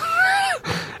people,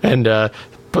 and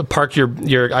park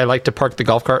your. I like to park the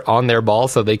golf cart on their ball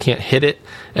so they can't hit it,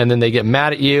 and then they get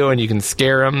mad at you, and you can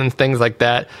scare them and things like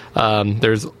that.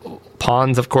 There's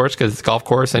ponds, of course, because it's a golf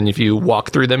course, and if you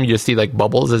walk through them, you just see like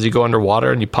bubbles as you go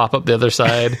underwater, and you pop up the other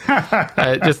side.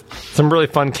 Just some really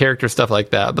fun character stuff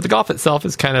like that. But the golf itself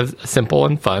is kind of simple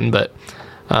and fun. But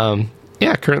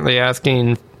currently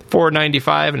asking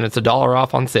 $4.95, and it's $1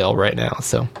 off on sale right now.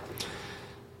 So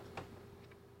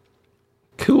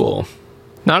cool.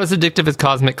 Not as addictive as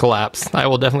Cosmic Collapse. I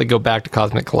will definitely go back to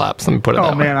Cosmic Collapse. Let me put it that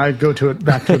way. Oh, man, I go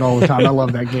back to it all the time. I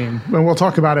love that game. And we'll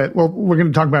talk about it. Well, we're going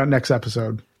to talk about it next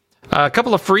episode. A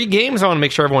couple of free games I want to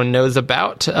make sure everyone knows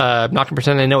about. I'm not going to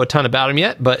pretend I know a ton about them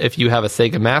yet, but if you have a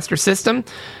Sega Master System,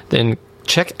 then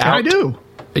check out... I do.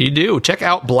 You do. Check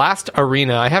out Blast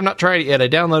Arena. I have not tried it yet. I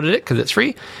downloaded it because it's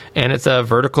free, and it's a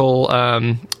vertical...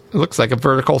 it looks like a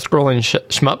vertical scrolling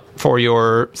shmup for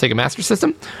your Sega Master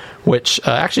System, which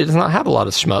actually does not have a lot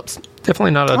of shmups.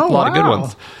 Definitely not a lot of good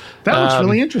ones. That looks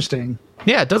really interesting.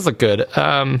 Yeah, it does look good. So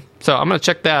I'm going to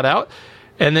check that out.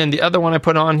 And then the other one I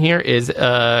put on here is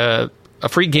a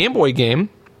free Game Boy game.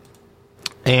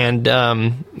 And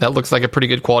that looks like a pretty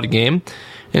good quality game.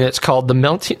 And it's called The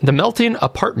Melting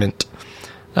Apartment.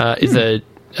 Is a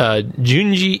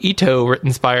Junji Ito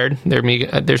inspired.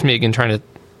 There's me again trying to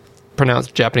pronounce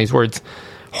Japanese words.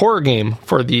 Horror game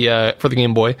for the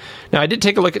Game Boy. Now I did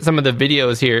take a look at some of the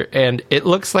videos here, and it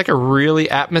looks like a really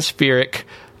atmospheric.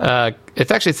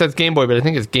 It actually says Game Boy, but I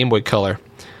think it's Game Boy Color,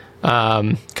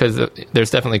 because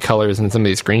there's definitely colors in some of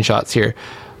these screenshots here.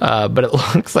 But it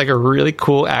looks like a really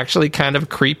cool, actually kind of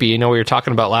creepy. You know, we were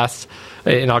talking about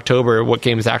in October what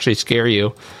games actually scare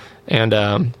you, and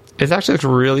it actually looks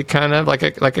really kind of like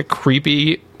a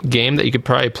creepy game that you could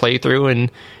probably play through in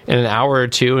an hour or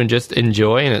two and just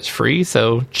enjoy, and it's free,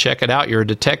 so check it out. You're a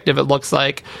detective, it looks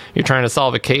like. You're trying to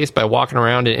solve a case by walking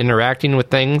around and interacting with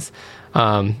things,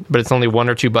 but it's only 1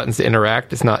 or 2 buttons to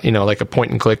interact. It's not, like a point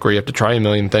and click where you have to try a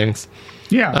million things.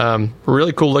 Yeah.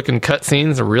 Really cool looking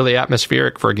cutscenes, and really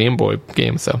atmospheric for a Game Boy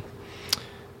game, so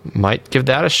might give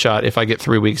that a shot if I get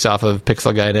 3 weeks off of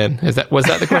Pixel Guide in. Was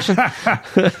that the question?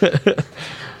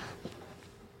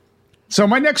 So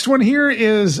my next one here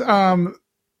is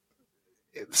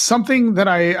something that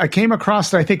I came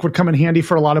across that I think would come in handy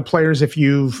for a lot of players if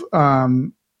you've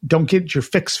don't get your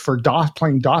fix for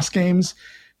playing DOS games.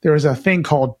 There is a thing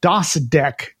called DOS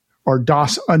Deck or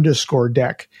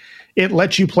DOS_deck. It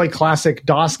lets you play classic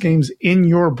DOS games in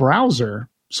your browser.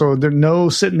 So there's no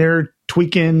sitting there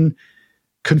tweaking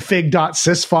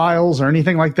config.sys files or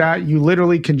anything like that. You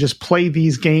literally can just play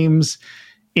these games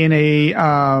in a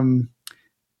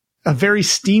very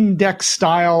Steam Deck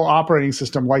style operating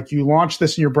system. Like you launch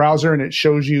this in your browser and it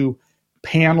shows you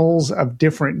panels of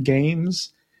different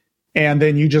games, and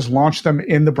then you just launch them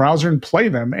in the browser and play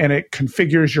them, and it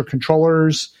configures your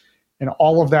controllers and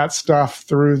all of that stuff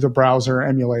through the browser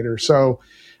emulator. So,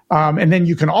 and then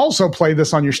you can also play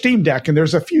this on your Steam Deck, and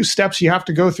there's a few steps you have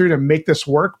to go through to make this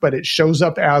work, but it shows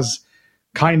up as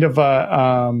kind of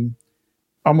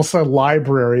almost a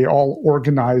library all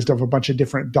organized of a bunch of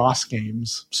different DOS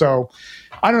games. So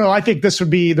I don't know. I think this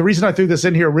would be the reason I threw this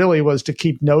in here really was to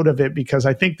keep note of it, because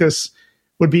I think this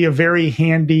would be a very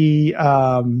handy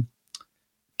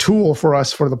tool for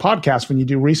us for the podcast when you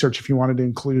do research, if you wanted to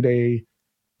include a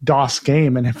DOS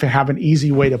game and have an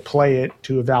easy way to play it,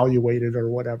 to evaluate it or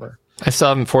whatever. I still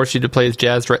haven't forced you to play as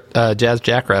Jazz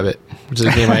Jackrabbit, which is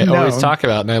a game I always talk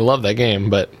about, and I love that game.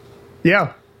 But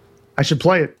yeah, I should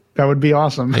play it. That would be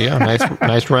awesome. Yeah,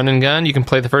 nice run and gun. You can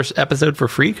play the first episode for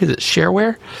free because it's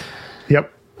shareware.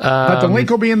 Yep. But the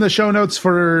link will be in the show notes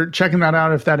for checking that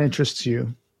out if that interests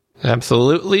you.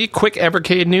 Absolutely. Quick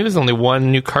Evercade news. Only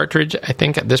one new cartridge, I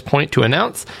think, at this point to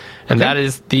announce. And that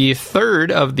is the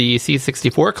third of the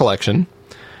C64 collection.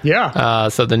 Yeah.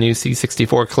 So the new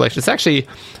C64 collection. It's actually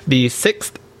the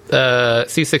 6th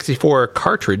C64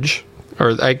 cartridge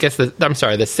or I guess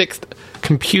the sixth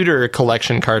computer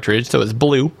collection cartridge. So it's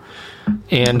blue.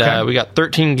 And we got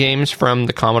 13 games from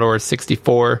the Commodore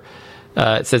 64.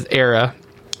 It says era.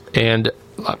 And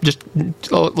just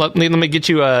let me get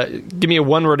you give me a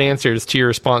one-word answers to your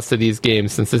response to these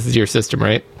games, since this is your system,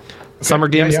 right? Okay. Summer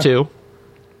Games 2.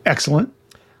 Excellent.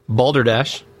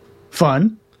 Balderdash.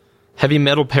 Fun. Heavy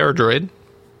Metal Paradroid.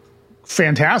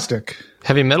 Fantastic.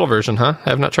 Heavy metal version, huh? I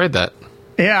have not tried that.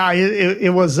 Yeah,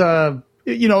 it was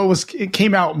it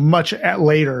came out much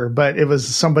later, but it was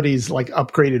somebody's like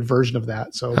upgraded version of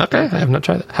that. So okay, I have not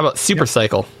tried that. How about Super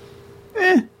Cycle?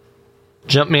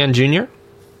 Jumpman Jr.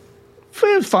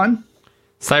 Fun.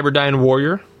 Cyberdyne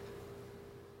Warrior.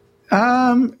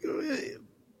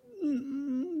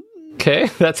 Okay,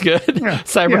 that's good. Yeah.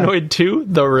 Cybernoid 2,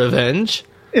 The Revenge.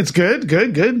 It's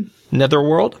good.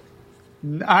 Netherworld.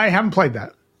 I haven't played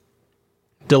that.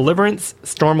 Deliverance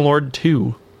Stormlord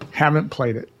 2. Haven't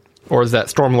played it. Or is that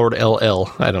Stormlord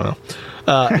LL? I don't know.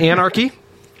 Anarchy.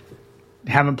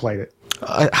 Haven't played it.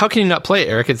 How can you not play it,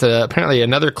 Eric? It's apparently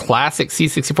another classic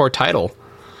C64 title.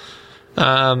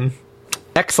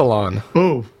 Exelon.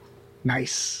 Ooh,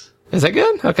 nice. Is that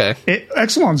good? Okay.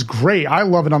 Exelon's great. I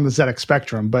love it on the ZX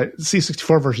Spectrum, but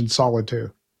C64 version's solid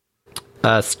too.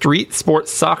 Street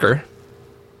Sports Soccer.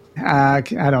 I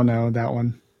don't know that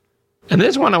one. And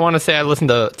this one I want to say I listened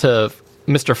to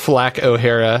Mr. Flack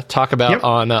O'Hara talk about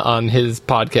on his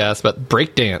podcast, but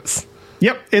Breakdance.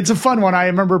 Yep, it's a fun one. I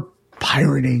remember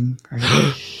pirating.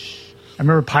 I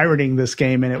remember pirating this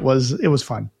game, and it was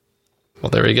fun.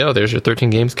 Well, there we go. There's your 13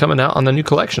 games coming out on the new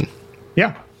collection.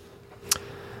 Yeah.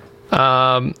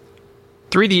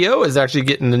 3DO is actually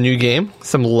getting the new game.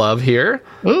 Some love here.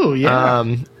 Ooh,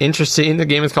 yeah. Interesting. The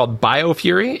game is called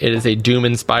BioFury. It is a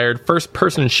Doom-inspired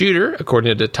first-person shooter,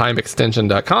 according to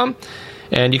TimeExtension.com.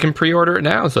 And you can pre-order it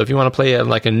now. So if you want to play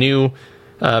a new,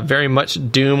 very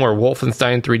much Doom or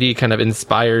Wolfenstein 3D kind of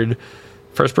inspired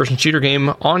first-person shooter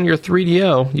game on your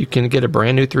 3DO, you can get a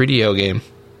brand new 3DO game.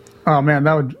 Oh man,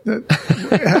 that would.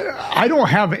 I don't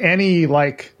have any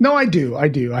No, I do. I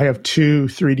have two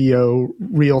 3DO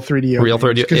real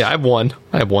 3DO. Yeah, I have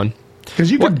one.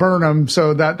 Because you can burn them,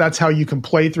 so that's how you can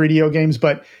play 3DO games.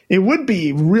 But it would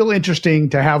be real interesting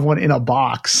to have one in a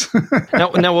box.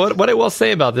 now, what I will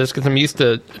say about this, because I'm used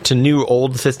to new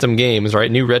old system games, right?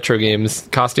 New retro games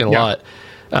costing a lot.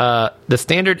 The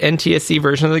standard NTSC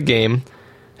version of the game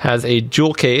has a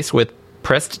jewel case with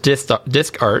pressed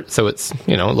disc art, so it's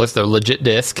it looks like a legit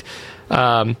disc.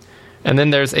 And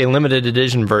then there's a limited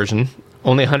edition version,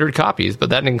 only 100 copies, but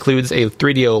that includes a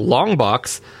 3DO long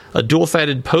box, a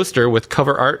dual-sided poster with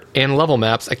cover art and level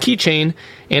maps, a keychain,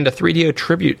 and a 3DO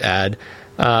tribute ad.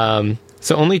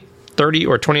 So only $30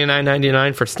 or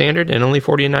 $29.99 for standard, and only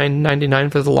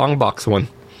 $49.99 for the long box one.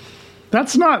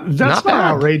 That's not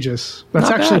outrageous.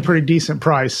 That's not actually bad. a pretty decent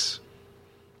price.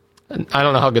 I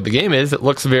don't know how good the game is. It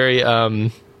looks very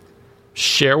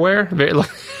shareware. Very.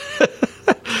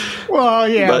 Well,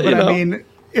 yeah, but I mean,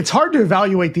 it's hard to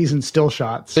evaluate these in still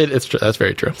shots. It's true. That's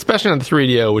very true, especially on the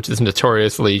 3DO, which is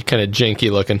notoriously kind of janky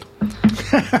looking.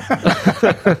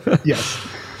 Yes.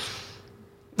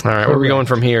 All right, where are we going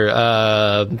from here?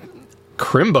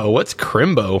 Crimbo. What's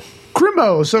Crimbo?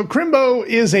 Crimbo. So Crimbo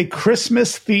is a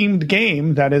Christmas-themed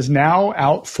game that is now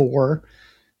out for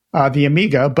the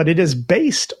Amiga, but it is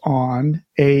based on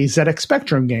a ZX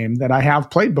Spectrum game that I have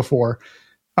played before.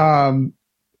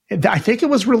 I think it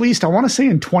was released, I want to say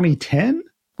in 2010,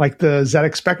 like the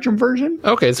ZX Spectrum version.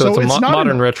 Okay, so it's a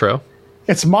modern retro.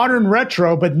 It's modern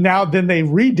retro, but now then they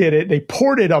redid it. They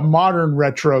ported a modern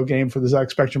retro game for the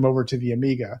ZX Spectrum over to the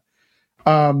Amiga.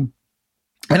 And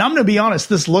I'm going to be honest,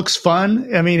 this looks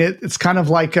fun. I mean, it's kind of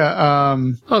like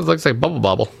it looks like Bubble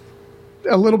Bobble.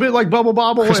 A little bit like Bubble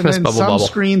Bobble, Christmas and then Bubble Bobble.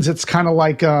 Screens it's kind of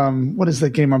like what is the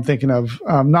game I'm thinking of?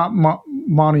 Not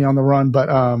Monty on the Run, but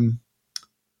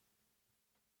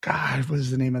God, what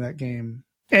is the name of that game?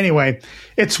 Anyway,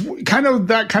 it's kind of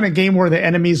that kind of game where the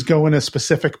enemies go in a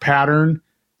specific pattern.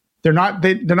 They're not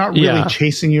really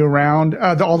chasing you around.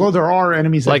 Although there are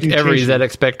enemies that like every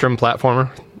ZX Spectrum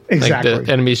platformer. Exactly. Like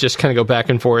the enemies just kind of go back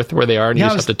and forth where they are, and you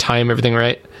just have to time everything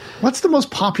right. What's the most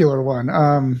popular one?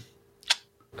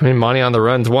 I mean, Monty on the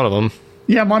Run's one of them.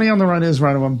 Yeah, Monty on the Run is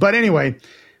one of them. But anyway,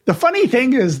 the funny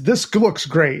thing is this looks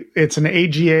great. It's an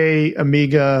AGA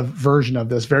Amiga version of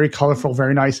this. Very colorful,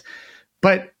 very nice.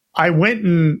 But I went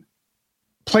and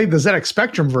played the ZX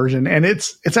Spectrum version, and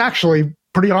it's actually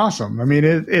pretty awesome. I mean,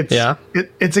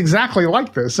 it's exactly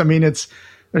like this. I mean,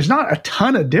 there's not a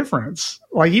ton of difference,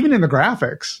 like even in the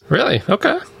graphics. Really?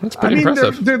 Okay. That's pretty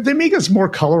impressive. The Amiga's more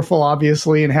colorful,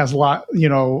 obviously, and has a lot,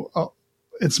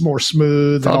 it's more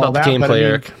smooth. It's all and about the that, but gameplay,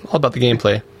 Eric. All about the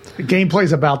gameplay. The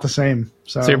gameplay's about the same.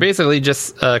 So you're basically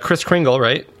just Kris Kringle,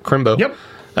 right? Crimbo. Yep.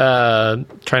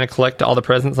 Trying to collect all the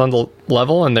presents on the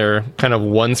level, and they're kind of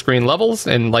one screen levels,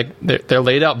 and like they're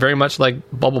laid out very much like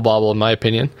Bubble Bobble, in my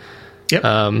opinion. Yep.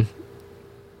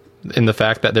 In the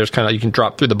fact that there's kind of, you can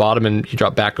drop through the bottom and you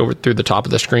drop back over through the top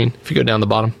of the screen if you go down the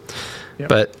bottom. Yep.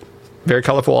 But very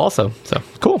colorful also. So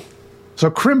cool. So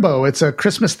Crimbo, it's a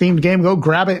Christmas themed game. Go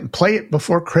grab it and play it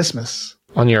before Christmas.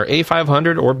 On your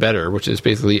A500 or better, which is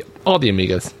basically all the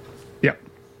Amigas. Yep.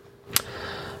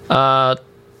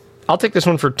 I'll take this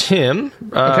one for Tim.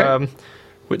 Okay.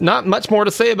 Not much more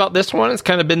to say about this one. It's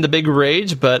kind of been the big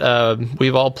rage, but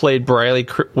we've all played Briley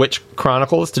Witch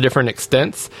Chronicles to different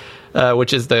extents,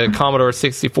 which is the Commodore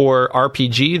 64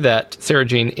 RPG that Sarah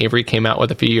Jane Avery came out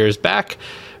with a few years back.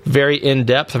 Very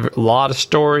in-depth, a lot of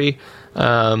story,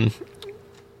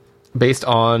 based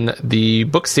on the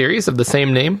book series of the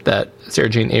same name that Sarah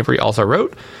Jane Avery also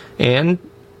wrote. And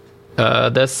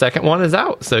the second one is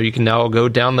out, so you can now go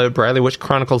download Briley Witch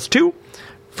Chronicles 2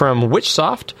 from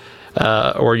Witchsoft,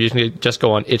 or you can just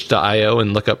go on itch.io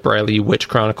and look up Briley Witch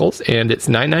Chronicles, and it's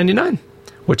 $9.99,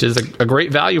 which is a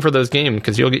great value for those games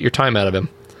because you'll get your time out of them.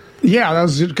 Yeah, I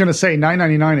was going to say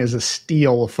 $9.99 is a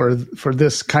steal for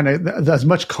this kind of as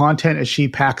much content as she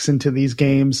packs into these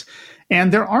games,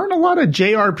 and there aren't a lot of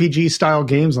JRPG style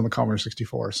games on the Commodore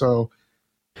 64. So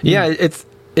yeah,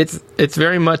 it's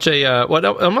very much a what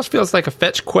almost feels like a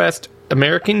Fetch Quest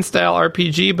American style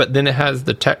RPG, but then it has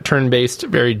the turn based,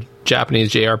 very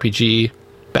Japanese JRPG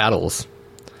battles.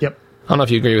 Yep. I don't know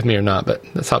if you agree with me or not, but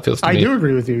that's how it feels to me. I do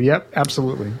agree with you. Yep,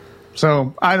 absolutely.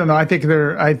 So I don't know. I think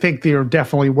they're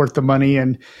definitely worth the money,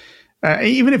 and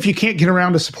even if you can't get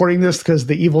around to supporting this because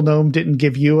the Evil Gnome didn't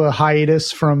give you a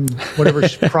hiatus from whatever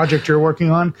project you're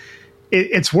working on,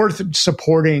 it's worth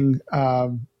supporting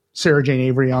Sarah Jane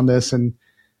Avery on this, and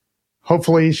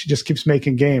hopefully she just keeps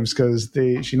making games because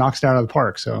she knocks it out of the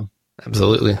park. So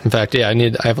absolutely. In fact, yeah,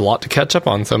 I have a lot to catch up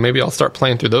on, so maybe I'll start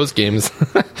playing through those games.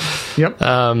 Yep.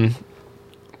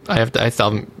 I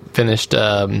still haven't finished.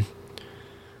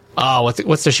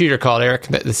 What's the shooter called, Eric?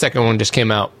 The second one just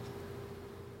came out.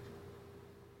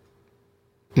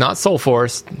 Not Soul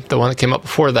Force, the one that came out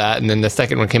before that, and then the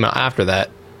second one came out after that.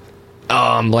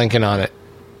 Oh, I'm blanking on it.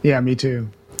 Yeah, me too.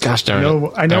 Gosh darn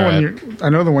it! I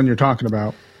know the one you're talking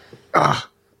about.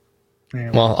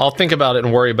 Man. Well, I'll think about it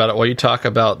and worry about it while you talk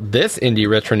about this Indie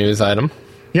Retro News item.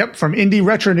 Yep, from Indie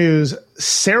Retro News,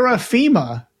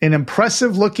 Seraphima, an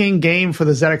impressive-looking game for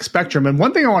the ZX Spectrum. And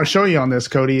one thing I want to show you on this,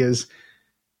 Cody, is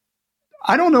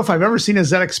I don't know if I've ever seen a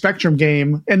ZX Spectrum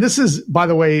game, and this is, by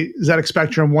the way, ZX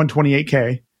Spectrum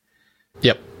 128K.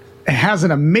 Yep. It has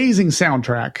an amazing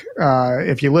soundtrack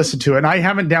if you listen to it. And I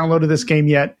haven't downloaded this game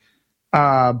yet,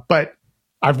 but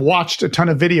I've watched a ton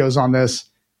of videos on this.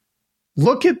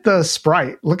 Look at the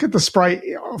sprite. Look at the sprite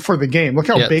for the game. Look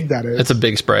how big that is. It's a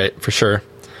big sprite, for sure.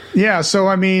 Yeah, so,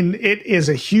 I mean, it is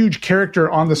a huge character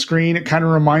on the screen. It kind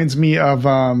of reminds me of,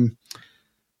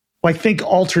 think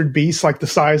Altered Beast, like the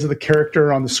size of the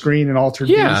character on the screen in Altered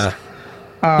Beast.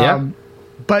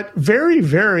 But very,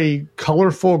 very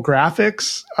colorful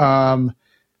graphics.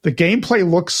 The gameplay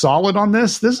looks solid on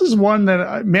this. This is one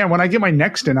that, when I get my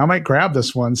next in, I might grab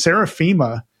this one.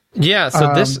 Seraphima. Yeah,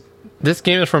 so this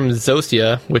game is from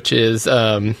Zosia, which is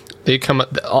they come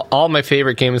up. All my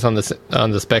favorite games on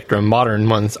the Spectrum, modern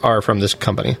ones, are from this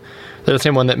company. They're the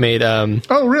same one that made.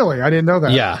 Oh, really? I didn't know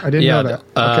that. Yeah, I didn't know that.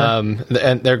 Okay.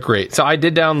 And they're great. So I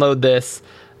did download this.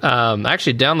 I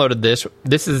actually downloaded this.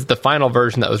 This is the final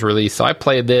version that was released. So I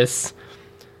played this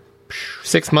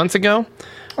 6 months ago.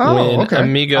 Oh, when okay.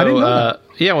 Amigo,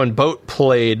 when Boat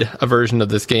played a version of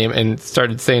this game and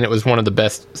started saying it was one of the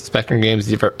best Spectrum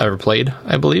games you've ever played,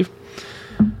 I believe.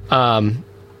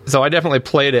 So I definitely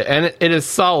played it, and it is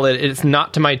solid. It's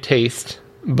not to my taste,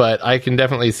 but I can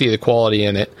definitely see the quality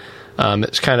in it.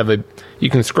 It's kind of you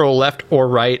can scroll left or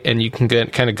right, and you can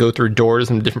kind of go through doors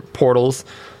and different portals.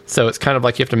 So it's kind of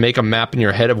like you have to make a map in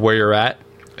your head of where you're at,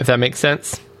 if that makes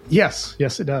sense. Yes,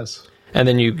 it does. And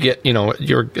then you get,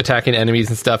 you're attacking enemies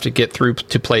and stuff to get through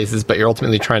to places, but you're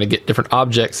ultimately trying to get different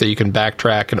objects so you can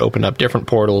backtrack and open up different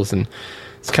portals. And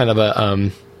it's kind of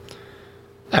a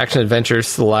action adventure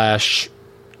 /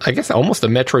 I guess almost a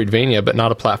Metroidvania, but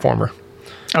not a platformer.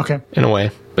 Okay. In a way.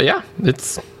 But yeah,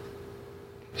 it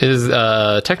is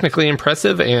technically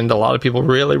impressive, and a lot of people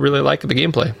really, really like the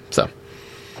gameplay. So.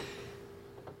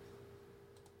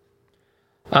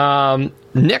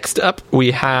 Next up,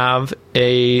 we have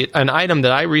an item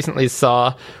that I recently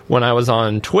saw when I was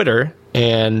on Twitter,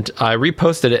 and I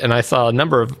reposted it, and I saw a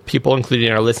number of people, including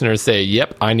our listeners, say,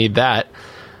 "Yep, I need that."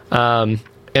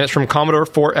 And it's from Commodore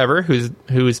Forever,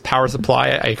 whose power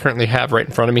supply I currently have right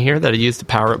in front of me here that I use to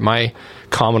power up my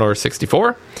Commodore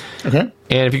 64. Okay.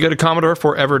 And if you go to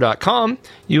CommodoreForever.com,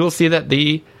 you will see that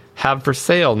they have for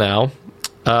sale now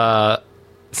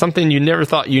something you never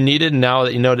thought you needed. Now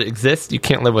that you know it exists, you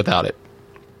can't live without it.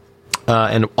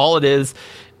 And all it is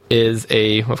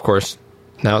of course,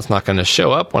 now it's not going to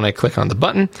show up when I click on the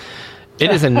button.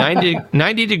 It is a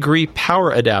 90 degree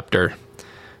power adapter.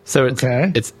 So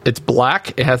it's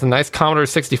black. It has a nice Commodore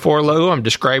 64 logo. I'm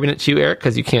describing it to you, Eric,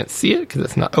 because you can't see it because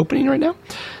it's not opening right now.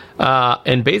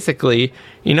 And basically,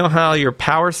 you know how your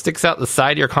power sticks out the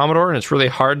side of your Commodore and it's really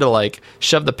hard to like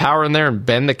shove the power in there and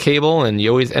bend the cable and you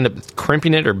always end up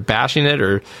crimping it or bashing it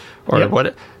or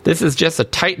what? This is just a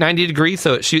tight 90 degree,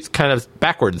 so it shoots kind of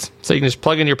backwards. So you can just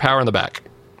plug in your power in the back.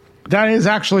 That is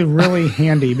actually really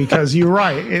handy because you're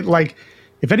right. It like,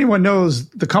 if anyone knows,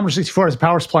 the Commodore 64 has a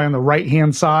power supply on the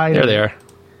right-hand side. There they are.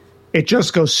 It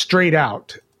just goes straight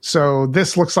out. So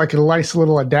this looks like a nice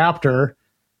little adapter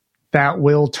that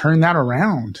will turn that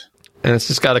around. And it's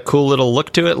just got a cool little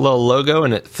look to it, little logo,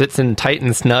 and it fits in tight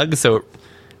and snug, so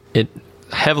it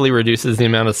heavily reduces the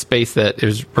amount of space that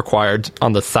is required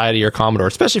on the side of your Commodore,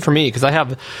 especially for me, because I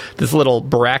have this little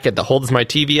bracket that holds my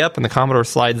TV up, and the Commodore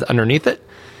slides underneath it.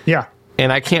 Yeah.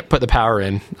 And I can't put the power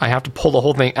in. I have to pull the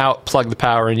whole thing out, plug the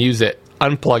power, and use it,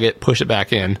 unplug it, push it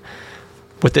back in.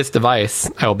 With this device,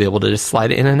 I will be able to just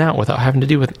slide it in and out without having to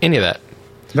do with any of that.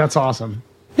 That's awesome.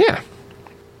 Yeah.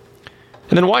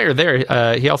 And then while you're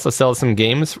there, he also sells some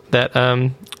games that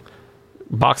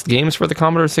boxed games for the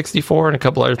Commodore 64 and a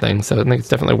couple other things. So I think it's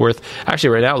definitely worth. Actually,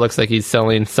 right now it looks like he's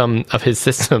selling some of his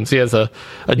systems. He has a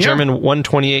German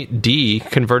 128D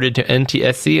converted to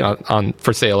NTSC on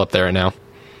for sale up there now.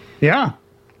 Yeah.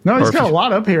 No, he's got a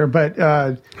lot up here, but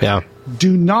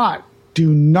do not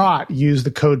use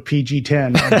the code PG10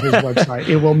 on his website.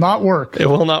 It will not work. It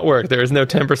will not work. There is no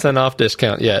 10% off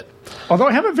discount yet. Although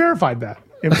I haven't verified that.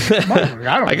 It might work.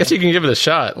 I guess you can give it a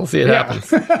shot. We'll see what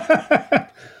happens.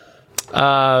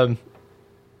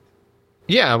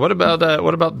 What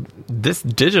about this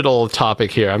digital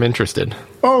topic here? I'm interested.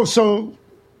 Oh, so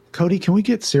Cody, can we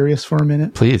get serious for a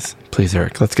minute? Please,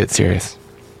 Eric. Let's get serious.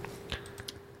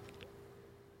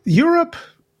 Europe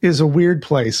is a weird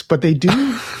place, but they do.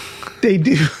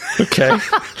 Okay.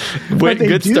 Wait,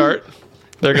 good start.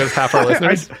 There goes half our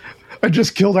listeners. I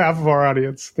just killed half of our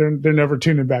audience. They're never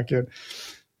tuning back in.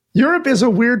 Europe is a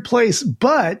weird place,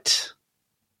 but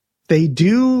they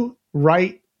do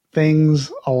right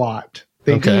things a lot.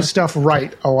 They do stuff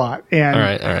right a lot. And all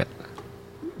right.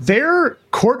 Their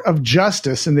Court of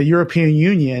Justice in the European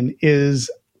Union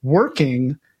is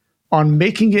working on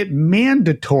making it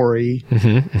mandatory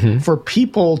for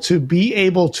people to be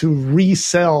able to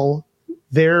resell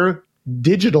their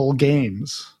digital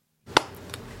games.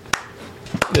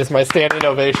 This is my standing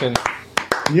ovation.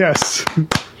 Yes.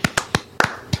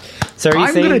 So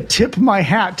I'm going to tip my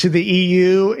hat to the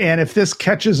EU, and if this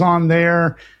catches on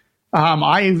there,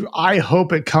 I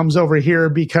hope it comes over here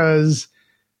because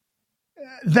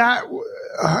that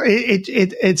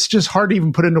it's just hard to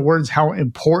even put into words how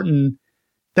important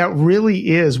that really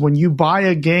is. When you buy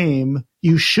a game,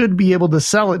 you should be able to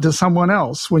sell it to someone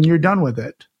else when you're done with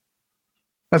it.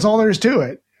 That's all there is to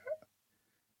it.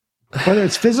 Whether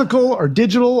it's physical or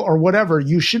digital or whatever,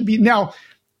 you should be. Now,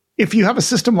 if you have a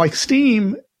system like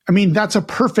Steam, I mean, that's a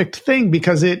perfect thing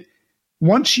because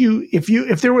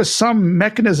if there was some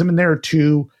mechanism in there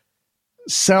to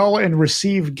sell and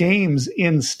receive games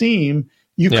in Steam,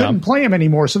 you couldn't play them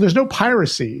anymore. So there's no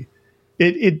piracy.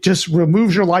 It just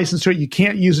removes your license to it. You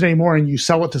can't use it anymore and you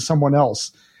sell it to someone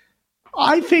else.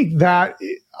 I think that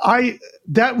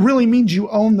really means you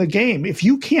own the game. If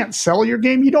you can't sell your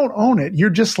game, you don't own it.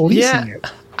 You're just leasing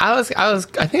it. I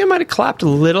think I might have clapped a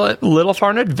little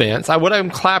far in advance. What I'm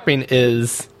clapping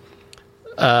is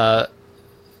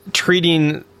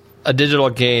treating a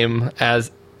digital game as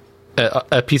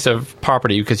a piece of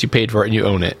property because you paid for it and you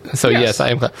own it. So yes I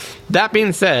am. That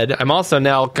being said, I'm also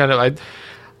now kind of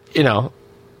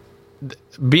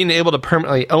being able to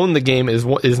permanently own the game is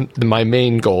my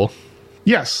main goal.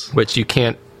 Yes, which you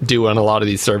can't do on a lot of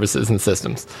these services and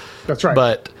systems. That's right.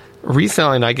 But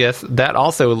reselling, I guess, that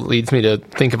also leads me to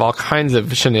think of all kinds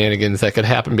of shenanigans that could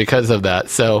happen because of that.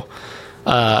 So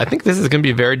I think this is going to be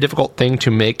a very difficult thing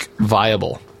to make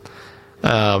viable.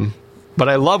 But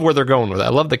I love where they're going with it. I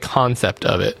love the concept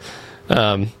of it.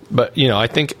 But I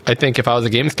think if I was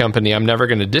a games company, I'm never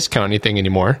going to discount anything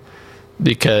anymore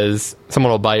because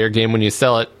someone will buy your game when you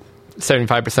sell it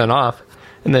 75% off,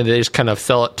 and then they just kind of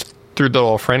sell it through the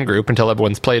little friend group until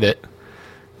everyone's played it.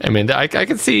 I mean, I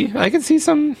can see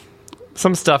some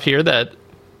stuff here that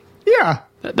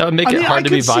That would make it hard to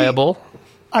be viable.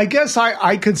 I guess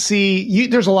I could see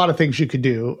there's a lot of things you could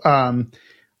do.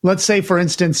 Let's say, for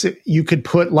instance, you could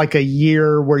put like a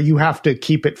year where you have to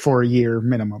keep it for a year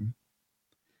minimum.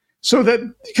 So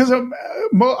that, because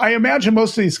I imagine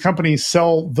most of these companies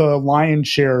sell the lion's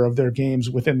share of their games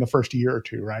within the first year or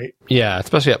two, right? Yeah,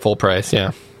 especially at full price.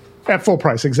 Yeah. At full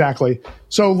price, exactly.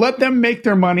 So let them make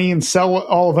their money and sell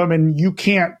all of them, and you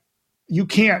can't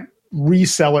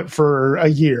resell it for a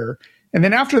year. And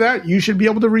then after that, you should be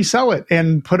able to resell it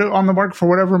and put it on the market for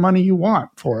whatever money you want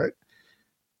for it.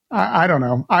 I don't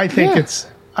know. I think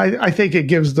I think it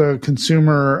gives the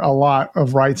consumer a lot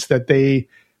of rights that they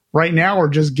right now are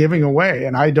just giving away,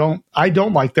 and I don't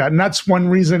like that. And that's one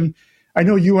reason. I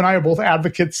know you and I are both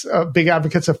big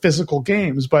advocates of physical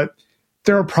games, but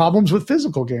there are problems with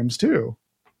physical games too.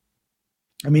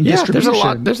 I mean,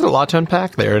 distribution. There's a lot to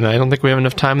unpack there, and I don't think we have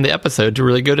enough time in the episode to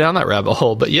really go down that rabbit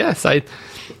hole. But yes, I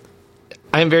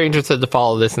am very interested to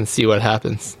follow this and see what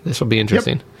happens. This will be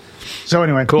interesting. Yep. So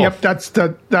anyway, cool. Yep, that's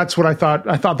what I thought.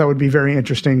 I thought that would be very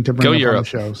interesting to bring up on the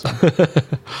show. So.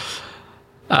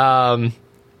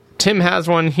 Tim has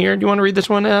one here. Do you want to read this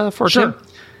one for Sure. Tim?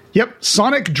 Yep.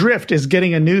 Sonic Drift is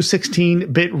getting a new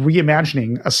 16-bit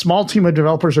reimagining. A small team of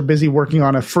developers are busy working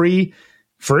on a free,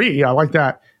 I like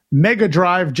that, Mega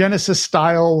Drive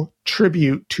Genesis-style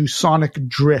tribute to Sonic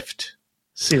Drift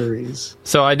series.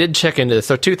 So I did check into this.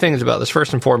 So two things about this.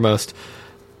 First and foremost,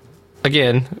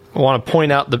 again, I want to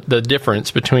point out the difference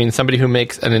between somebody who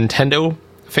makes a Nintendo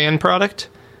fan product,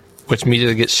 which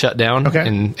immediately gets shut down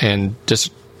and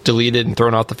just deleted and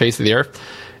thrown off the face of the earth,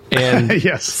 and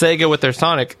yes. Sega with their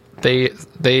Sonic,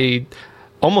 they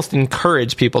almost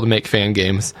encourage people to make fan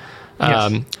games.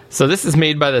 Yes. So this is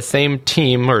made by the same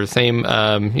team or same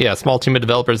small team of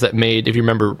developers that made, if you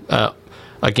remember,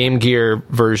 a Game Gear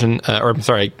version,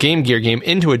 Game Gear game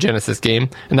into a Genesis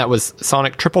game, and that was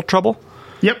Sonic Triple Trouble.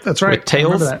 Yep, that's right. With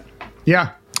Tails. I remember that.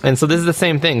 Yeah. And so this is the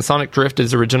same thing. Sonic Drift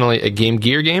is originally a Game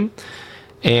Gear game,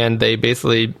 and they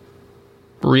basically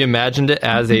reimagined it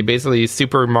as a basically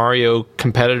Super Mario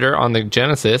competitor on the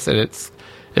Genesis, and it's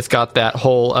got that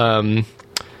whole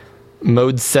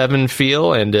Mode 7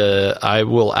 feel, and I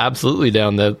will absolutely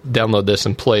download this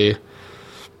and play.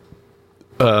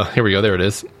 Here we go. There it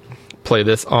is. Play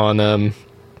this on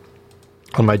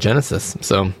my Genesis.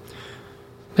 So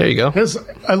there you go.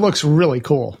 It looks really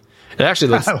cool. It actually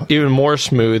looks even more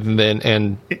smooth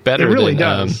and better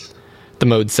than the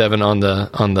Mode 7 on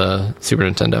the Super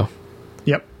Nintendo.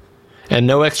 Yep. And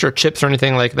no extra chips or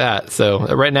anything like that. So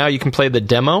right now you can play the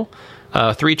demo.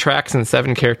 3 tracks and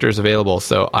 7 characters available.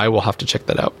 So I will have to check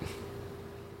that out.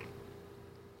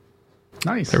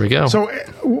 Nice. There we go. So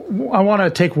I want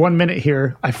to take 1 minute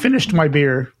here. I finished my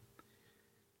beer,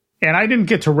 and I didn't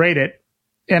get to rate it.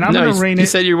 And I'm going to rate it. You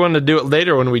said you wanted to do it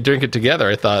later when we drink it together,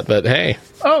 I thought. But hey.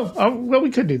 Oh well,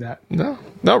 we could do that. No,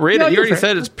 rate it. You already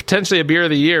said it's potentially a beer of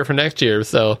the year for next year.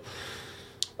 So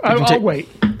I'll wait.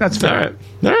 That's fair.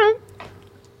 All right.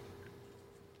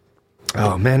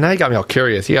 Oh, man, now you got me all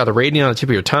curious. You got the rating on the tip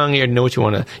of your tongue. You already know what you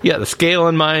want to... You got the scale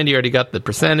in mind. You already got the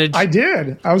percentage. I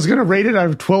did. I was going to rate it out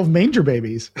of 12 manger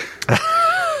babies.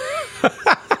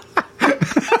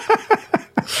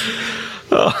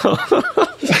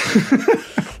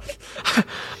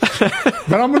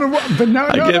 But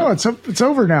no, it's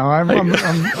over now. I'm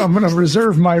going to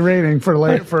reserve my rating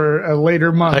for a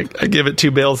later month. I give it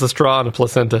 2 bales of straw and a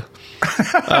placenta.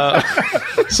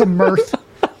 Some mirth.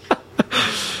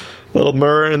 Little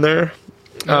myrrh in there.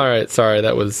 All right, sorry,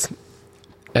 that was...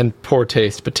 And poor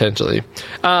taste, potentially.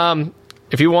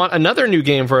 If you want another new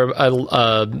game for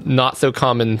a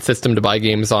not-so-common system to buy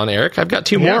games on, Eric, I've got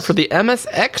 2 more for the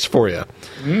MSX for you.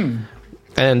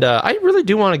 And I really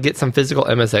do want to get some physical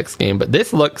MSX game, but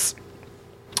this looks...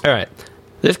 All right,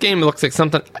 this game looks like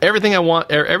something... Everything I want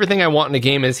in a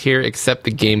game is here except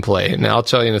the gameplay, and I'll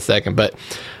tell you in a second, but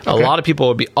a lot of people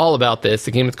would be all about this.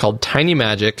 The game is called Tiny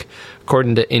Magic.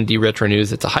 According to Indie Retro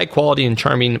News, it's a high-quality and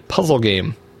charming puzzle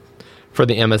game for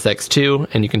the MSX2,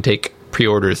 and you can take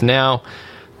pre-orders now.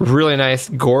 Really nice,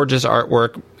 gorgeous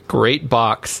artwork, great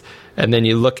box, and then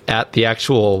you look at the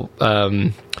actual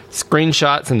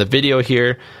screenshots and the video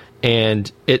here, and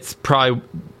it's probably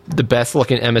the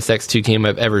best-looking MSX2 game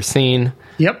I've ever seen.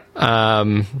 Yep.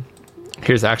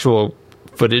 Here's actual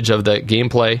footage of the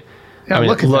gameplay. Yeah,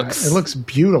 it looks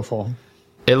beautiful.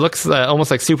 It looks almost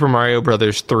like Super Mario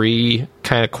Brothers 3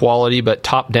 kind of quality, but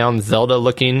top-down Zelda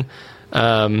looking.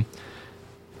 And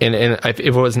if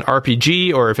it was an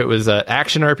RPG, or if it was an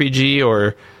action RPG,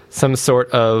 or some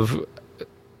sort of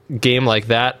game like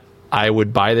that, I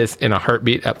would buy this in a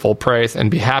heartbeat at full price and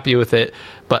be happy with it.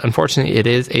 But unfortunately, it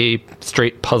is a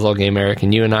straight puzzle game, Eric,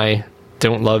 and you and I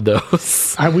don't love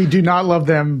those. We do not love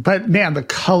them, but man, the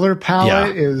color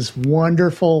palette Yeah. is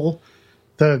wonderful.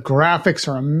 The graphics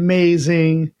are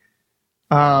amazing.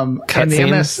 And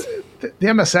the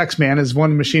MSX, man, is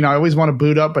one machine I always want to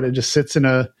boot up, but it just sits in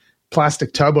a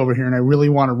plastic tub over here, and I really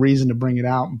want a reason to bring it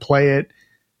out and play it.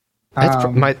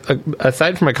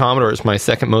 Aside from my Commodore, it's my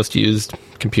second most used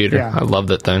computer. Yeah. I love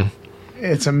that thing.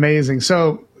 It's amazing.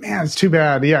 So, man, it's too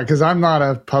bad. Yeah, because I'm not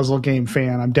a puzzle game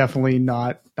fan. I'm definitely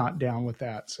not down with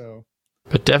that. So,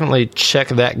 but definitely check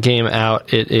that game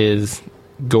out. It is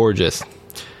gorgeous.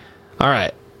 All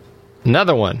right,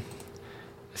 another one.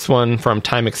 This one from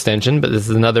Time Extension, but this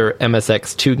is another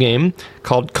MSX2 game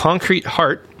called Concrete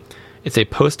Heart. It's a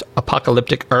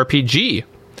post-apocalyptic RPG.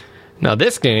 Now,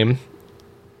 this game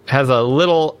has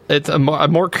it's a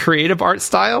more creative art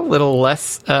style, a little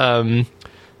less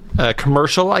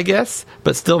commercial, I guess,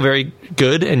 but still very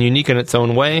good and unique in its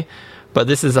own way. But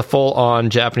this is a full-on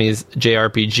Japanese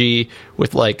JRPG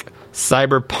with like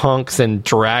cyberpunks and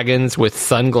dragons with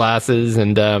sunglasses,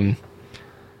 and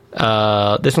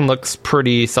this one looks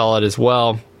pretty solid as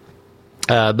well.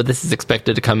 But this is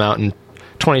expected to come out in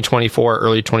 2024,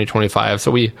 early 2025.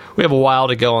 So we have a while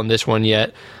to go on this one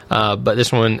yet. But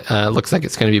this one looks like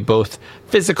it's going to be both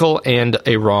physical and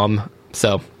a ROM.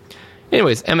 So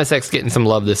anyways, MSX getting some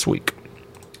love this week.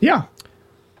 yeah.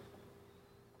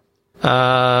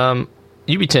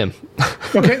 You be Tim.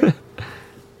 Okay.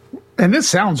 And this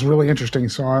sounds really interesting,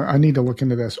 so I need to look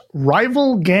into this.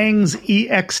 Rival Gangs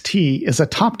EXT is a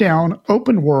top-down,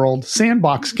 open-world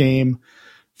sandbox game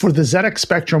for the ZX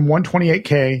Spectrum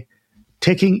 128K,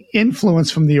 taking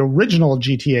influence from the original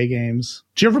GTA games.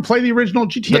 Did you ever play the original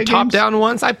GTA games? The top-down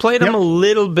ones, I played them a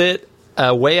little bit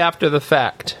way after the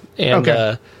fact,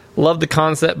 and loved the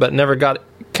concept, but never got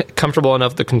comfortable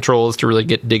enough with the controls to really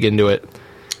dig into it.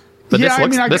 But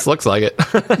this looks like it.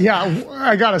 Yeah,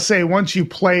 I gotta say, once you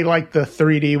play like the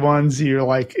 3D ones, you're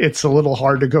like, it's a little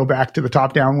hard to go back to the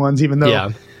top-down ones, even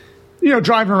though,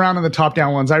 driving around in the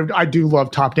top-down ones, I do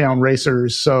love top-down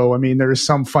racers. So, I mean, there's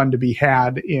some fun to be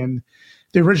had in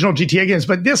the original GTA games,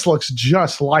 but this looks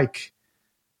just like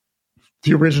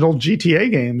the original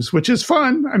GTA games, which is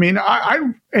fun. I mean,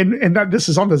 and that this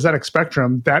is on the ZX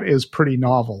Spectrum. That is pretty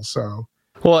novel. So.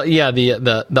 Well, yeah,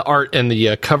 the art and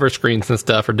the cover screens and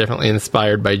stuff are definitely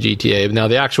inspired by GTA. Now,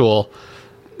 the actual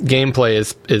gameplay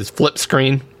is flip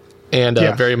screen and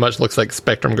very much looks like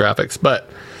Spectrum graphics, but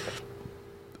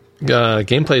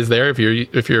gameplay is there if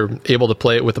you're able to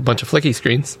play it with a bunch of flicky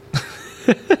screens.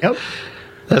 Yep,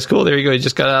 that's cool. There you go. He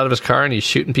just got out of his car and he's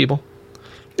shooting people.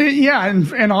 Yeah,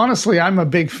 and honestly, I'm a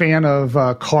big fan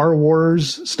of Car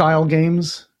Wars style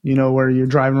games. Where you're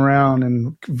driving around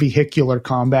and vehicular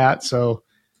combat. So.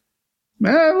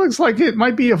 It looks like it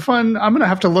might be a fun. I'm going to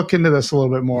have to look into this a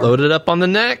little bit more. Load it up on the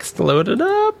next. Load it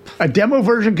up. A demo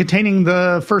version containing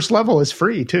the first level is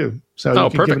free too. So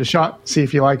you can give it a shot, see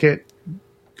if you like it,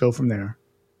 go from there.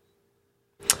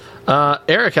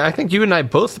 Eric, I think you and I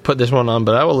both put this one on,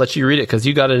 but I will let you read it because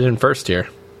you got it in first here.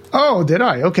 Oh, did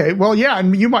I? Okay. Well, yeah,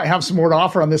 and you might have some more to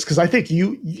offer on this because I think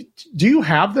do you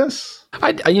have this?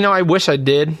 I wish I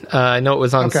did. I know it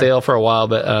was on sale for a while,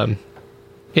 but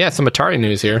some Atari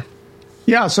news here.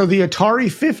 Yeah, so the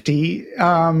Atari 50,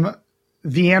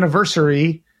 the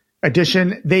anniversary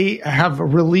edition, they have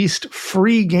released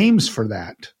free games for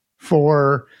that.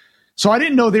 So I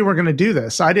didn't know they were going to do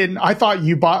this. I thought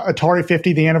you bought Atari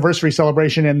 50, the anniversary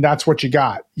celebration, and that's what you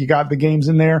got. You got the games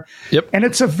in there. Yep. And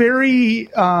it's a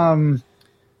very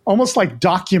almost like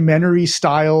documentary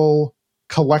style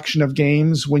collection of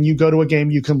games. When you go to a game,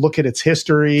 you can look at its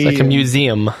history. It's like a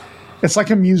museum. It's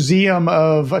like a museum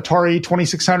of Atari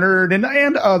 2600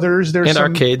 and others. There's some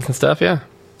arcades and stuff, yeah.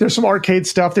 There's some arcade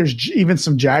stuff. There's even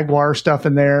some Jaguar stuff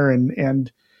in there.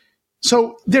 And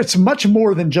so there's much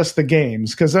more than just the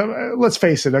games. Because let's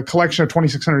face it, a collection of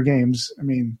 2600 games, I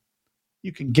mean,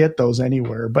 you can get those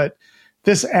anywhere. But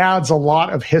this adds a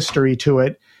lot of history to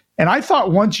it. And I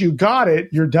thought once you got it,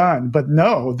 you're done. But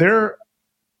no, they're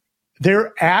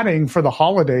adding for the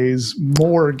holidays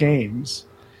more games.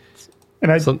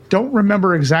 And I don't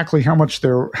remember exactly how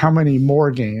many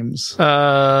more games.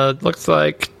 Looks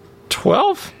like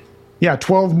 12? Yeah,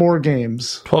 12 more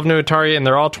games. 12 new Atari, and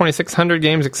they're all 2600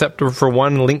 games except for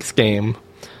one Lynx game.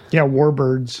 Yeah,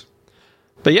 Warbirds.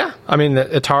 But yeah, I mean,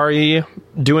 Atari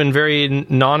doing very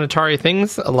non-Atari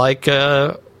things like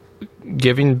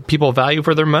giving people value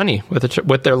for their money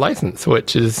with their license,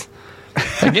 which is,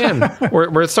 again,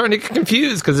 we're starting to get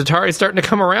confused because Atari's starting to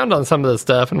come around on some of this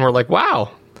stuff, and we're like,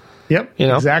 wow. Yep,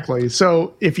 exactly.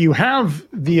 So if you have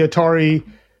the Atari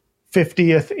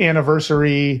 50th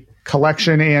anniversary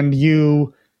collection and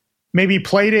you maybe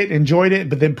played it, enjoyed it,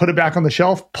 but then put it back on the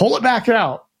shelf, pull it back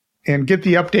out and get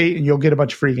the update, and you'll get a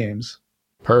bunch of free games.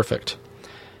 Perfect.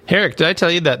 Eric, did I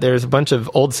tell you that there's a bunch of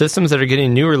old systems that are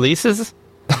getting new releases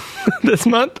this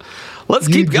month? Let's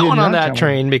keep going on that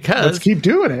train because let's keep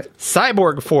doing it.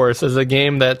 Cyborg Force is a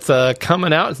game that's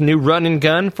coming out. It's a new run and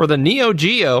gun for the Neo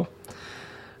Geo.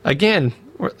 Again,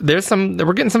 we're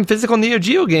getting some physical Neo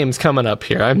Geo games coming up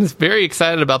here. I'm just very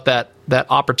excited about that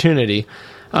opportunity.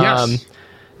 Yes.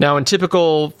 Now, in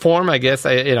typical form, I guess,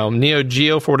 Neo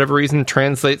Geo, for whatever reason,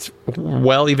 translates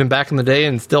well even back in the day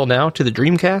and still now to the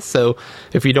Dreamcast. So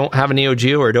if you don't have a Neo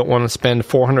Geo or don't want to spend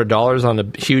 $400 on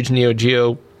a huge Neo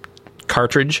Geo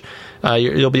cartridge,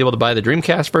 you'll be able to buy the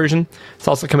Dreamcast version. It's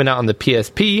also coming out on the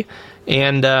PSP,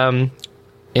 and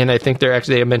I think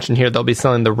they mentioned here they'll be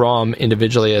selling the ROM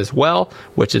individually as well,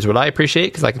 which is what I appreciate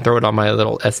because I can throw it on my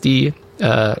little SD.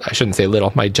 I shouldn't say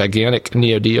little, my gigantic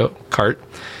Neo Geo cart.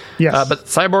 Yes. But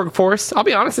Cyborg Force, I'll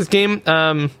be honest, this game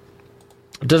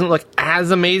doesn't look as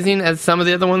amazing as some of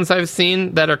the other ones I've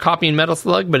seen that are copying Metal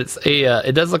Slug, but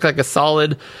it does look like a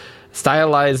solid,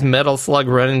 stylized Metal Slug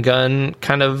run and gun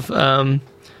kind of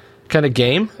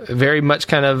game. Very much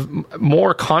kind of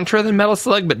more Contra than Metal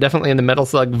Slug, but definitely in the Metal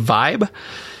Slug vibe.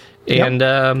 And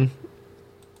and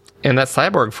that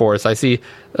Cyborg Force, I see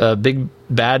big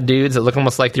bad dudes that look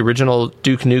almost like the original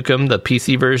Duke Nukem, the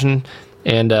PC version,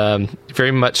 and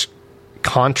very much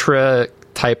Contra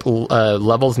type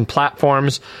levels and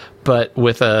platforms, but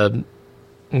with a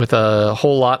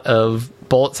whole lot of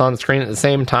bullets on the screen at the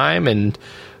same time and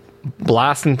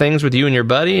blasting things with you and your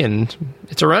buddy, and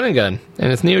it's a run and gun,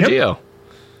 and it's Neo Geo.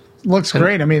 Looks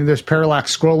great. I mean, there's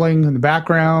parallax scrolling in the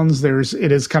backgrounds.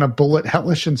 It is kind of bullet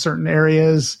hellish in certain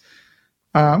areas.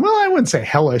 Well, I wouldn't say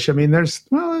hellish. I mean, there's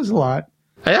a lot.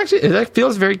 That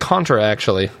feels very Contra,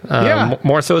 actually.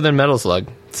 More so than Metal Slug.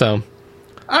 So,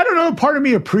 I don't know. Part of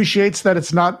me appreciates that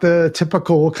it's not the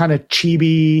typical kind of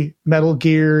chibi Metal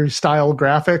Gear style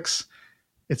graphics.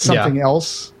 It's something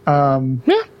else.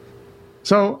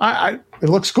 So it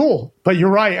looks cool. But you're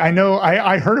right. I know.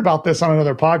 I heard about this on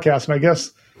another podcast, and I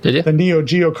guess the Neo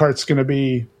Geo cart's going to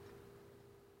be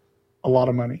a lot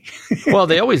of money. Well,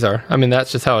 they always are. I mean,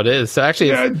 that's just how it is. So actually,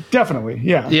 definitely,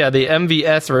 yeah. The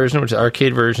MVS version, which is the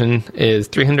arcade version, is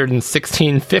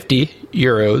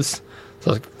 €316.50,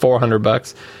 so like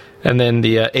 $400, and then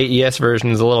the AES version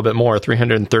is a little bit more,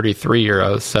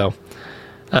 €333. So,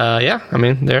 I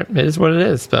mean, there it is what it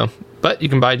is. So, but you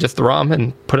can buy just the ROM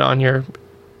and put it on your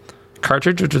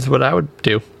cartridge, which is what I would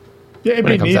do. Yeah, it'd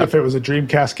be neat if it was a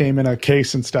Dreamcast game in a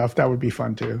case and stuff. That would be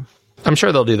fun too. I'm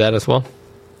sure they'll do that as well.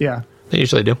 Yeah. They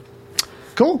usually do.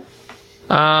 Cool.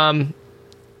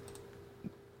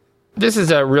 This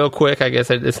is real quick. I guess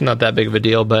it's not that big of a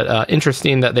deal, but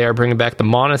interesting that they are bringing back the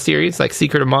Mana series, like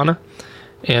Secret of Mana,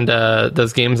 and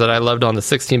those games that I loved on the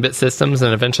 16-bit systems,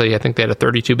 and eventually I think they had a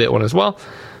 32-bit one as well.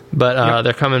 But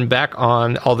they're coming back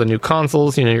on all the new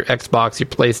consoles, your Xbox, your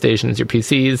PlayStations, your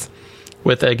PCs,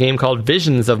 with a game called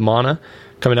Visions of Mana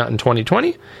coming out in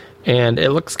 2020. And it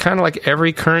looks kind of like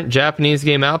every current Japanese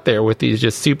game out there with these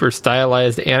just super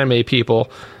stylized anime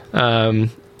people.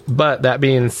 But that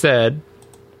being said,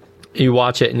 you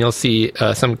watch it and you'll see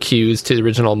some cues to the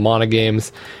original Mana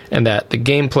games, and that the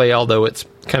gameplay, although it's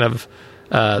kind of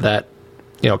that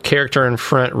character in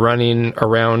front running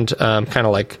around, kind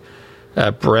of like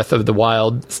Breath of the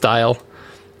Wild style,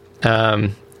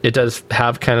 it does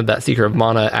have kind of that Secret of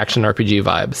Mana action RPG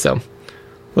vibe. So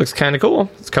looks kind of cool.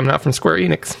 It's coming out from Square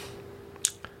Enix.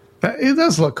 It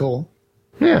does look cool.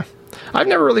 Yeah. I've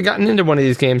never really gotten into one of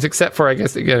these games, except for, I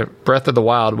guess, Breath of the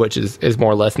Wild, which is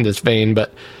more or less in this vein.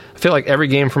 But I feel like every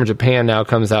game from Japan now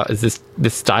comes out as this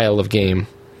style of game.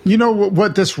 You know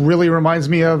what this really reminds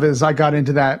me of is I got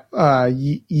into that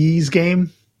Ys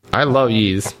game. I love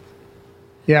Ys.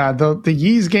 Yeah, the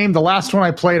Ys game, the last one I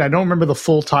played, I don't remember the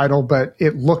full title, but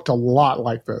it looked a lot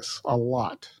like this. A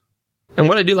lot. And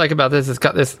what I do like about this, it's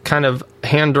got this kind of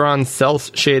hand-drawn,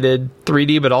 cel-shaded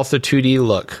 3D, but also 2D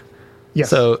look. Yes.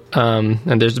 So,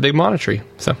 and there's the big Mana tree.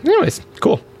 So, anyways,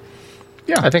 cool.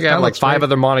 Yeah. I think I have like 5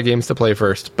 other Mana games to play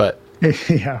first, but...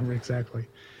 Yeah, exactly.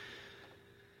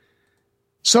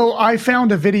 So, I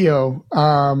found a video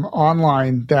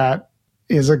online that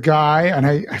is a guy, and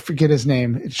I forget his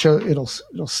name. It'll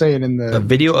say it in the... A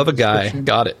video of a guy.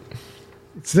 Got it.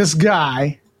 It's this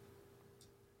guy.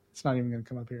 It's not even going to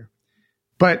come up here.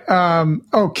 But,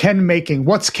 Ken Making.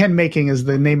 What's Ken Making is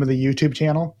the name of the YouTube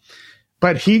channel.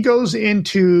 But he goes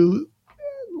into,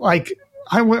 like,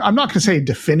 I'm not going to say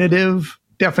definitive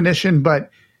definition, but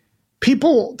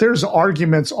there's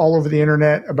arguments all over the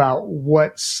internet about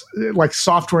what's like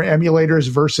software emulators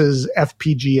versus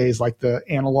FPGAs, like the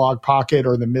Analog Pocket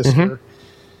or the Mister,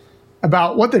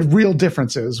 about what the real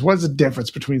difference is. What's the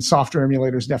difference between software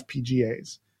emulators and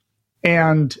FPGAs?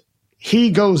 And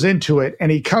he goes into it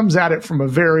and he comes at it from a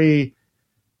very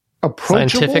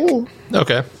approachable, scientific.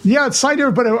 Okay. Yeah, it's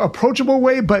scientific, but an approachable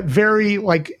way, but very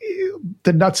like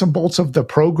the nuts and bolts of the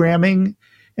programming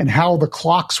and how the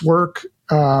clocks work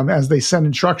as they send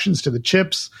instructions to the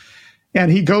chips. And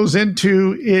he goes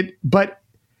into it, but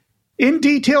in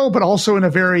detail, but also in a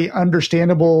very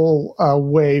understandable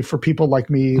way for people like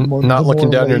me. Not looking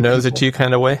down your nose at you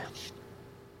kind of way.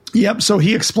 Yep. So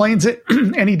he explains it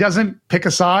and he doesn't pick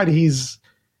a side. He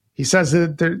says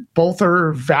that both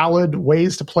are valid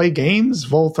ways to play games.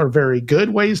 Both are very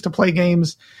good ways to play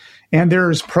games. And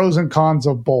there's pros and cons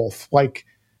of both. Like,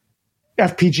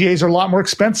 FPGAs are a lot more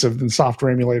expensive than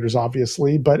software emulators,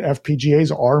 obviously, but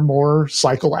FPGAs are more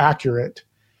cycle accurate.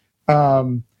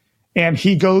 And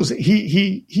he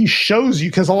shows you,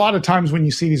 because a lot of times when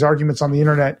you see these arguments on the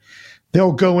internet,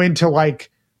 they'll go into like,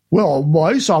 well,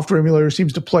 my software emulator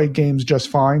seems to play games just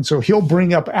fine. So he'll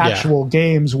bring up actual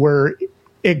games where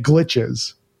it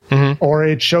glitches or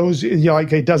it shows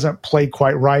like it doesn't play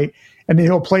quite right. And then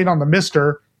he'll play it on the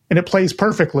Mister and it plays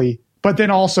perfectly. But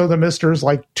then also the Mister is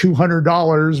like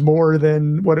 $200 more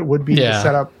than what it would be to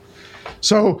set up.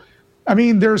 So, I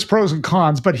mean, there's pros and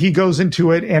cons, but he goes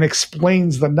into it and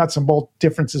explains the nuts and bolts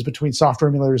differences between software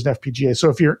emulators and FPGA.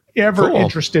 So if you're ever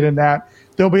interested in that,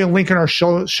 there'll be a link in our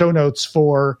show notes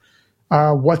for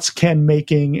What's Ken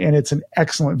Making, and it's an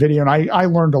excellent video. And I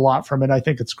learned a lot from it. I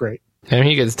think it's great. And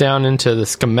he gets down into the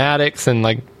schematics and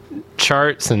like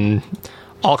charts and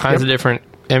all kinds of different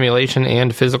emulation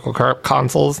and physical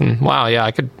consoles. And wow, yeah,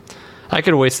 I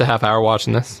could waste a half hour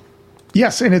watching this.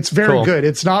 Yes, and it's very good.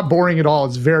 It's not boring at all.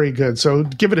 It's very good. So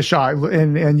give it a shot,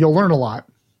 and you'll learn a lot.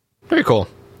 Very cool.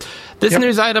 This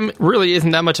news item really isn't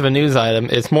that much of a news item.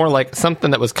 It's more like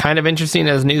something that was kind of interesting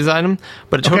as a news item,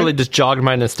 but it totally just jogged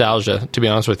my nostalgia, to be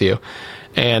honest with you.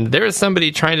 And there is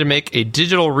somebody trying to make a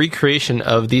digital recreation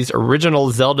of these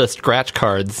original Zelda scratch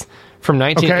cards from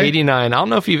 1989. I don't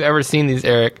know if you've ever seen these,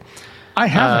 Eric. I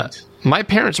haven't. My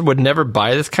parents would never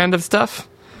buy this kind of stuff.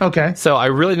 Okay. So I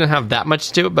really didn't have that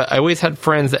much to it, but I always had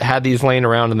friends that had these laying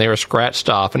around and they were scratched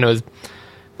off. And it was,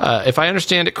 if I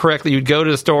understand it correctly, you'd go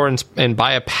to the store and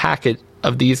buy a packet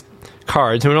of these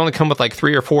cards. It would only come with like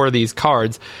 3 or 4 of these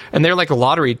cards. And they're like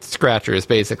lottery scratchers,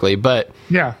 basically. But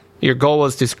your goal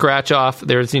was to scratch off.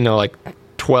 There's, like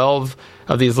 12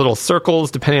 of these little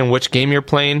circles, depending on which game you're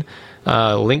playing.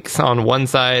 Links on one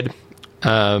side,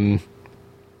 and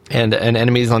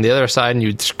enemies on the other side, and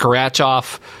you'd scratch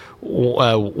off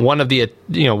one of the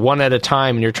one at a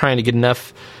time, and you're trying to get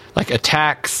enough like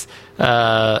attacks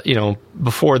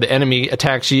before the enemy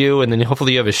attacks you, and then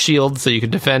hopefully you have a shield so you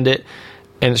can defend it.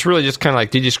 And it's really just kind of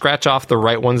like, did you scratch off the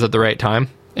right ones at the right time?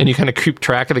 And you kind of keep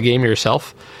track of the game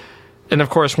yourself. And of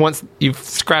course, once you've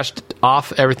scratched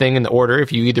off everything in the order,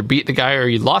 if you either beat the guy or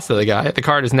you lost to the guy, the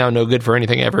card is now no good for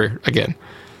anything ever again.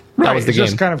 That was the game.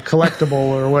 Just kind of collectible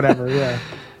or whatever.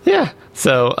 Yeah.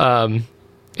 So,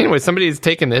 anyway, somebody's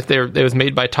taken this. It was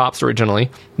made by Topps originally,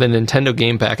 the Nintendo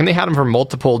Game Pack, and they had them for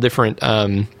multiple different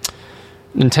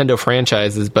Nintendo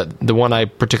franchises. But the one I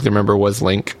particularly remember was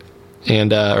Link,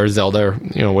 and or Zelda,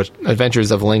 which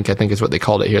Adventures of Link, I think is what they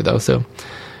called it here, though. So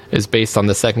it's based on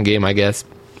the second game, I guess.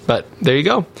 But there you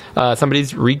go.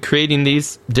 Somebody's recreating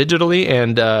these digitally,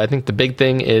 and I think the big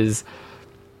thing is,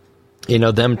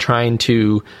 them trying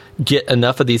to get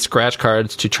enough of these scratch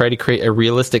cards to try to create a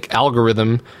realistic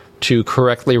algorithm to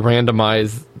correctly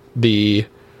randomize the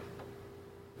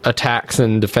attacks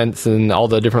and defense and all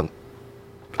the different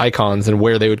icons and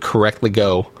where they would correctly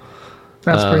go.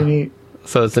 That's pretty neat.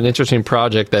 So it's an interesting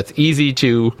project that's easy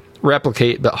to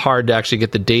replicate, but hard to actually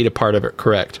get the data part of it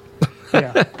correct.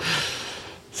 Yeah.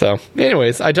 So,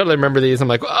 anyways, I totally remember these. I'm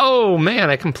like, oh man,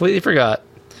 I completely forgot.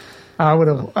 I would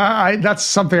have. That's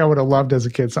something I would have loved as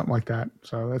a kid, something like that.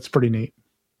 So that's pretty neat.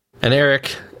 And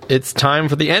Eric, it's time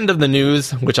for the end of the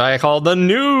news, which I call the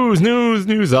news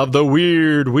of the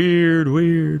weird.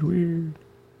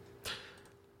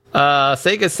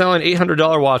 Sega's selling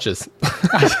 $800 watches.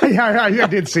 I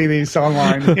did see these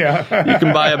online. Yeah, you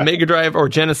can buy a Mega Drive or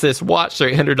Genesis watch. They're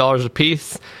 $800 a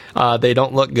piece. They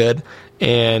don't look good,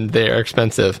 and they're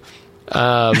expensive.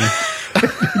 Don't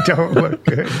look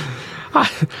good.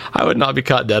 I would not be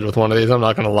caught dead with one of these. I'm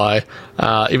not going to lie.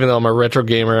 Even though I'm a retro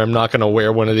gamer, I'm not going to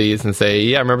wear one of these and say,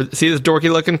 "Yeah, remember? See this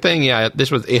dorky looking thing? Yeah, this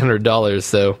was $800."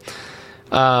 So,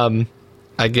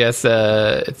 I guess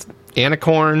it's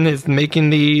Anacorn is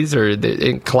making these, or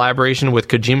in collaboration with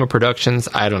Kojima Productions.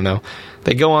 I don't know.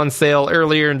 They go on sale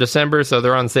earlier in December, so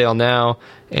they're on sale now.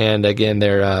 And again,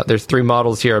 there's 3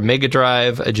 models here: a Mega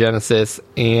Drive, a Genesis,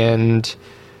 and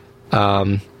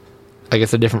I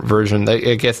guess a different version.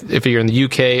 I guess if you're in the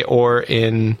UK or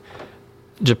in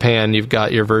Japan, you've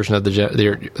got your version of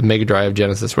the Mega Drive,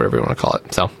 Genesis, whatever you want to call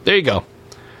it. So there you go.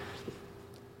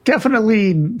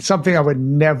 Definitely something I would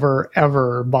never,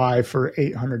 ever buy for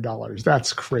 $800.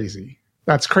 That's crazy.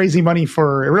 That's crazy money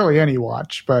for really any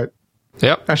watch, but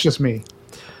yep, that's just me.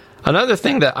 Another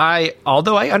thing that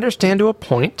although I understand to a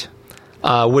point,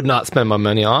 would not spend my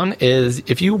money on is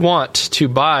if you want to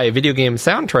buy video game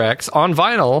soundtracks on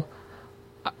vinyl.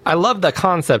 I love the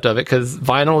concept of it because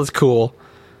vinyl is cool.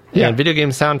 Yeah. And video game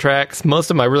soundtracks, most of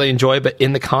them I really enjoy, but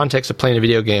in the context of playing a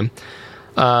video game.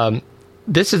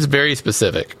 This is very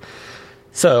specific.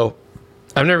 So,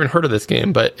 I've never even heard of this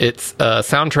game, but it's a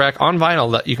soundtrack on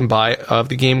vinyl that you can buy of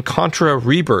the game Contra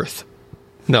Rebirth.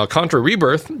 Now, Contra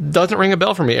Rebirth doesn't ring a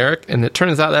bell for me, Eric, and it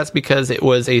turns out that's because it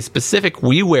was a specific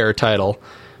WiiWare title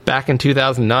back in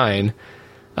 2009.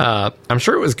 I'm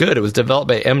sure it was good. It was developed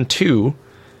by M2,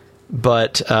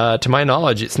 but to my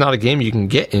knowledge, it's not a game you can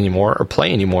get anymore or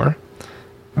play anymore.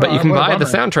 But you can buy the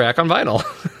soundtrack on vinyl.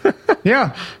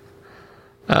 Yeah.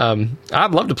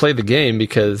 I'd love to play the game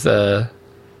because I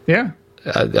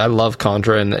love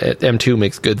Contra, and M2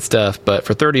 makes good stuff. But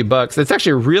for $30, it's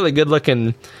actually a really good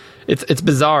looking. It's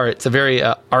bizarre. It's a very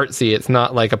artsy. It's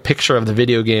not like a picture of the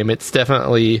video game. It's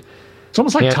definitely. It's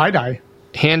almost like tie-dye.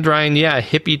 Hand drying, yeah,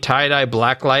 hippie tie-dye,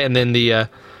 blacklight, and then the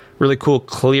really cool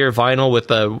clear vinyl with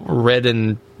the red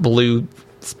and blue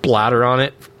splatter on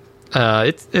it.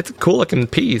 It's a cool looking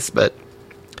piece, but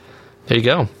there you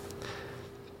go.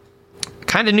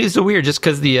 Kind of news to weird just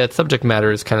because the subject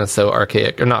matter is kind of so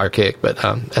archaic, or not archaic, but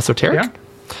esoteric. Yeah.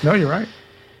 No, you're right.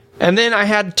 And then I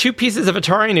had 2 pieces of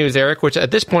Atari news, Eric, which at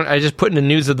this point I just put into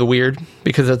news of the weird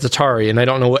because it's Atari and I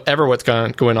don't know what's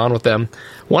going on with them.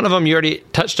 One of them you already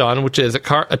touched on, which is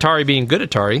Atari being good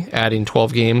Atari, adding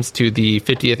 12 games to the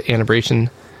 50th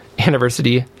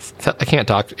anniversary. I can't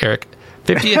talk, Eric.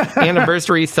 50th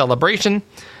anniversary celebration.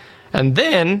 And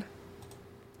then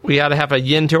we got to have a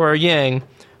yin to our yang.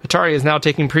 Atari is now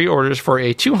taking pre-orders for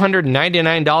a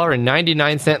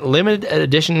 $299.99 limited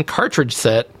edition cartridge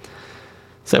set.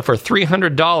 So for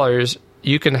 $300,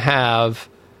 you can have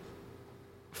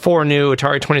 4 new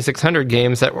Atari 2600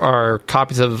 games that are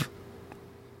copies of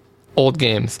old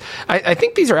games. I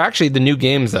think these are actually the new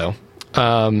games, though.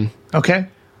 Okay.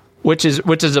 Which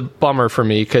is a bummer for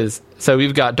me, because so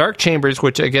we've got Dark Chambers,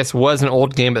 which I guess was an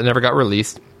old game but never got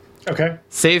released. Okay.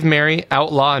 Save Mary,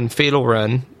 Outlaw, and Fatal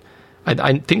Run.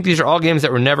 I think these are all games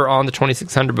that were never on the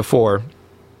 2600 before.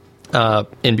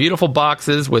 In beautiful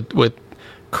boxes with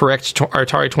correct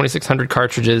Atari 2600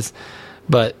 cartridges,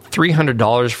 but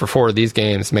 $300 for 4 of these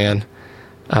games, man.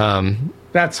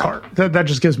 That's hard. That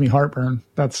just gives me heartburn.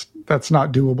 That's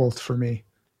not doable for me.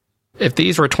 If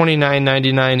these were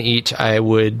 $29.99 each, I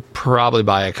would probably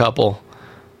buy a couple.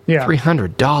 Yeah.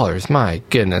 $300, my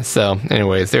goodness. So,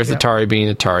 anyways, there's Atari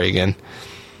being Atari again.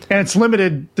 And it's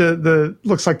limited. The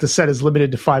looks like the set is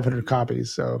limited to 500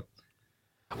 copies. So,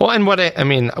 well, and what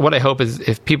I hope is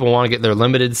if people want to get their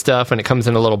limited stuff and it comes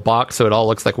in a little box, so it all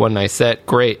looks like one nice set.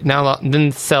 Great. Now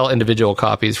then, sell individual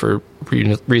copies for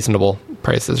reasonable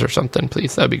prices or something,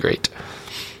 please. That'd be great.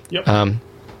 Yep.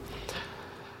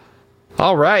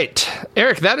 All right,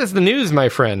 Eric. That is the news, my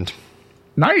friend.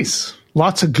 Nice.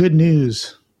 Lots of good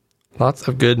news. Lots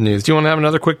of good news. Do you want to have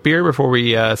another quick beer before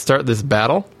we start this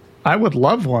battle? I would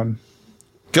love one.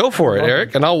 Go for it,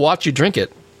 Eric, and I'll watch you drink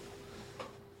it.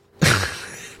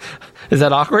 Is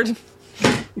that awkward?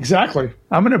 Exactly.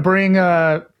 I'm going to bring.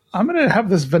 I'm going to have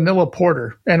this vanilla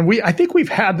porter, and I think we've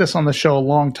had this on the show a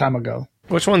long time ago.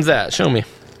 Which one's that? Show me.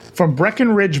 From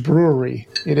Breckenridge Brewery.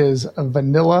 It is a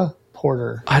vanilla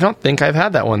porter. I don't think I've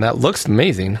had that one. That looks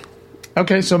amazing.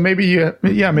 Okay, so maybe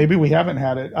maybe we haven't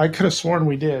had it. I could have sworn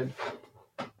we did.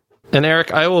 And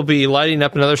Eric, I will be lighting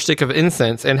up another stick of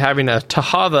incense and having a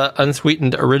Tahava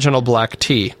unsweetened original black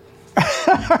tea.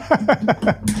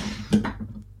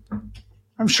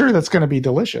 I'm sure that's going to be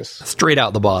delicious. Straight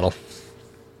out the bottle.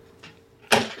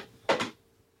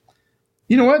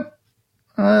 You know what?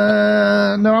 No,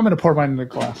 I'm going to pour mine in a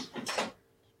glass.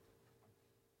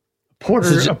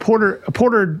 A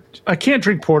porter. I can't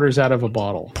drink porters out of a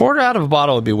bottle. Porter out of a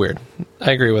bottle would be weird.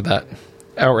 I agree with that.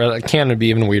 Or a can would be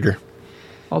even weirder.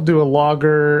 I'll do a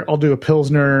lager, I'll do a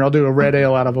pilsner, I'll do a red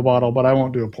ale out of a bottle, but I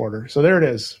won't do a porter. So there it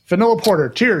is. Vanilla porter.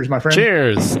 Cheers, my friend.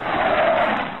 Cheers.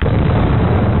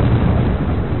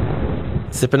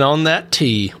 Sipping on that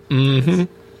tea.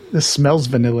 Mm-hmm. This smells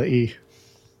vanilla-y.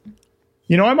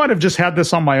 You know, I might have just had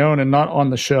this on my own and not on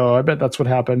the show. I bet that's what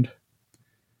happened.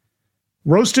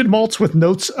 Roasted malts with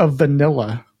notes of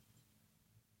vanilla.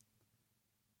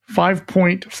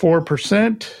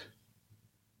 5.4%.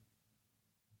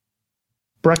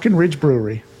 Breckenridge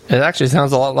Brewery. It actually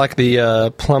sounds a lot like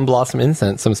the plum blossom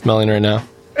incense I'm smelling right now.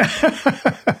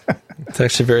 It's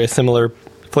actually very similar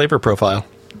flavor profile.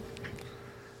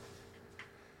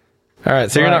 All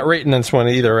right, so you're not rating this one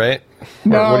either, right?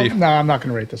 No, I'm not going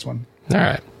to rate this one. All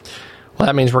right. Well,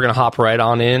 that means we're going to hop right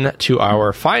on in to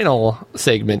our final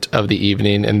segment of the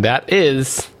evening, and that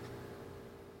is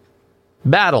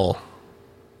Battle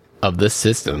of the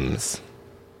Systems.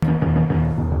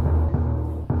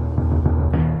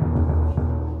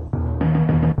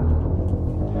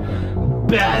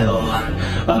 Battle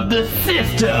of the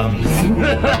Systems.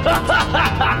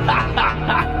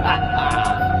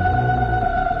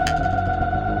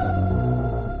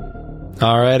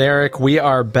 All right, Eric, we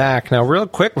are back. Now, real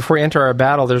quick before we enter our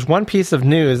battle, there's one piece of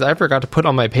news I forgot to put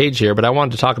on my page here, but I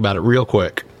wanted to talk about it real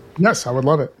quick. Yes, I would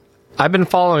love it. I've been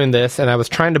following this, and I was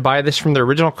trying to buy this from the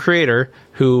original creator,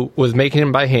 who was making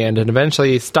them by hand, and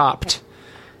eventually stopped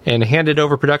and handed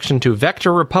over production to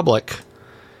Vector Republic.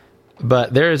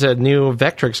 But there's a new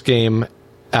Vectrex game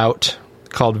out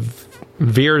called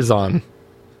Vierzon.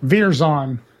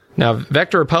 Vierzon. Now,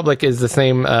 Vector Republic is the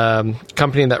same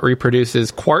company that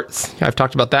reproduces Quartz. I've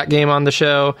talked about that game on the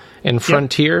show, and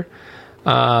Frontier.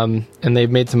 And they've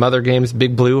made some other games,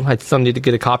 Big Blue. I still need to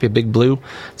get a copy of Big Blue.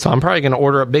 So I'm probably going to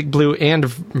order up Big Blue and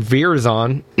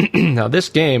Vierzon. Now, this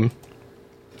game,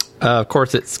 of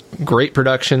course, it's great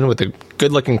production with a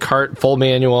good-looking cart, full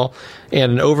manual,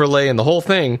 and an overlay and the whole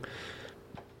thing.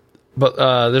 But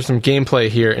there's some gameplay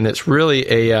here, and it's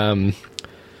really a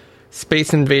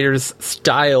Space Invaders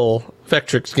style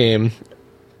Vectrex game.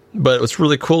 But what's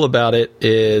really cool about it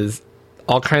is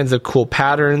all kinds of cool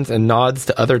patterns and nods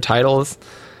to other titles.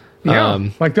 Yeah,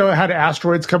 like they had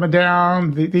asteroids coming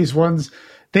down. These ones,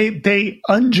 they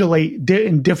undulate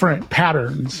in different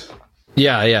patterns.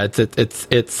 Yeah.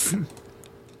 It's.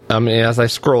 I mean, as I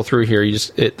scroll through here,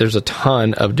 there's a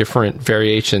ton of different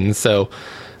variations. So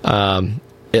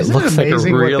it looks like a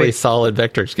really solid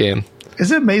Vectrex game.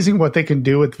 Isn't it amazing what they can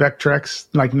do with Vectrex?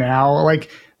 Like now,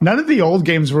 like none of the old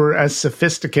games were as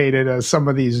sophisticated as some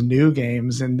of these new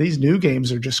games, and these new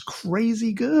games are just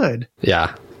crazy good.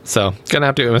 Yeah. So gonna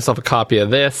have to get myself a copy of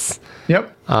this.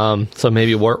 Yep. So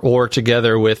maybe we'll work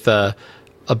together with a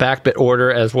Backbit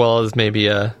order as well as maybe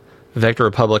a Vector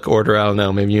Republic order. I don't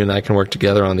know. Maybe you and I can work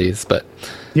together on these. But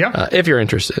yeah, if you're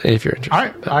interested,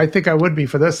 I think I would be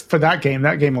for that game.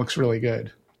 That game looks really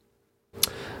good.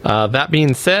 That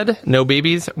being said, no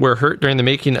babies were hurt during the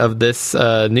making of this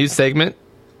news segment,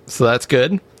 so that's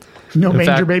good. No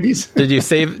manger babies. Did you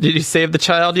save the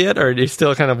child yet, or are you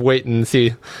still kind of waiting and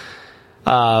see?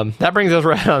 That brings us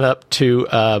right on up to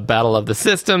Battle of the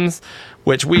Systems,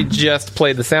 which we just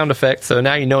played the sound effect, so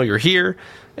now you know you're here.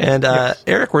 And yes.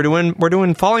 Eric, we're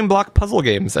doing falling block puzzle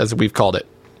games, as we've called it.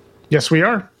 Yes, we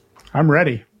are. I'm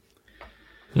ready.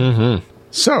 Mm-hmm.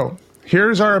 So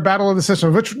here's our Battle of the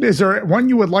Systems. Which is there one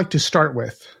you would like to start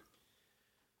with?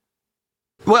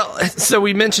 Well, so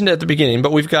we mentioned it at the beginning,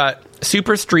 but we've got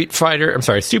Super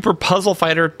Puzzle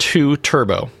Fighter 2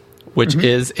 Turbo, which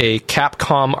is a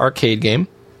Capcom arcade game.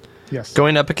 Yes.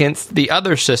 Going up against the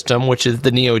other system, which is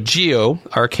the Neo Geo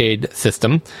arcade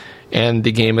system. And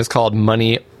the game is called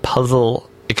Money Puzzle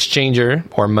Exchanger,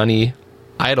 or Money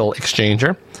Idol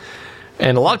Exchanger.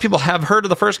 And a lot of people have heard of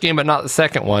the first game, but not the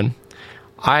second one.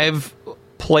 I've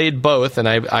played both, and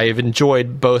I've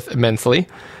enjoyed both immensely.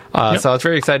 So I was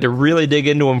very excited to really dig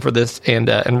into them for this and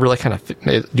really kind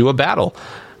of do a battle.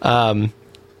 Now,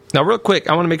 real quick,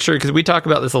 I want to make sure, because we talk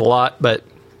about this a lot, but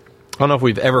I don't know if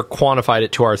we've ever quantified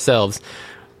it to ourselves.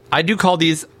 I do call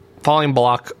these falling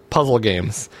block puzzle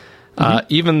games,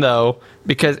 even though,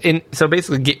 so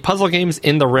basically puzzle games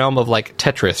in the realm of like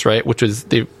Tetris, right? Which is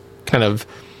the kind of,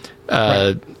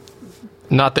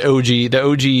 not the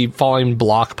OG falling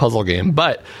block puzzle game.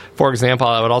 But, for example,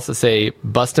 I would also say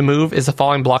Bust-A-Move is a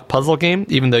falling block puzzle game,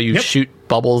 even though you shoot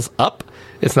bubbles up.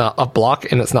 It's not a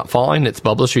block, and it's not falling, it's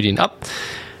bubbles shooting up.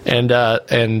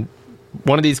 And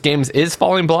one of these games is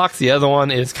falling blocks. The other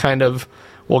one is kind of,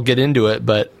 we'll get into it,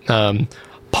 but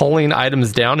pulling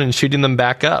items down and shooting them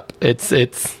back up.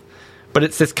 But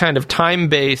it's this kind of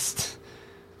time-based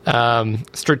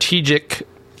strategic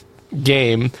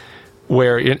game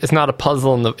where it's not a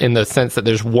puzzle in the sense that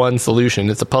there's one solution.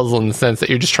 It's a puzzle in the sense that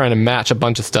you're just trying to match a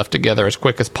bunch of stuff together as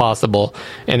quick as possible,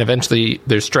 and eventually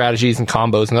there's strategies and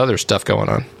combos and other stuff going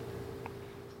on.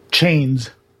 Chains.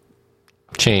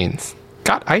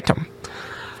 Got item.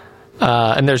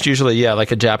 And there's usually,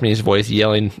 like a Japanese voice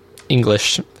yelling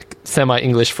English,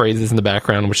 semi-English phrases in the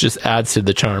background, which just adds to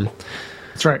the charm.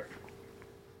 That's right.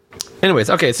 Anyways,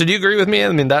 okay, so do you agree with me?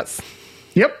 I mean,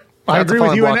 Yep, I agree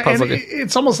with you. And puzzle.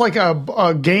 it's almost like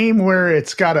a game where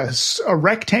it's got a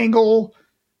rectangle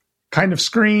kind of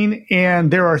screen,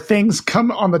 and there are things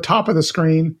come on the top of the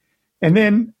screen, and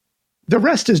then the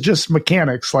rest is just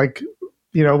mechanics, like,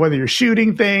 whether you're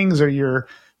shooting things or you're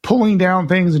pulling down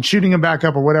things and shooting them back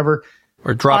up or whatever.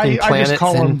 Or dropping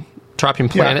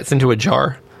planets into a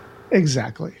jar.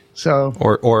 Exactly. So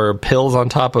or pills on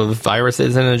top of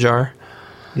viruses in a jar.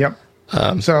 Yep.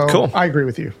 So cool. I agree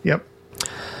with you. Yep.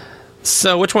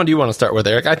 So which one do you want to start with,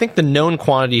 Eric? I think the known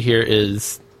quantity here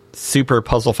is Super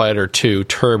Puzzle Fighter 2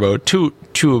 Turbo to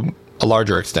a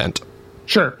larger extent.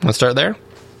 Sure. Let's start there?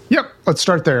 Yep. Let's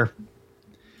start there.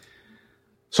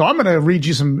 So I'm going to read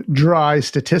you some dry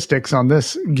statistics on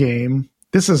this game.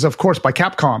 This is, of course, by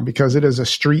Capcom because it is a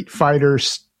Street Fighter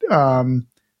themed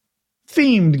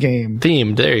game.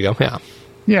 Themed. There you go. Yeah.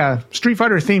 Yeah, Street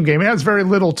Fighter themed game. It has very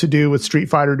little to do with Street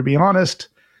Fighter, to be honest.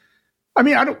 I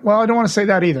mean, I don't want to say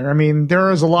that either. I mean, there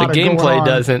is a lot of gameplay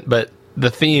doesn't, but the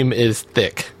theme is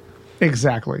thick.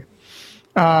 Exactly.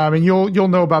 And you'll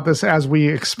know about this as we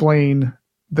explain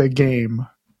the game.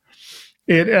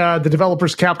 The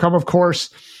developers Capcom, of course.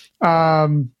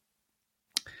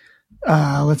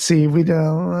 Let's see.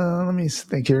 Let me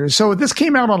think here. So this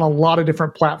came out on a lot of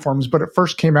different platforms, but it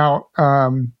first came out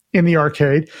in the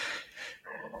arcade.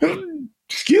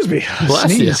 Excuse me.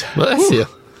 Bless you. Bless you.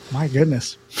 My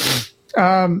goodness.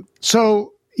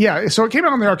 So it came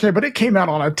out on the arcade, but it came out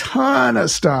on a ton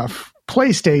of stuff.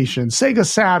 PlayStation, Sega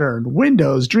Saturn,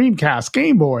 Windows, Dreamcast,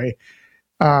 Game Boy,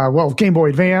 Game Boy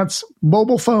Advance,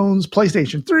 mobile phones,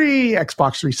 PlayStation 3,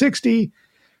 Xbox 360.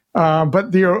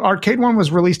 But the arcade one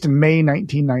was released in May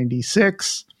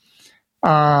 1996.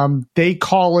 They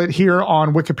call it here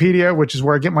on Wikipedia, which is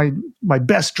where I get my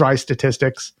best dry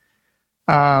statistics.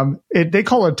 They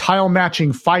call it a tile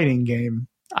matching fighting game.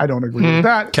 I don't agree with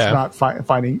that. Okay. It's not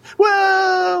fighting.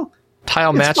 Well,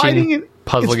 tile matching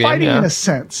puzzle game. It's fighting in a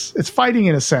sense. It's fighting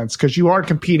in a sense because you are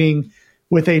competing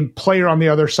with a player on the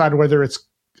other side, whether it's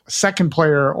a second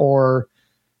player or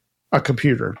a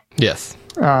computer. Yes.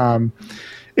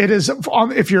 It is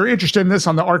if you're interested in this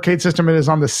on the arcade system, it is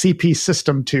on the CP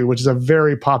System 2, which is a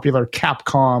very popular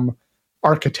Capcom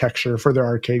architecture for their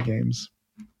arcade games.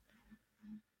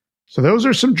 So those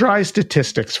are some dry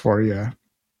statistics for you.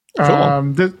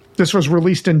 Cool. This was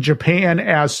released in Japan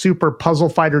as Super Puzzle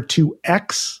Fighter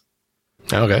 2X.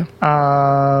 Okay.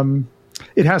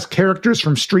 It has characters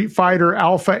from Street Fighter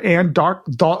Alpha and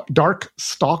Dark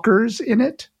Stalkers in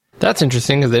it. That's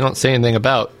interesting because they don't say anything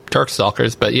about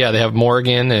Darkstalkers, but yeah, they have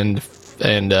Morgan and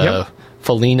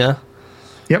Felina.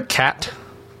 Yep. Cat.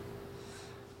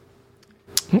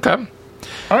 Okay.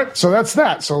 All right, so that's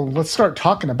that. So let's start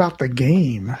talking about the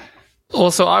game.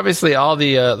 Well, so obviously all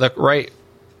the right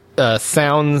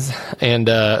sounds and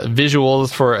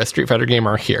visuals for a Street Fighter game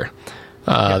are here.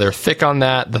 They're thick on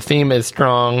that. The theme is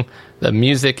strong. The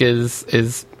music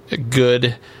is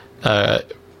good,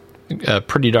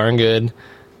 pretty darn good.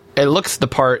 It looks the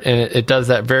part, and it does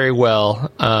that very well.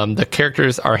 The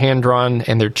characters are hand-drawn,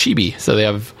 and they're chibi, so they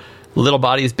have little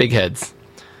bodies, big heads.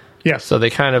 Yes. So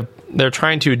they're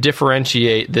trying to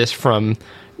differentiate this from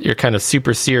your kind of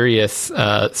super serious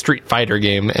Street Fighter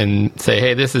game and say,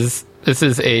 hey, this is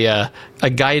a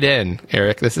Gaiden,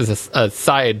 Eric. This is a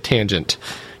side tangent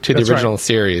to the original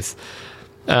series.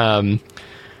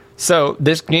 So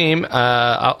this game,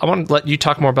 I want to let you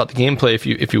talk more about the gameplay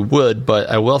if you would, but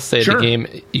I will say the game,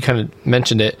 you kind of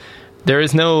mentioned it. There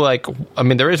is no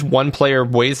there is one player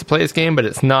ways to play this game, but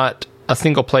it's not a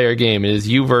single player game. It is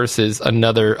you versus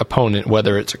another opponent,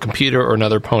 whether it's a computer or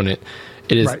another opponent.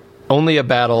 It is only a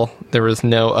battle. There is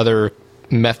no other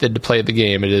method to play the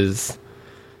game. It is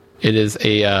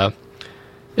a,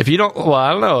 if you don't, well,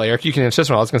 I don't know, Eric, you can answer this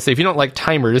one. I was going to say, if you don't like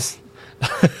timers,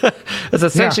 that's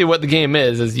essentially what the game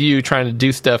is you trying to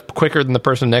do stuff quicker than the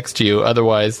person next to you.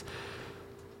 Otherwise,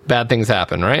 bad things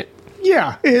happen, right?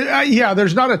 Yeah.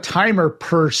 There's not a timer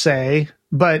per se,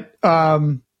 but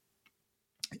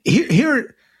here's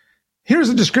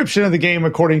a description of the game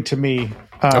according to me.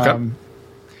 Okay.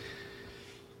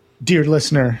 Dear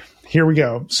listener, here we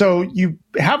go. So you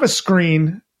have a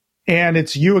screen, and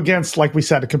it's you against, like we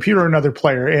said, a computer or another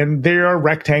player, and there are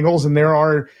rectangles, and there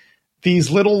are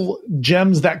these little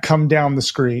gems that come down the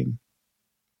screen,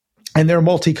 and they're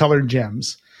multicolored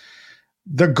gems.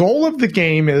 The goal of the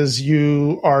game is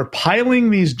you are piling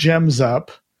these gems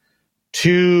up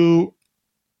to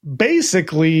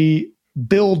basically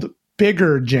build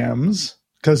bigger gems,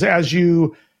 because as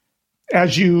you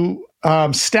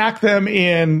stack them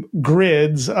in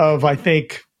grids of, I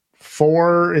think,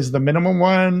 4 is the minimum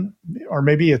one, or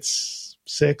maybe it's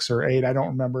 6 or 8. I don't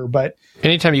remember. But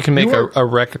anytime you can make a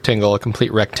rectangle, a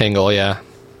complete rectangle, yeah.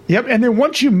 Yep. And then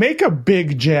once you make a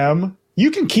big gem, you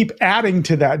can keep adding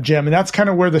to that gem. And that's kind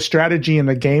of where the strategy in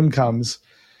the game comes.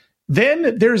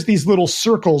 Then there's these little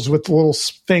circles with little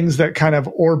things that kind of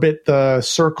orbit the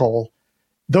circle.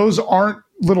 Those aren't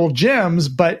little gems,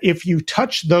 but if you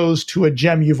touch those to a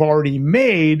gem you've already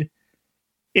made,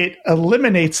 it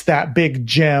eliminates that big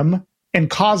gem and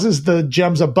causes the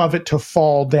gems above it to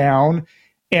fall down.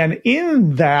 And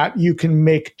in that, you can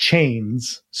make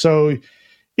chains. So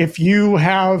if you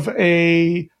have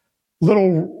a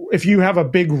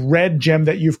big red gem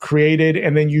that you've created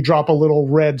and then you drop a little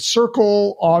red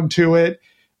circle onto it,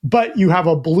 but you have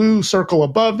a blue circle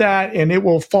above that and it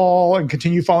will fall and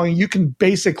continue falling, you can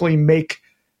basically make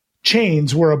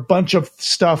chains where a bunch of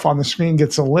stuff on the screen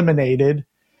gets eliminated.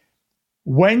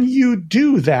 When you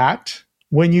do that,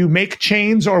 when you make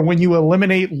chains or when you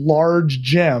eliminate large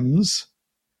gems,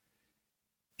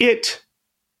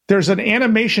 there's an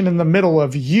animation in the middle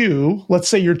of you, let's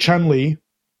say you're Chun-Li,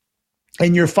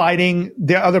 and you're fighting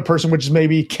the other person, which is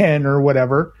maybe Ken or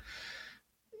whatever,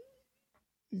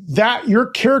 that your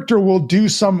character will do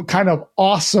some kind of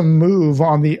awesome move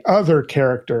on the other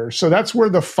character. So that's where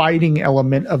the fighting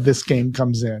element of this game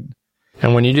comes in.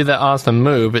 And when you do that awesome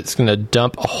move, it's going to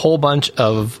dump a whole bunch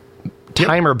of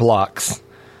timer blocks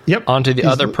onto the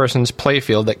other person's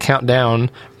playfield that count down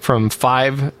from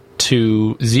 5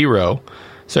 to 0.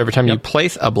 So every time you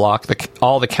place a block,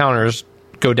 all the counters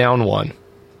go down 1.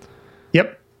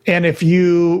 Yep. And if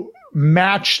you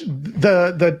match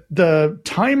the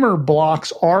timer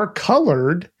blocks are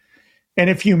colored, and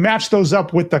if you match those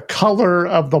up with the color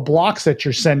of the blocks that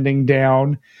you're sending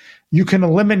down, you can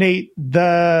eliminate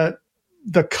the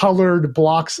colored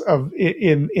blocks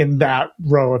in that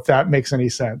row, if that makes any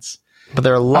sense. But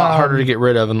they're a lot harder to get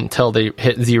rid of until they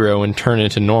hit 0 and turn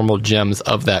into normal gems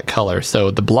of that color.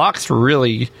 So the blocks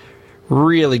really,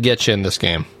 really get you in this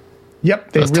game.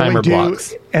 Yep, they Those really timer do.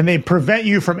 blocks. And they prevent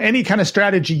you from any kind of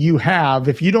strategy you have.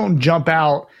 If you don't jump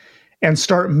out and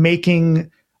start making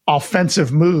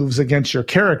offensive moves against your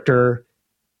character,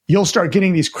 you'll start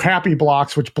getting these crappy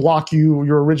blocks which block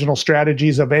your original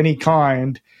strategies of any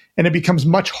kind, and it becomes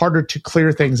much harder to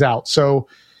clear things out. So,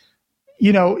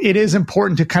 it is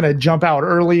important to kind of jump out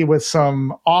early with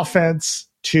some offense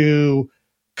to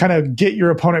kind of get your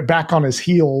opponent back on his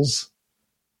heels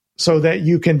so that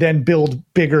you can then build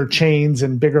bigger chains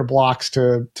and bigger blocks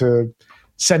to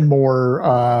send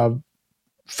more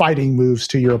fighting moves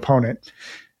to your opponent.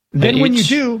 Then when you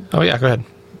do... Oh, yeah, go ahead.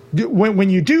 When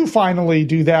you do finally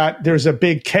do that, there's a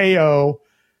big KO.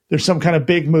 There's some kind of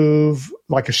big move,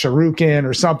 like a shuriken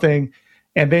or something,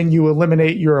 and then you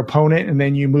eliminate your opponent, and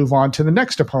then you move on to the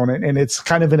next opponent. And it's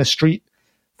kind of in a Street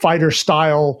Fighter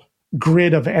style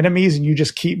grid of enemies, and you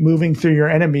just keep moving through your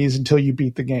enemies until you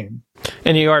beat the game.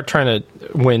 And you are trying to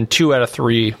win 2 out of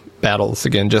 3 battles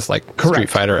again, just like Street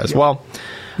Fighter as well.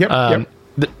 Yep.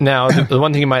 Now, the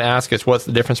one thing you might ask is what's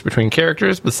the difference between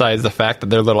characters, besides the fact that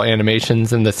their little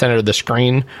animations in the center of the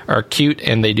screen are cute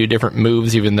and they do different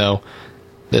moves, even though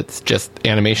it's just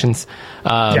animations.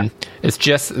 It's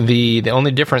just the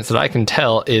only difference that I can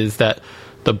tell is that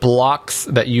the blocks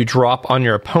that you drop on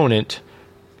your opponent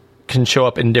can show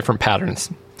up in different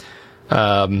patterns.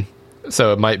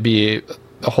 So it might be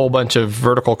a whole bunch of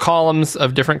vertical columns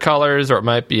of different colors, or it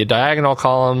might be diagonal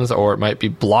columns, or it might be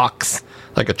blocks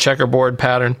like a checkerboard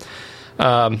pattern.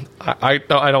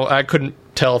 I couldn't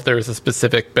tell if there was a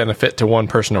specific benefit to one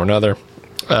person or another.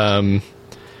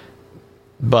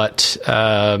 But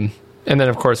and then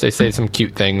of course they say some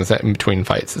cute things in between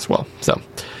fights as well. So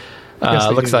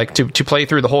looks like to play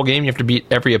through the whole game you have to beat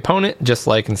every opponent, just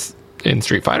like in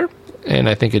Street Fighter. And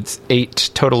I think it's 8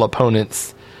 total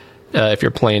opponents if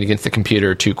you're playing against the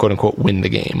computer to quote unquote win the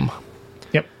game.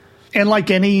 Yep. And like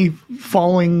any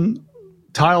falling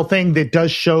tile thing, that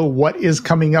does show what is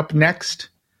coming up next.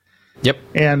 Yep.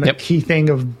 And a key thing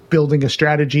of building a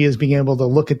strategy is being able to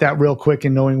look at that real quick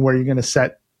and knowing where you're going to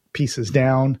set pieces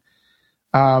down.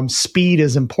 Speed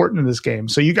is important in this game.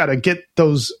 So you got to get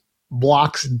those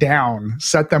blocks down,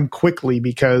 set them quickly,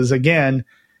 because again,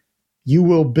 you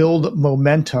will build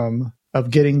momentum of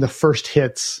getting the first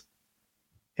hits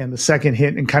and the second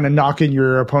hit and kind of knocking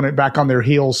your opponent back on their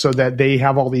heels so that they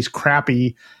have all these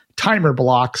crappy timer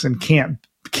blocks and can't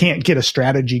get a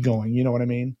strategy going. You know what I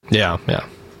mean? Yeah.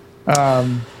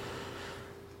 I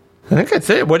think that's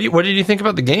it. What did you think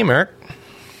about the game, Eric?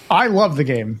 I love the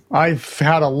game. I've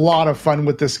had a lot of fun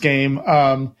with this game.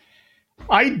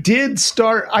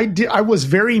 I was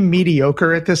very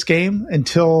mediocre at this game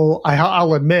until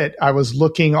I'll admit I was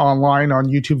looking online on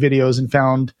YouTube videos and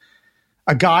found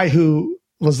a guy who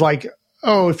was like,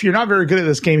 oh, if you're not very good at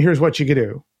this game, here's what you could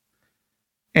do.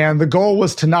 And the goal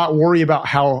was to not worry about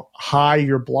how high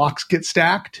your blocks get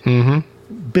stacked.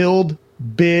 Mm-hmm. Build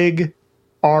big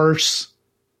arse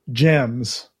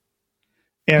gems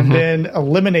and then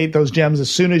eliminate those gems as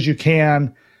soon as you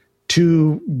can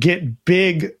to get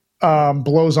big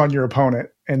blows on your opponent.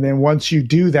 And then once you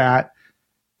do that,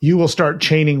 you will start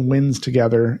chaining wins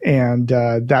together. And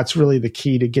that's really the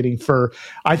key to getting fur.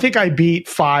 I think I beat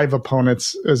 5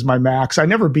 opponents as my max. I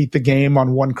never beat the game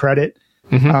on 1 credit.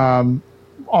 On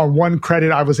 1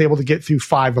 credit, I was able to get through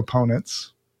 5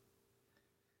 opponents.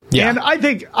 Yeah. And I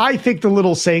think the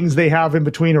little sayings they have in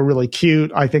between are really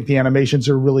cute. I think the animations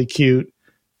are really cute.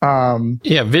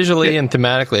 Visually and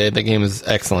thematically, the game is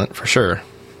excellent for sure.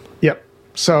 Yep.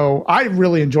 So I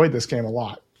really enjoyed this game a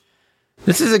lot.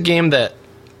 This is a game that,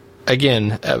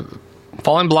 again,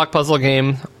 falling block puzzle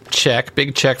game, check,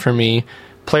 big check for me.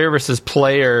 Player versus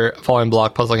player falling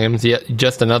block puzzle games, yet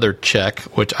just another check,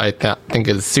 which I think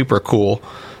is super cool.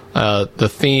 The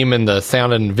theme and the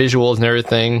sound and visuals and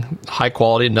everything, high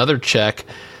quality, another check.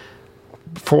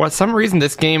 For some reason,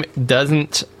 this game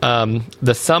doesn't,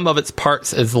 the sum of its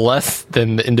parts is less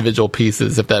than the individual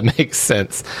pieces, if that makes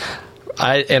sense.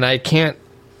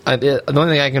 The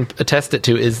only thing I can attest it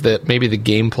to is that maybe the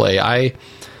gameplay. I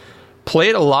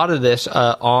played a lot of this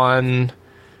on,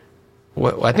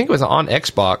 I think it was on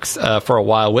Xbox for a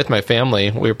while with my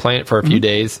family. We were playing it for a few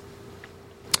days.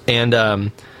 And,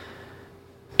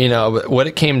 what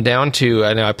it came down to,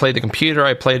 I played the computer,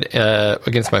 I played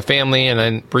against my family, and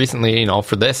then recently,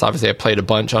 for this, obviously, I played a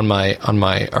bunch on my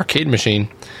arcade machine.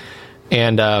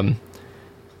 And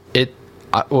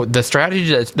the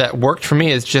strategy that worked for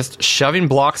me is just shoving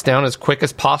blocks down as quick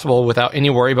as possible without any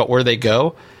worry about where they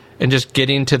go, and just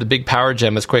getting to the big power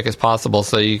gem as quick as possible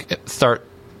so you start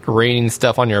raining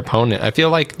stuff on your opponent. I feel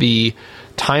like the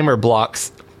timer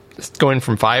blocks going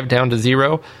from 5 down to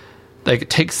 0, like, it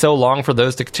takes so long for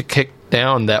those to kick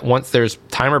down that once there's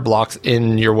timer blocks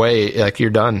in your way, like, you're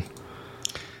done.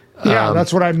 Yeah,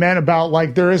 that's what I meant about,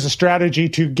 like, there is a strategy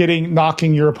to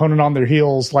knocking your opponent on their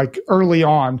heels, like, early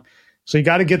on. So you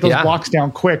got to get those blocks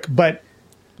down quick. But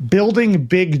building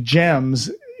big gems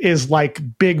is like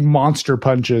big monster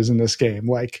punches in this game.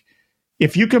 Like,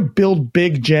 if you can build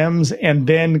big gems and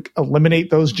then eliminate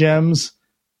those gems,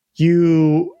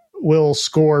 you will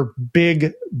score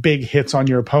big hits on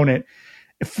your opponent,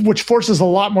 which forces a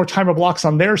lot more timer blocks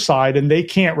on their side, and they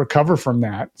can't recover from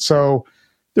that. So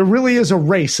there really is a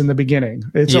race in the beginning.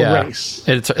 It's a race.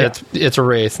 It's a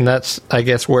race, and that's, I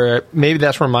guess, where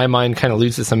my mind kind of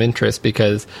loses some interest,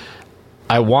 because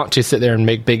I want to sit there and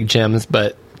make big gems,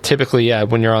 but typically,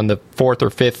 when you're on the 4th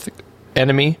or 5th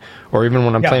enemy, or even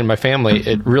when I'm playing my family,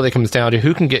 it really comes down to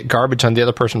who can get garbage on the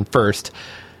other person first.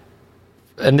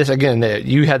 And this, again,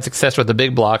 you had success with the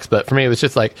big blocks, but for me, it was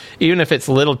just like, even if it's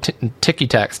little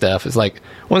ticky-tack stuff, it's like,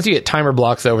 once you get timer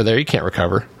blocks over there, you can't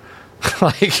recover.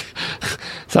 So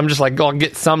I'm just like, I'll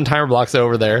get some timer blocks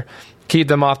over there, keep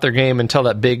them off their game until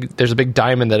there's a big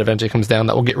diamond that eventually comes down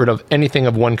that will get rid of anything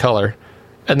of one color,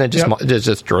 and then it just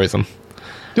destroys them.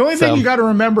 The only thing you got to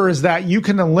remember is that you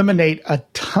can eliminate a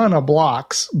ton of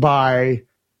blocks by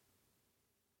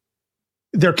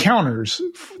their counters,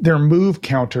 their move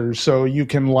counters. So you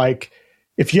can, like,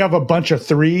 if you have a bunch of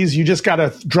 3s, you just got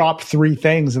to drop 3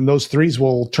 things, and those 3s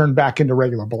will turn back into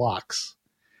regular blocks.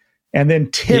 And then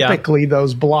typically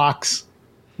those blocks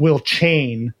will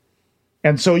chain.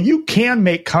 And so you can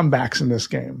make comebacks in this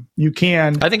game. You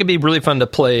can. I think it'd be really fun to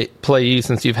play you,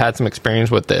 since you've had some experience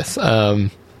with this.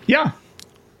 Yeah.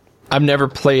 I've never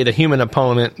played a human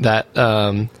opponent that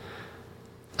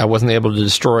I wasn't able to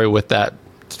destroy with that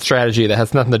strategy that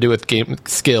has nothing to do with game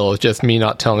skill. It's just me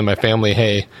not telling my family,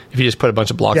 hey, if you just put a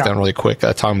bunch of blocks down really quick,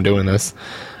 that's how I'm doing this.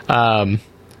 So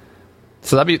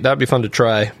that'd be fun to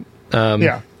try. But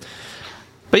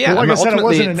yeah, like I said, I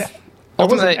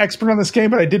wasn't an expert on this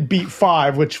game, but I did beat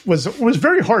 5, which was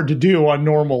very hard to do on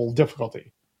normal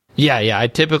difficulty. Yeah. I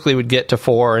typically would get to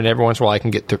 4, and every once in a while I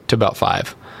can get to about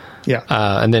 5. Yeah.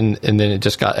 And then it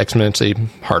just got exponentially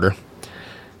harder.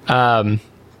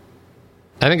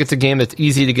 I think it's a game that's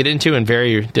easy to get into and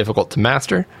very difficult to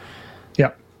master.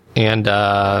 Yeah. And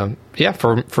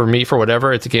for me, for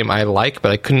whatever, it's a game I like,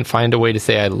 but I couldn't find a way to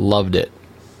say I loved it.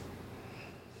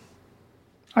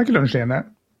 I can understand that.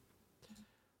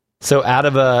 So out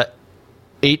of a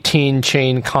 18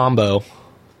 chain combo,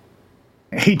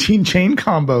 18 chain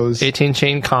combo,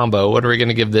 what are we going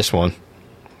to give this one?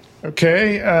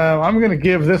 Okay, I'm going to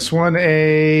give this one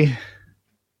a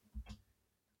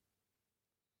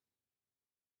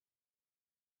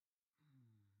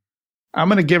I'm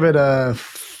going to give it a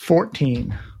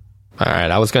 14. All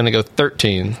right, I was going to go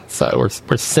 13. So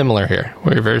we're similar here.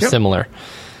 We're very similar.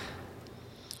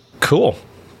 Cool.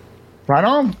 Right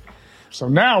on. So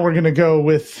now we're going to go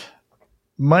with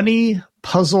Money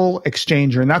Puzzle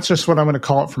Exchanger, and that's just what I'm going to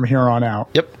call it from here on out.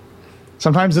 Yep.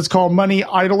 Sometimes it's called Money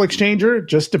Idol Exchanger.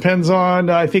 Just depends on,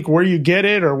 I think, where you get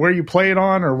it or where you play it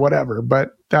on or whatever.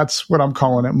 But that's what I'm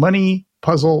calling it, Money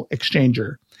Puzzle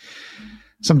Exchanger.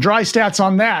 Some dry stats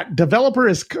on that. Developer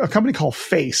is a company called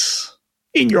Face.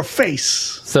 In your face.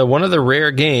 So one of the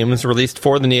rare games released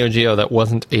for the Neo Geo that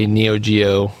wasn't a Neo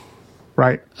Geo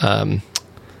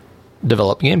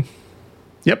developed game.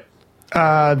 Yep.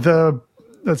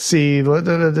 Let's see.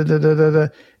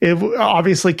 It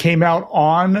obviously came out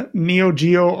on Neo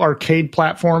Geo arcade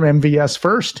platform MVS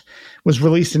first. Was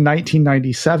released in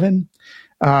 1997.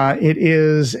 It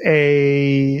is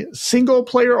a single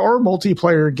player or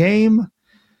multiplayer game.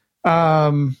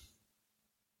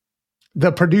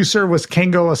 The producer was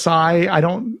Kengo Asai.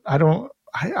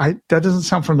 That doesn't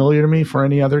sound familiar to me for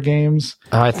any other games.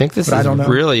 I think this is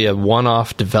really a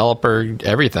one-off developer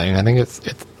everything. I think it's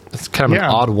kind of an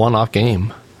odd one-off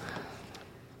game.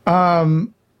 Let's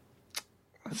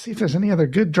see if there's any other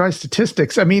good dry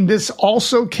statistics. I mean, this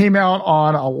also came out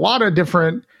on a lot of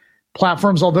different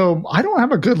platforms, although I don't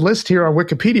have a good list here on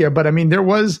Wikipedia, but I mean,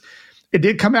 it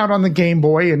did come out on the Game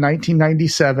Boy in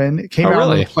 1997. It came out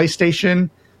on the PlayStation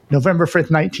November 5th,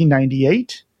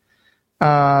 1998.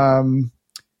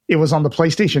 It was on the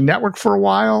PlayStation Network for a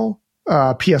while,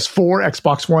 PS4,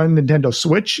 Xbox One, Nintendo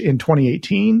Switch in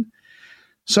 2018.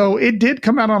 So it did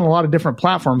come out on a lot of different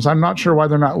platforms. I'm not sure why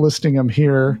they're not listing them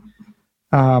here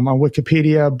on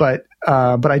Wikipedia, but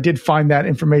I did find that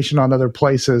information on other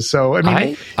places. So I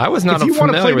mean, I was not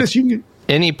familiar with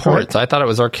any ports. I thought it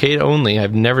was arcade only.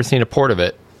 I've never seen a port of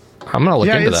it. I'm going to look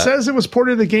into that. Yeah, it says it was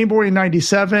ported to the Game Boy in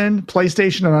 97,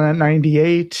 PlayStation in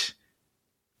 98.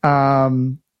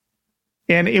 And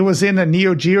it was in the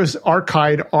Neo Geo's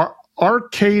Arcade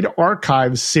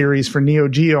Archives series for Neo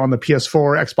Geo on the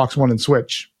PS4, Xbox One, and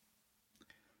Switch.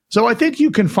 So I think you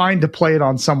can find to play it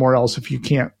on somewhere else if you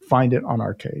can't find it on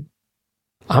arcade.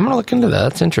 I'm going to look into that.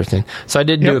 That's interesting. So I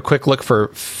did do a quick look for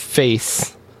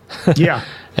Face. Yeah.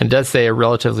 And does say a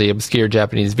relatively obscure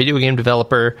Japanese video game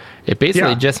developer. It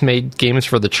basically just made games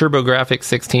for the TurboGrafx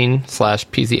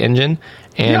 16/PC Engine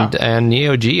and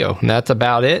Neo Geo. And that's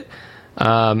about it.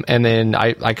 And then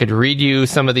I could read you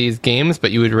some of these games,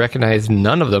 but you would recognize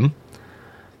none of them.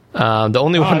 The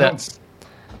only one that's...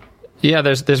 Yeah,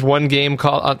 there's one game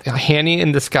called Hanny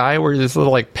in the Sky where this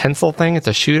little like pencil thing. It's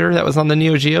a shooter that was on the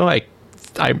Neo Geo.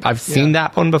 I've seen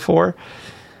that one before.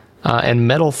 And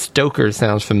Metal Stoker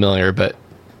sounds familiar, but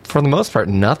for the most part,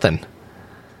 nothing.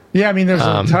 Yeah, I mean, there's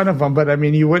a ton of them, but I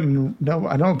mean, you wouldn't know.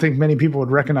 I don't think many people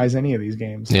would recognize any of these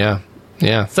games. Yeah.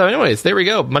 So anyways, there we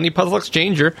go. Money Puzzle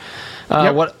Exchanger.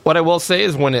 What I will say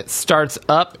is when it starts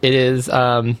up, it is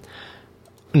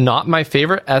not my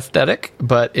favorite aesthetic,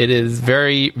 but it is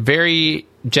very, very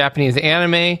Japanese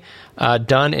anime,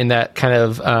 done in that kind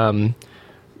of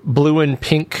blue and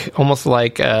pink, almost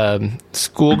like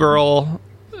schoolgirl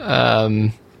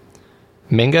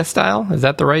manga style. Is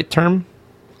that the right term?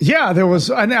 Yeah, there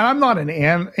was, and I'm not an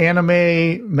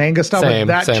anime manga style, but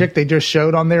that chick they just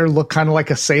showed on there looked kind of like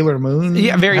a Sailor Moon.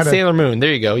 Yeah, very Sailor Moon.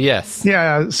 There you go. Yes.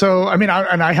 Yeah. So, I mean,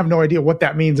 I have no idea what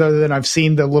that means other than I've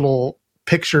seen the little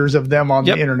pictures of them on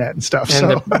the internet and stuff.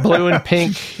 And the blue and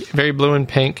pink, very blue and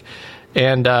pink.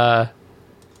 And I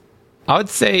would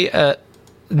say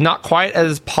not quite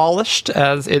as polished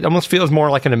as it almost feels more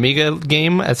like an Amiga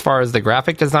game as far as the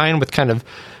graphic design with kind of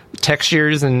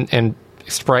textures and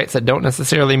sprites that don't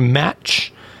necessarily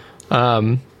match.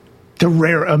 The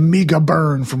rare Amiga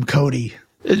burn from Cody.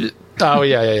 Oh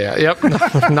yeah. Yep.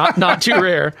 not too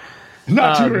rare.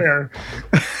 Not too rare.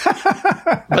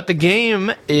 But the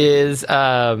game is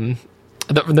the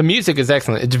music is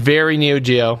excellent. It's very Neo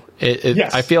Geo.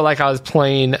 Yes. I feel like I was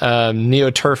playing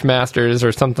Neo Turf Masters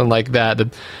or something like that.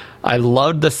 I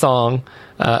loved the song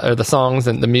or the songs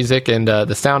and the music and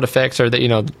the sound effects are that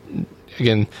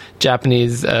again,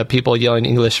 Japanese people yelling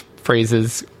English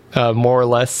phrases, more or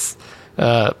less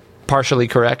partially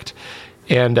correct.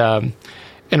 And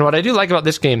what I do like about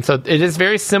this game, so it is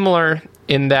very similar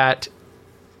in that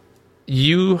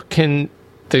you can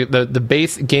the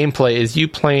base gameplay is you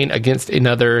playing against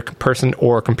another person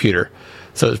or computer.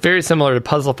 So it's very similar to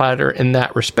Puzzle Fighter in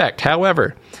that respect.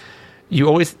 However, you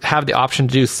always have the option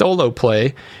to do solo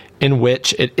play, in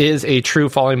which it is a true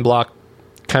falling block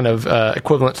kind of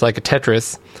equivalent to like a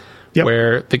Tetris,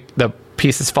 where the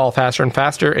pieces fall faster and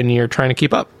faster and you're trying to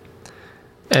keep up.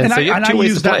 And so you have two I ways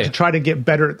used to play. that to try to get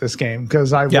better at this game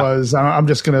because I'm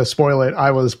just going to spoil it.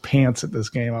 I was pants at this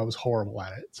game. I was horrible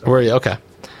at it. So. Were you? Okay.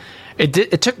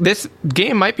 It took, this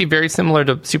game might be very similar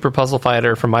to Super Puzzle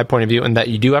Fighter from my point of view in that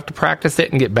you do have to practice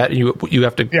it and get better. You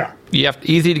have to,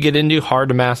 easy to get into, hard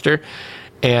to master.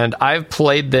 And I've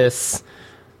played this,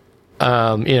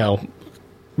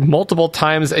 multiple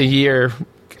times a year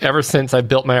ever since I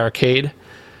built my arcade.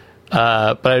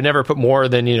 But I've never put more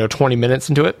than, 20 minutes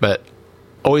into it, but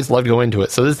always loved going into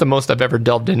it. So this is the most I've ever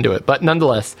delved into it. But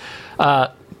nonetheless,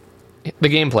 the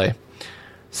gameplay.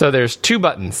 So there's 2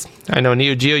 buttons. I know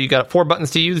Neo Geo, you got 4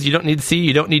 buttons to use. You don't need C,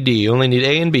 you don't need D. You only need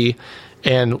A and B.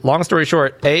 And long story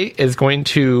short, A is going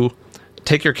to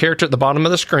take your character at the bottom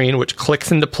of the screen, which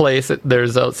clicks into place.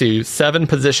 There's, 7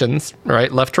 positions, right,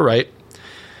 left to right,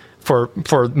 for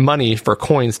money, for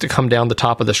coins to come down the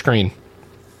top of the screen.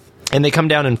 And they come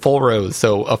down in full rows,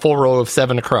 so a full row of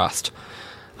 7 across.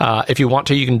 If you want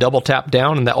to, you can double tap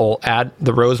down, and that will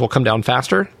the rows will come down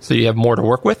faster, so you have more to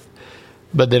work with.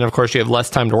 But then, of course, you have less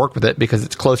time to work with it because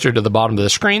it's closer to the bottom of the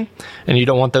screen, and you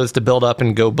don't want those to build up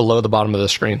and go below the bottom of the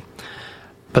screen.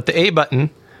 But the A button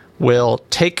will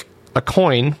take a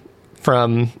coin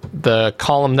from the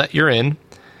column that you're in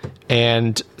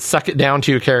and suck it down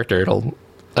to your character. It'll,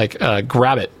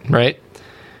 grab it, right?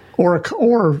 Or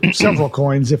several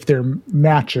coins if they're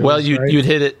matches. Well, you'd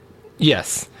hit it,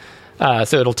 yes.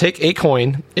 So it'll take a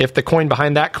coin. If the coin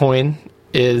behind that coin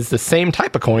is the same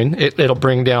type of coin, it'll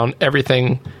bring down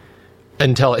everything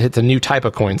until it hits a new type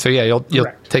of coin. So yeah, you'll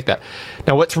take that.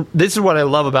 Now this is what I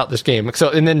love about this game. So,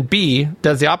 and then B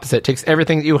does the opposite, takes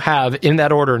everything that you have in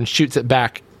that order and shoots it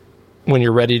back when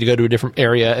you're ready to go to a different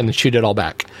area and then shoot it all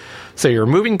back. So you're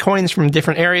moving coins from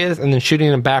different areas and then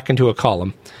shooting them back into a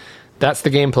column. That's the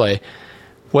gameplay.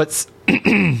 What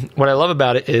I love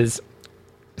about it is,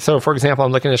 so, for example,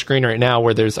 I'm looking at a screen right now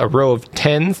where there's a row of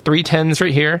 10s, 3 10s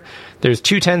right here. There's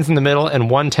 2 10s in the middle and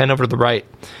 1 10 over to the right.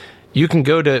 You can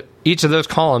go to each of those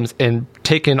columns and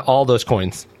take in all those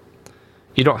coins.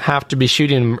 You don't have to be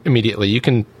shooting them immediately. You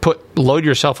can load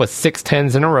yourself with 6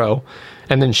 10s in a row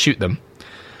and then shoot them.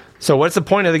 So what's the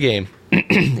point of the game?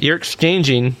 You're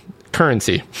exchanging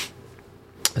currency.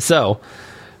 So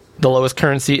the lowest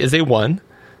currency is a 1.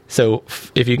 So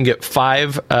if you can get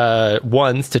 5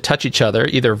 ones to touch each other,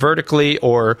 either vertically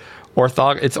or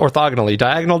it's orthogonally.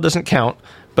 Diagonal doesn't count,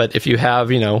 but if you have,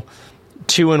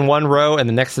 2 in one row and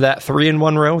the next to that 3 in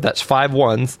one row, that's 5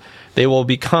 ones. They will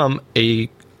become a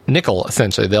nickel,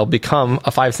 essentially. They'll become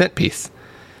a 5-cent piece.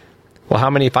 Well, how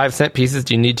many 5-cent pieces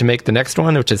do you need to make the next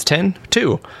one, which is 10?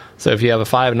 2. So if you have a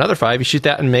 5, another 5, you shoot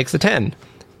that and it makes a 10.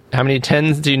 How many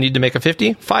 10s do you need to make a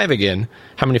 50? 5 again.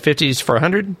 How many 50s for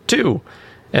 100? 2.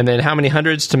 And then how many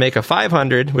hundreds to make a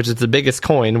 500, which is the biggest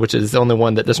coin, which is the only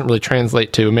one that doesn't really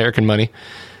translate to American money.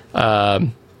 2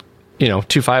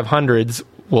 500s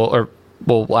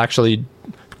will actually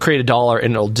create $1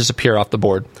 and it'll disappear off the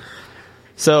board.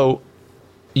 So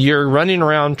you're running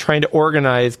around trying to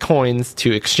organize coins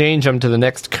to exchange them to the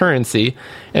next currency.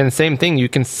 And the same thing, you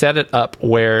can set it up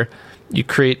where you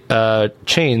create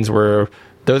chains where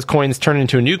those coins turn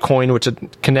into a new coin, which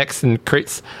connects and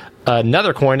creates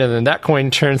another coin, and then that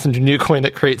coin turns into a new coin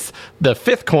that creates the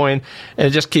 5th coin, and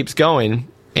it just keeps going.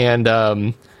 And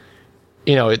when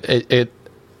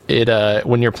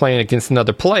you're playing against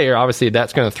another player, obviously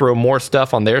that's going to throw more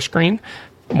stuff on their screen,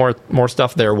 more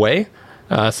stuff their way,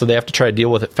 so they have to try to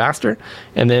deal with it faster.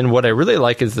 And then what I really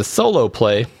like is the solo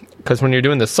play, because when you're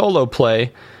doing the solo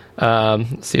play,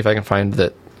 let's see if I can find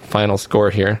the final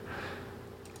score here.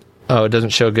 Oh, it doesn't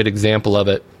show a good example of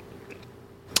it.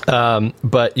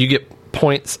 But you get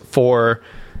points for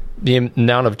the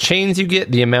amount of chains you get,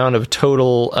 the amount of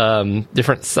total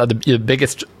the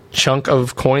biggest chunk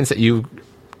of coins that you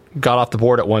got off the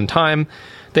board at one time.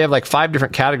 They have 5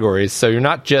 different categories, so you're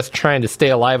not just trying to stay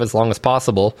alive as long as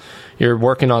possible. You're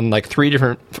working on 3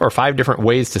 different or 5 different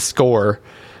ways to score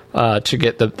to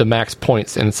get the max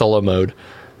points in solo mode.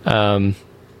 What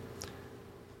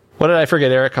did I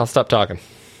forget, Eric? I'll stop talking.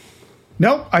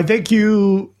 Nope, I think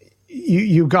you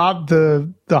got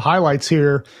the highlights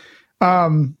here.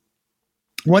 One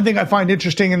thing I find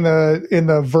interesting in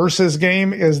the Versus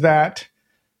game is that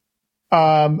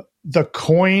the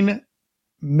coin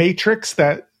matrix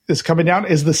that is coming down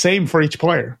is the same for each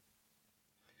player.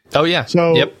 Oh yeah.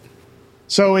 So yep.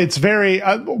 So it's very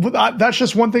that's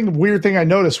just one weird thing I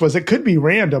noticed was it could be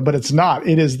random, but it's not.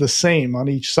 It is the same on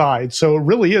each side. So it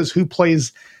really is who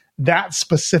plays that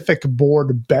specific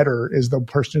board better is the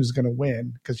person who's going to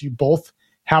win, because you both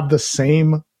have the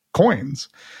same coins.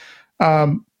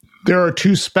 There are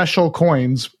 2 special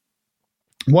coins.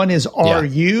 One is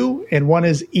RU and one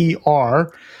is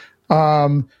ER.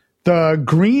 The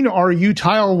green RU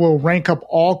tile will rank up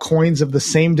all coins of the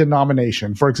same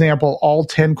denomination. For example, all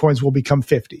 10 coins will become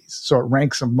 50s, so it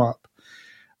ranks them up.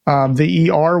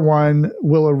 The ER one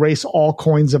will erase all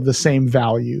coins of the same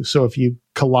value. So if you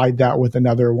collide that with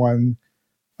another one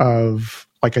of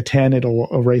like a 10, it'll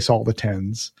erase all the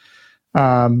 10s.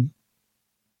 I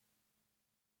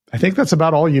think that's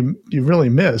about all you really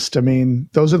missed. I mean,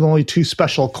 those are the only 2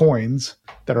 special coins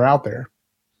that are out there.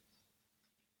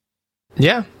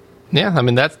 Yeah. I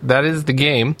mean, that is the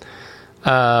game.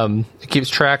 It keeps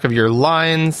track of your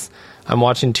lines. I'm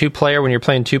watching 2-player. When you're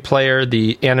playing 2-player,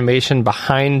 the animation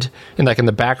behind, in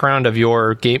the background of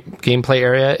your gameplay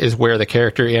area is where the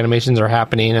character animations are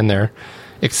happening, and they're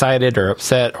excited or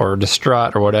upset or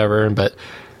distraught or whatever. But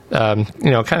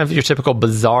kind of your typical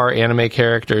bizarre anime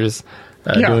characters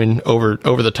doing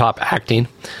over the top acting.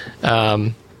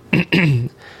 And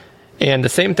the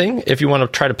same thing, if you want to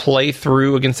try to play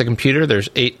through against a computer, there's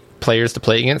 8 players to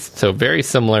play against. So very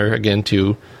similar, again,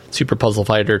 to Super Puzzle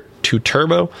Fighter 2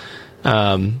 Turbo.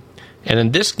 And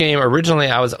in this game, originally,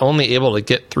 I was only able to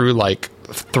get through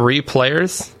 3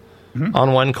 players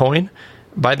on 1 coin.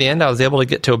 By the end, I was able to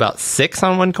get to about 6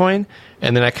 on 1 coin.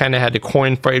 And then I kind of had to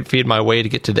coin feed my way to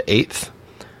get to the 8th.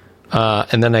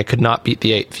 And then I could not beat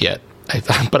the 8th yet.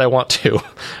 But I want to.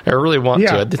 I really want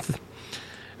to.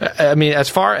 I mean, as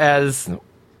far as,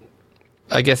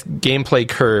 I guess, gameplay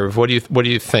curve, what do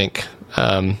you think?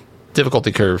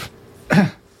 Difficulty curve.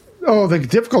 Oh, the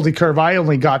difficulty curve, I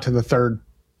only got to the 3rd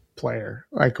player.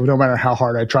 No matter how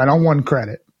hard I tried, on 1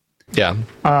 credit. Yeah.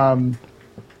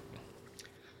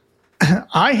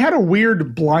 I had a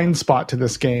weird blind spot to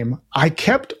this game. I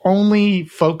kept only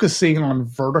focusing on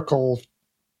vertical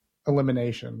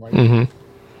elimination,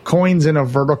 coins in a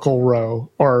vertical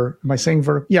row. Or am I saying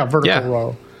vertical? Yeah, vertical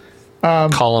row.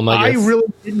 Column, I guess. I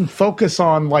really didn't focus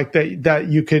on that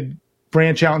you could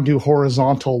branch out and do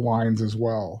horizontal lines as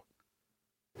well.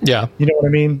 Yeah. You know what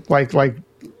I mean?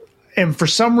 And for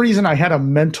some reason I had a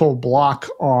mental block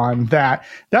on that.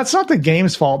 That's not the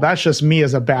game's fault. That's just me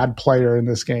as a bad player in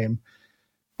this game.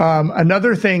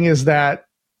 Another thing is that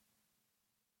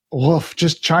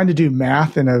just trying to do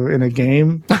math in a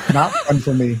game, not fun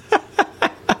for me.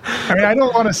 I mean, I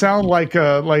don't want to sound like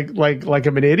I'm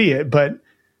an idiot, but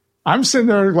I'm sitting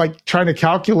there trying to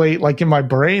calculate in my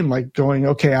brain, going,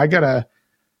 okay, I gotta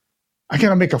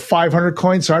make a 500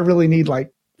 coin, so I really need 5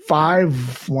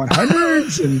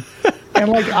 100s,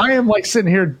 and I am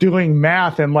sitting here doing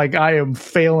math, and I am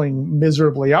failing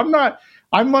miserably. I'm a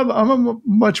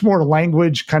much more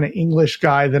language kind of English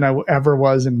guy than I ever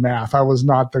was in math. I was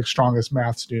not the strongest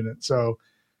math student, so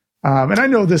and I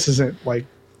know this isn't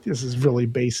this is really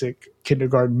basic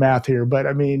kindergarten math here, but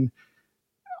I mean,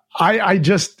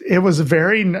 it was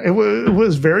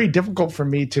very difficult for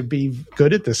me to be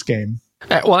good at this game.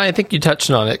 Well, I think you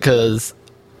touched on it because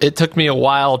it took me a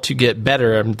while to get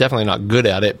better. I'm definitely not good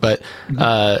at it, but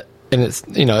and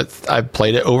I've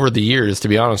played it over the years, to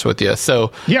be honest with you.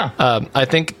 So I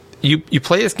think you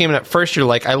play this game and at first you're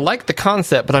like, I like the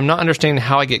concept, but I'm not understanding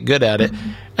how I get good at it.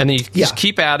 And then you just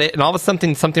keep at it, and all of a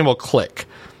sudden something will click.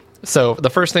 So the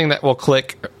first thing that will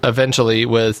click eventually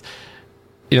was,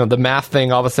 the math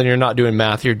thing. All of a sudden you're not doing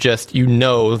math. You're just,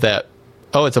 that,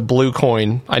 oh, it's a blue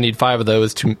coin. I need 5 of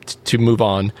those to move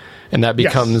on. And that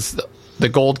becomes the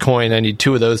gold coin. I need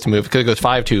 2 of those to move, because it goes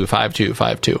 5-2, 5-2,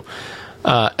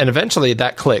 5-2. And eventually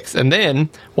that clicks. And then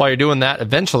while you're doing that,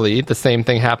 eventually the same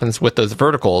thing happens with those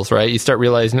verticals, right? You start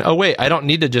realizing, oh, wait, I don't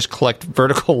need to just collect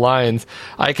vertical lines.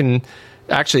 I can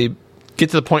actually get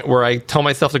to the point where I tell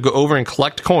myself to go over and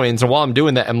collect coins. And while I'm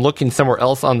doing that, I'm looking somewhere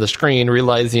else on the screen,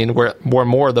 realizing where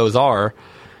more of those are.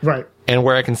 Right. And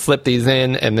where I can slip these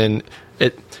in. And then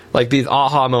these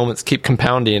aha moments keep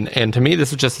compounding. And to me,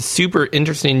 this is just a super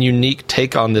interesting, unique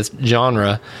take on this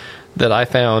genre that I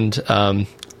found,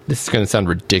 this is going to sound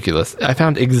ridiculous, I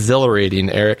found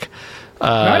exhilarating, Eric.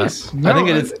 Nice. I think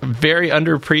it is very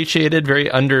underappreciated,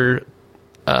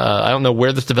 I don't know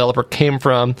where this developer came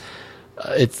from.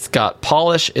 It's got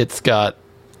polish, it's got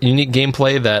unique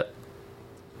gameplay that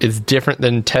is different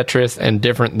than Tetris and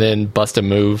different than Bust a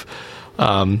Move.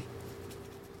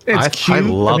 It's cute. I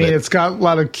love it. It's got a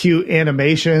lot of cute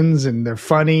animations, and they're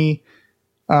funny.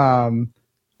 I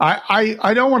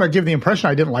don't want to give the impression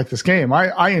I didn't like this game.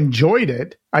 I enjoyed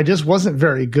it. I just wasn't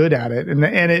very good at it. And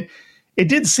it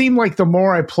did seem like the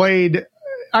more I played,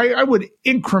 I would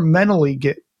incrementally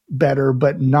get better,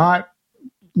 but not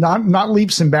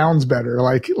leaps and bounds better.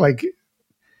 Like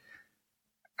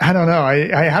I don't know.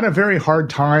 I had a very hard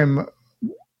time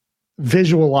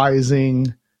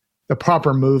visualizing the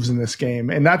proper moves in this game,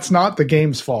 and that's not the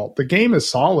game's fault. The game is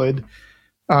solid.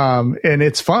 And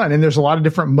it's fun. And there's a lot of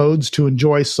different modes to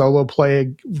enjoy solo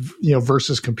play,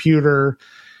 versus computer,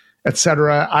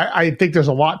 etc. I think there's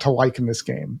a lot to like in this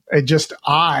game.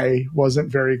 I wasn't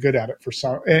very good at it for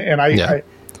some, and I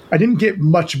didn't get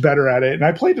much better at it. And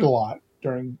I played it a lot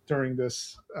during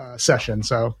this session.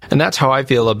 So, and that's how I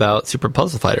feel about Super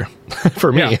Puzzle Fighter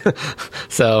for me. Yeah.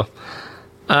 So,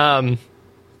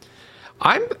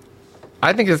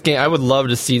 I think this game, I would love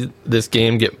to see this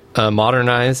game get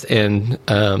modernized, and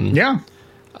I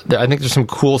think there's some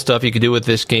cool stuff you could do with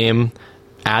this game,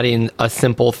 adding a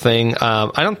simple thing.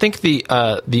 I don't think the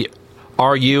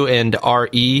RU and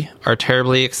RE are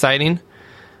terribly exciting.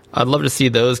 I'd love to see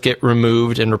those get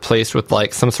removed and replaced with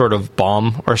like some sort of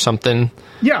bomb or something.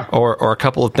 Yeah. Or a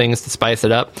couple of things to spice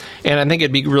it up. And I think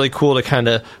it'd be really cool to kind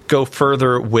of go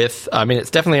further with, it's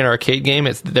definitely an arcade game.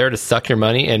 It's there to suck your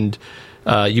money, and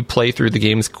you play through the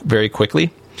games very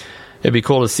quickly. It'd be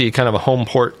cool to see kind of a home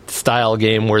port style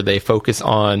game where they focus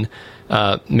on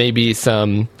maybe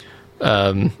some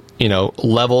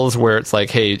levels where it's like,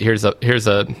 hey, here's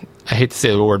a I hate to say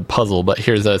the word puzzle, but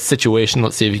here's a situation.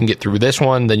 Let's see if you can get through this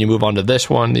one. Then you move on to this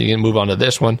one. Then you can move on to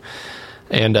this one.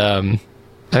 And I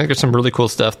think there's some really cool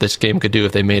stuff this game could do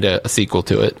if they made a sequel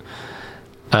to it.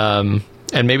 And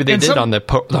maybe they did on the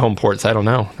home ports. I don't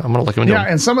know. I'm going to look into them.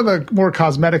 And some of the more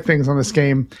cosmetic things on this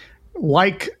game,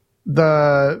 like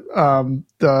the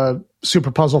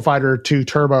Super Puzzle Fighter 2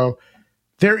 Turbo,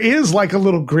 there is like a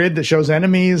little grid that shows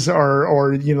enemies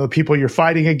or the people you're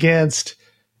fighting against.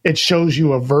 It shows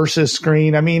you a versus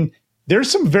screen. I mean,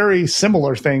 there's some very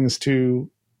similar things to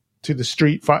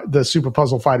the Super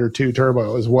Puzzle Fighter 2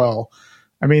 Turbo as well.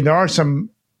 I mean, there are some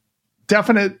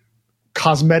definite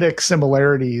cosmetic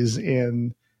similarities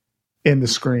in the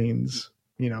screens,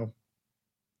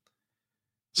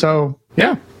 So,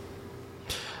 yeah.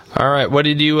 All right. What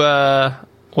do you want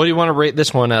to rate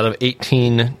this one out of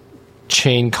 18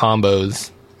 chain combos?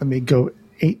 Let me go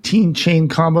 18 chain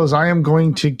combos. I am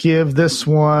going to give this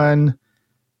one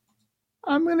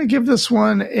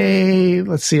a,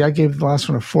 let's see, I gave the last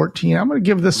one a 14. I'm going to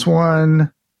give this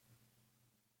one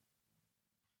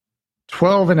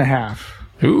 12.5.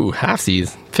 Ooh,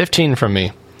 halfsies. 15 from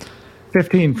me.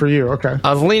 15 for you. Okay.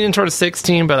 I was leaning towards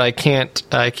 16, but I can't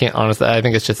honestly. I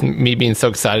think it's just me being so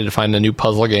excited to find a new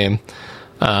puzzle game.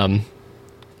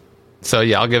 So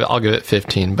yeah, I'll give it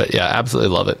 15, but yeah,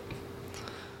 absolutely love it.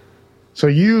 So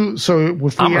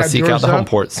if I'm going to seek out the home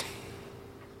ports.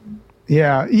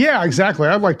 Yeah, exactly.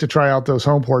 I'd like to try out those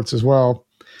home ports as well.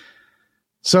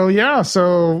 So yeah,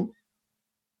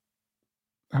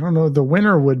 I don't know. The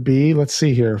winner would be, let's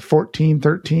see here, 14,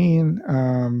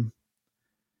 13,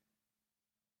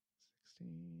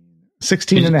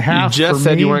 16 and a half. You just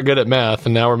said you weren't good at math,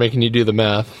 and now we're making you do the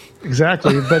math.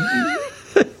 Exactly. But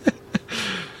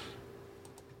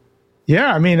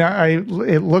yeah, I mean,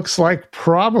 it looks like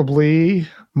probably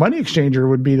Money Exchanger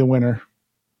would be the winner,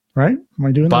 right? Am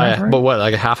I doing that right? But what,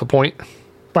 like a half a point?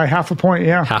 By half a point,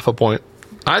 yeah. Half a point.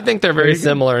 I think they're very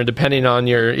similar, and depending on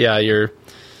your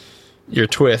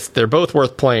twist, they're both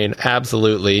worth playing,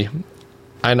 absolutely.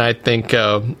 And I think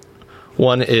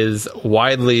one is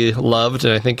widely loved,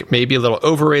 and I think maybe a little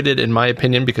overrated in my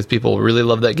opinion, because people really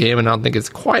love that game, and I don't think it's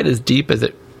quite as deep as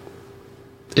it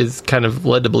is kind of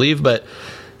led to believe, but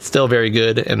still very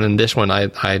good. And then this one, I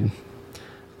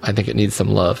think it needs some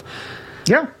love.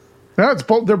 Yeah, no,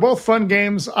 they're both fun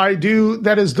games.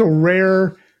 That is the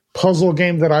rare puzzle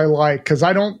game that I like, because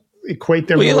I don't equate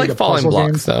them. Well, you really like falling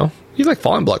blocks, though. You like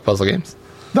falling block puzzle games.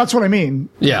 That's what I mean.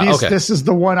 Yeah, okay. This is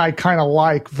the one I kind of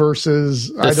like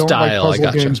versus I don't style, like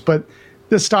puzzle games, but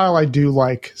this style I do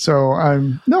like. So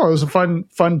it was a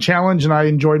fun challenge, and I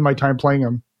enjoyed my time playing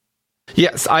them.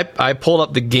 Yes, I pulled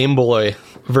up the Game Boy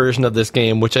version of this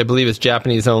game, which I believe is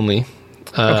Japanese only.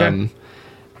 Okay.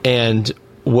 And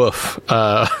woof.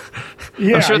 I'm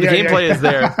sure the gameplay is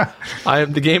there.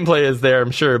 The gameplay is there,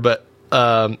 I'm sure, but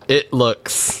it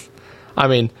looks. I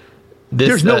mean,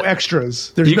 there's no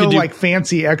extras. There's no like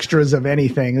fancy extras of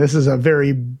anything. This is a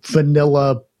very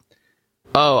vanilla.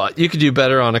 Oh, you could do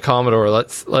better on a Commodore.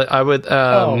 I would.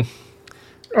 Oh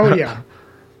yeah,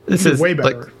 this is way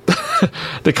better. Like,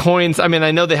 the coins. I mean,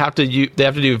 I know they have to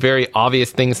do very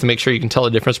obvious things to make sure you can tell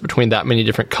the difference between that many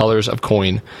different colors of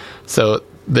coin. So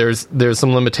there's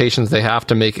some limitations. They have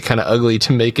to make it kind of ugly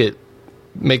to make the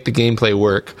gameplay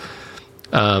work.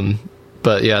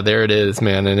 But yeah, there it is,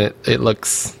 man, and it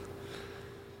looks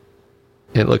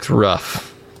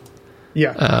rough.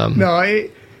 Yeah. No,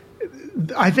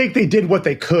 I think they did what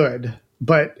they could,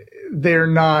 but they're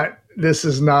not. This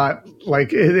is not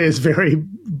like, it is very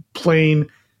plain,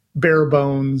 bare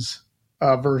bones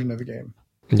version of the game.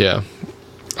 Yeah,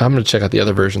 I'm gonna check out the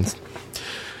other versions.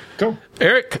 Go.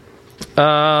 Eric,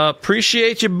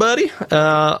 appreciate you, buddy.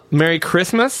 Merry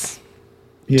Christmas.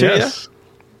 Yes.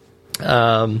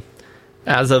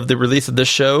 As of the release of this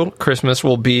show, Christmas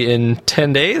will be in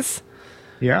 10 days.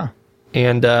 Yeah.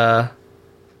 And,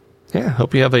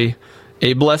 hope you have a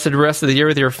blessed rest of the year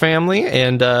with your family.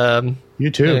 And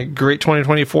you too. A great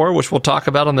 2024, which we'll talk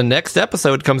about on the next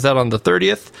episode. Comes out on the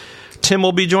 30th. Tim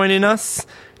will be joining us.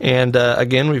 And,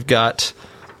 again, we've got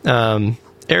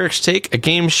Eric's Take, a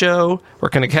game show. We're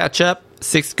going to catch up.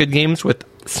 6 good games with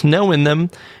snow in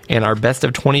them. And our best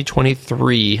of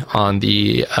 2023 on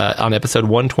the on episode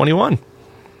 121.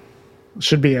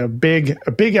 Should be a big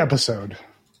episode.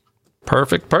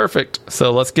 Perfect.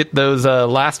 So let's get those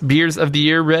last beers of the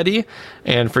year ready.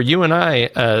 And for you and I,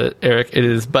 Eric, it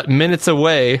is but minutes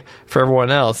away. For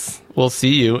everyone else, we'll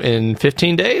see you in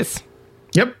 15 days.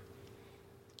 Yep.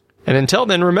 And until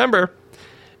then, remember,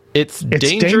 it's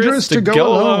dangerous to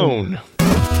go alone.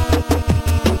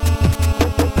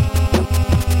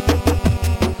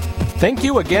 Thank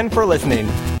you again for listening.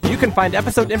 You can find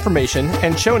episode information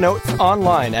and show notes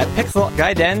online at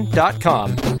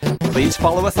pixelgaiden.com. Please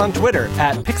follow us on Twitter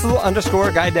at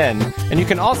pixel_gaiden. And you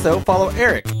can also follow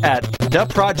Eric at The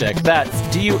Project. That's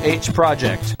DUH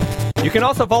Project. You can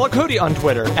also follow Cody on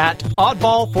Twitter at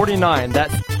Oddball49.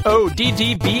 That's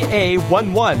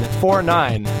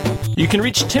ODDBA1149. You can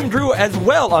reach Tim Drew as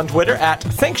well on Twitter at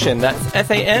Sanction. That's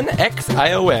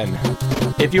SANXION.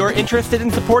 If you're interested in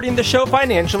supporting the show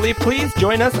financially, please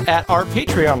join us at our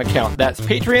Patreon account. That's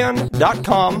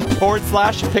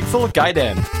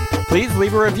patreon.com/pixelgaiden. Please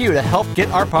leave a review to help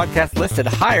get our podcast listed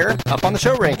higher up on the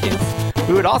show rankings.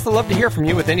 We would also love to hear from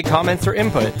you with any comments or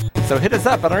input. So hit us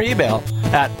up on our email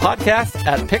at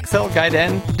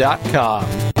podcast@pixelgaiden.com.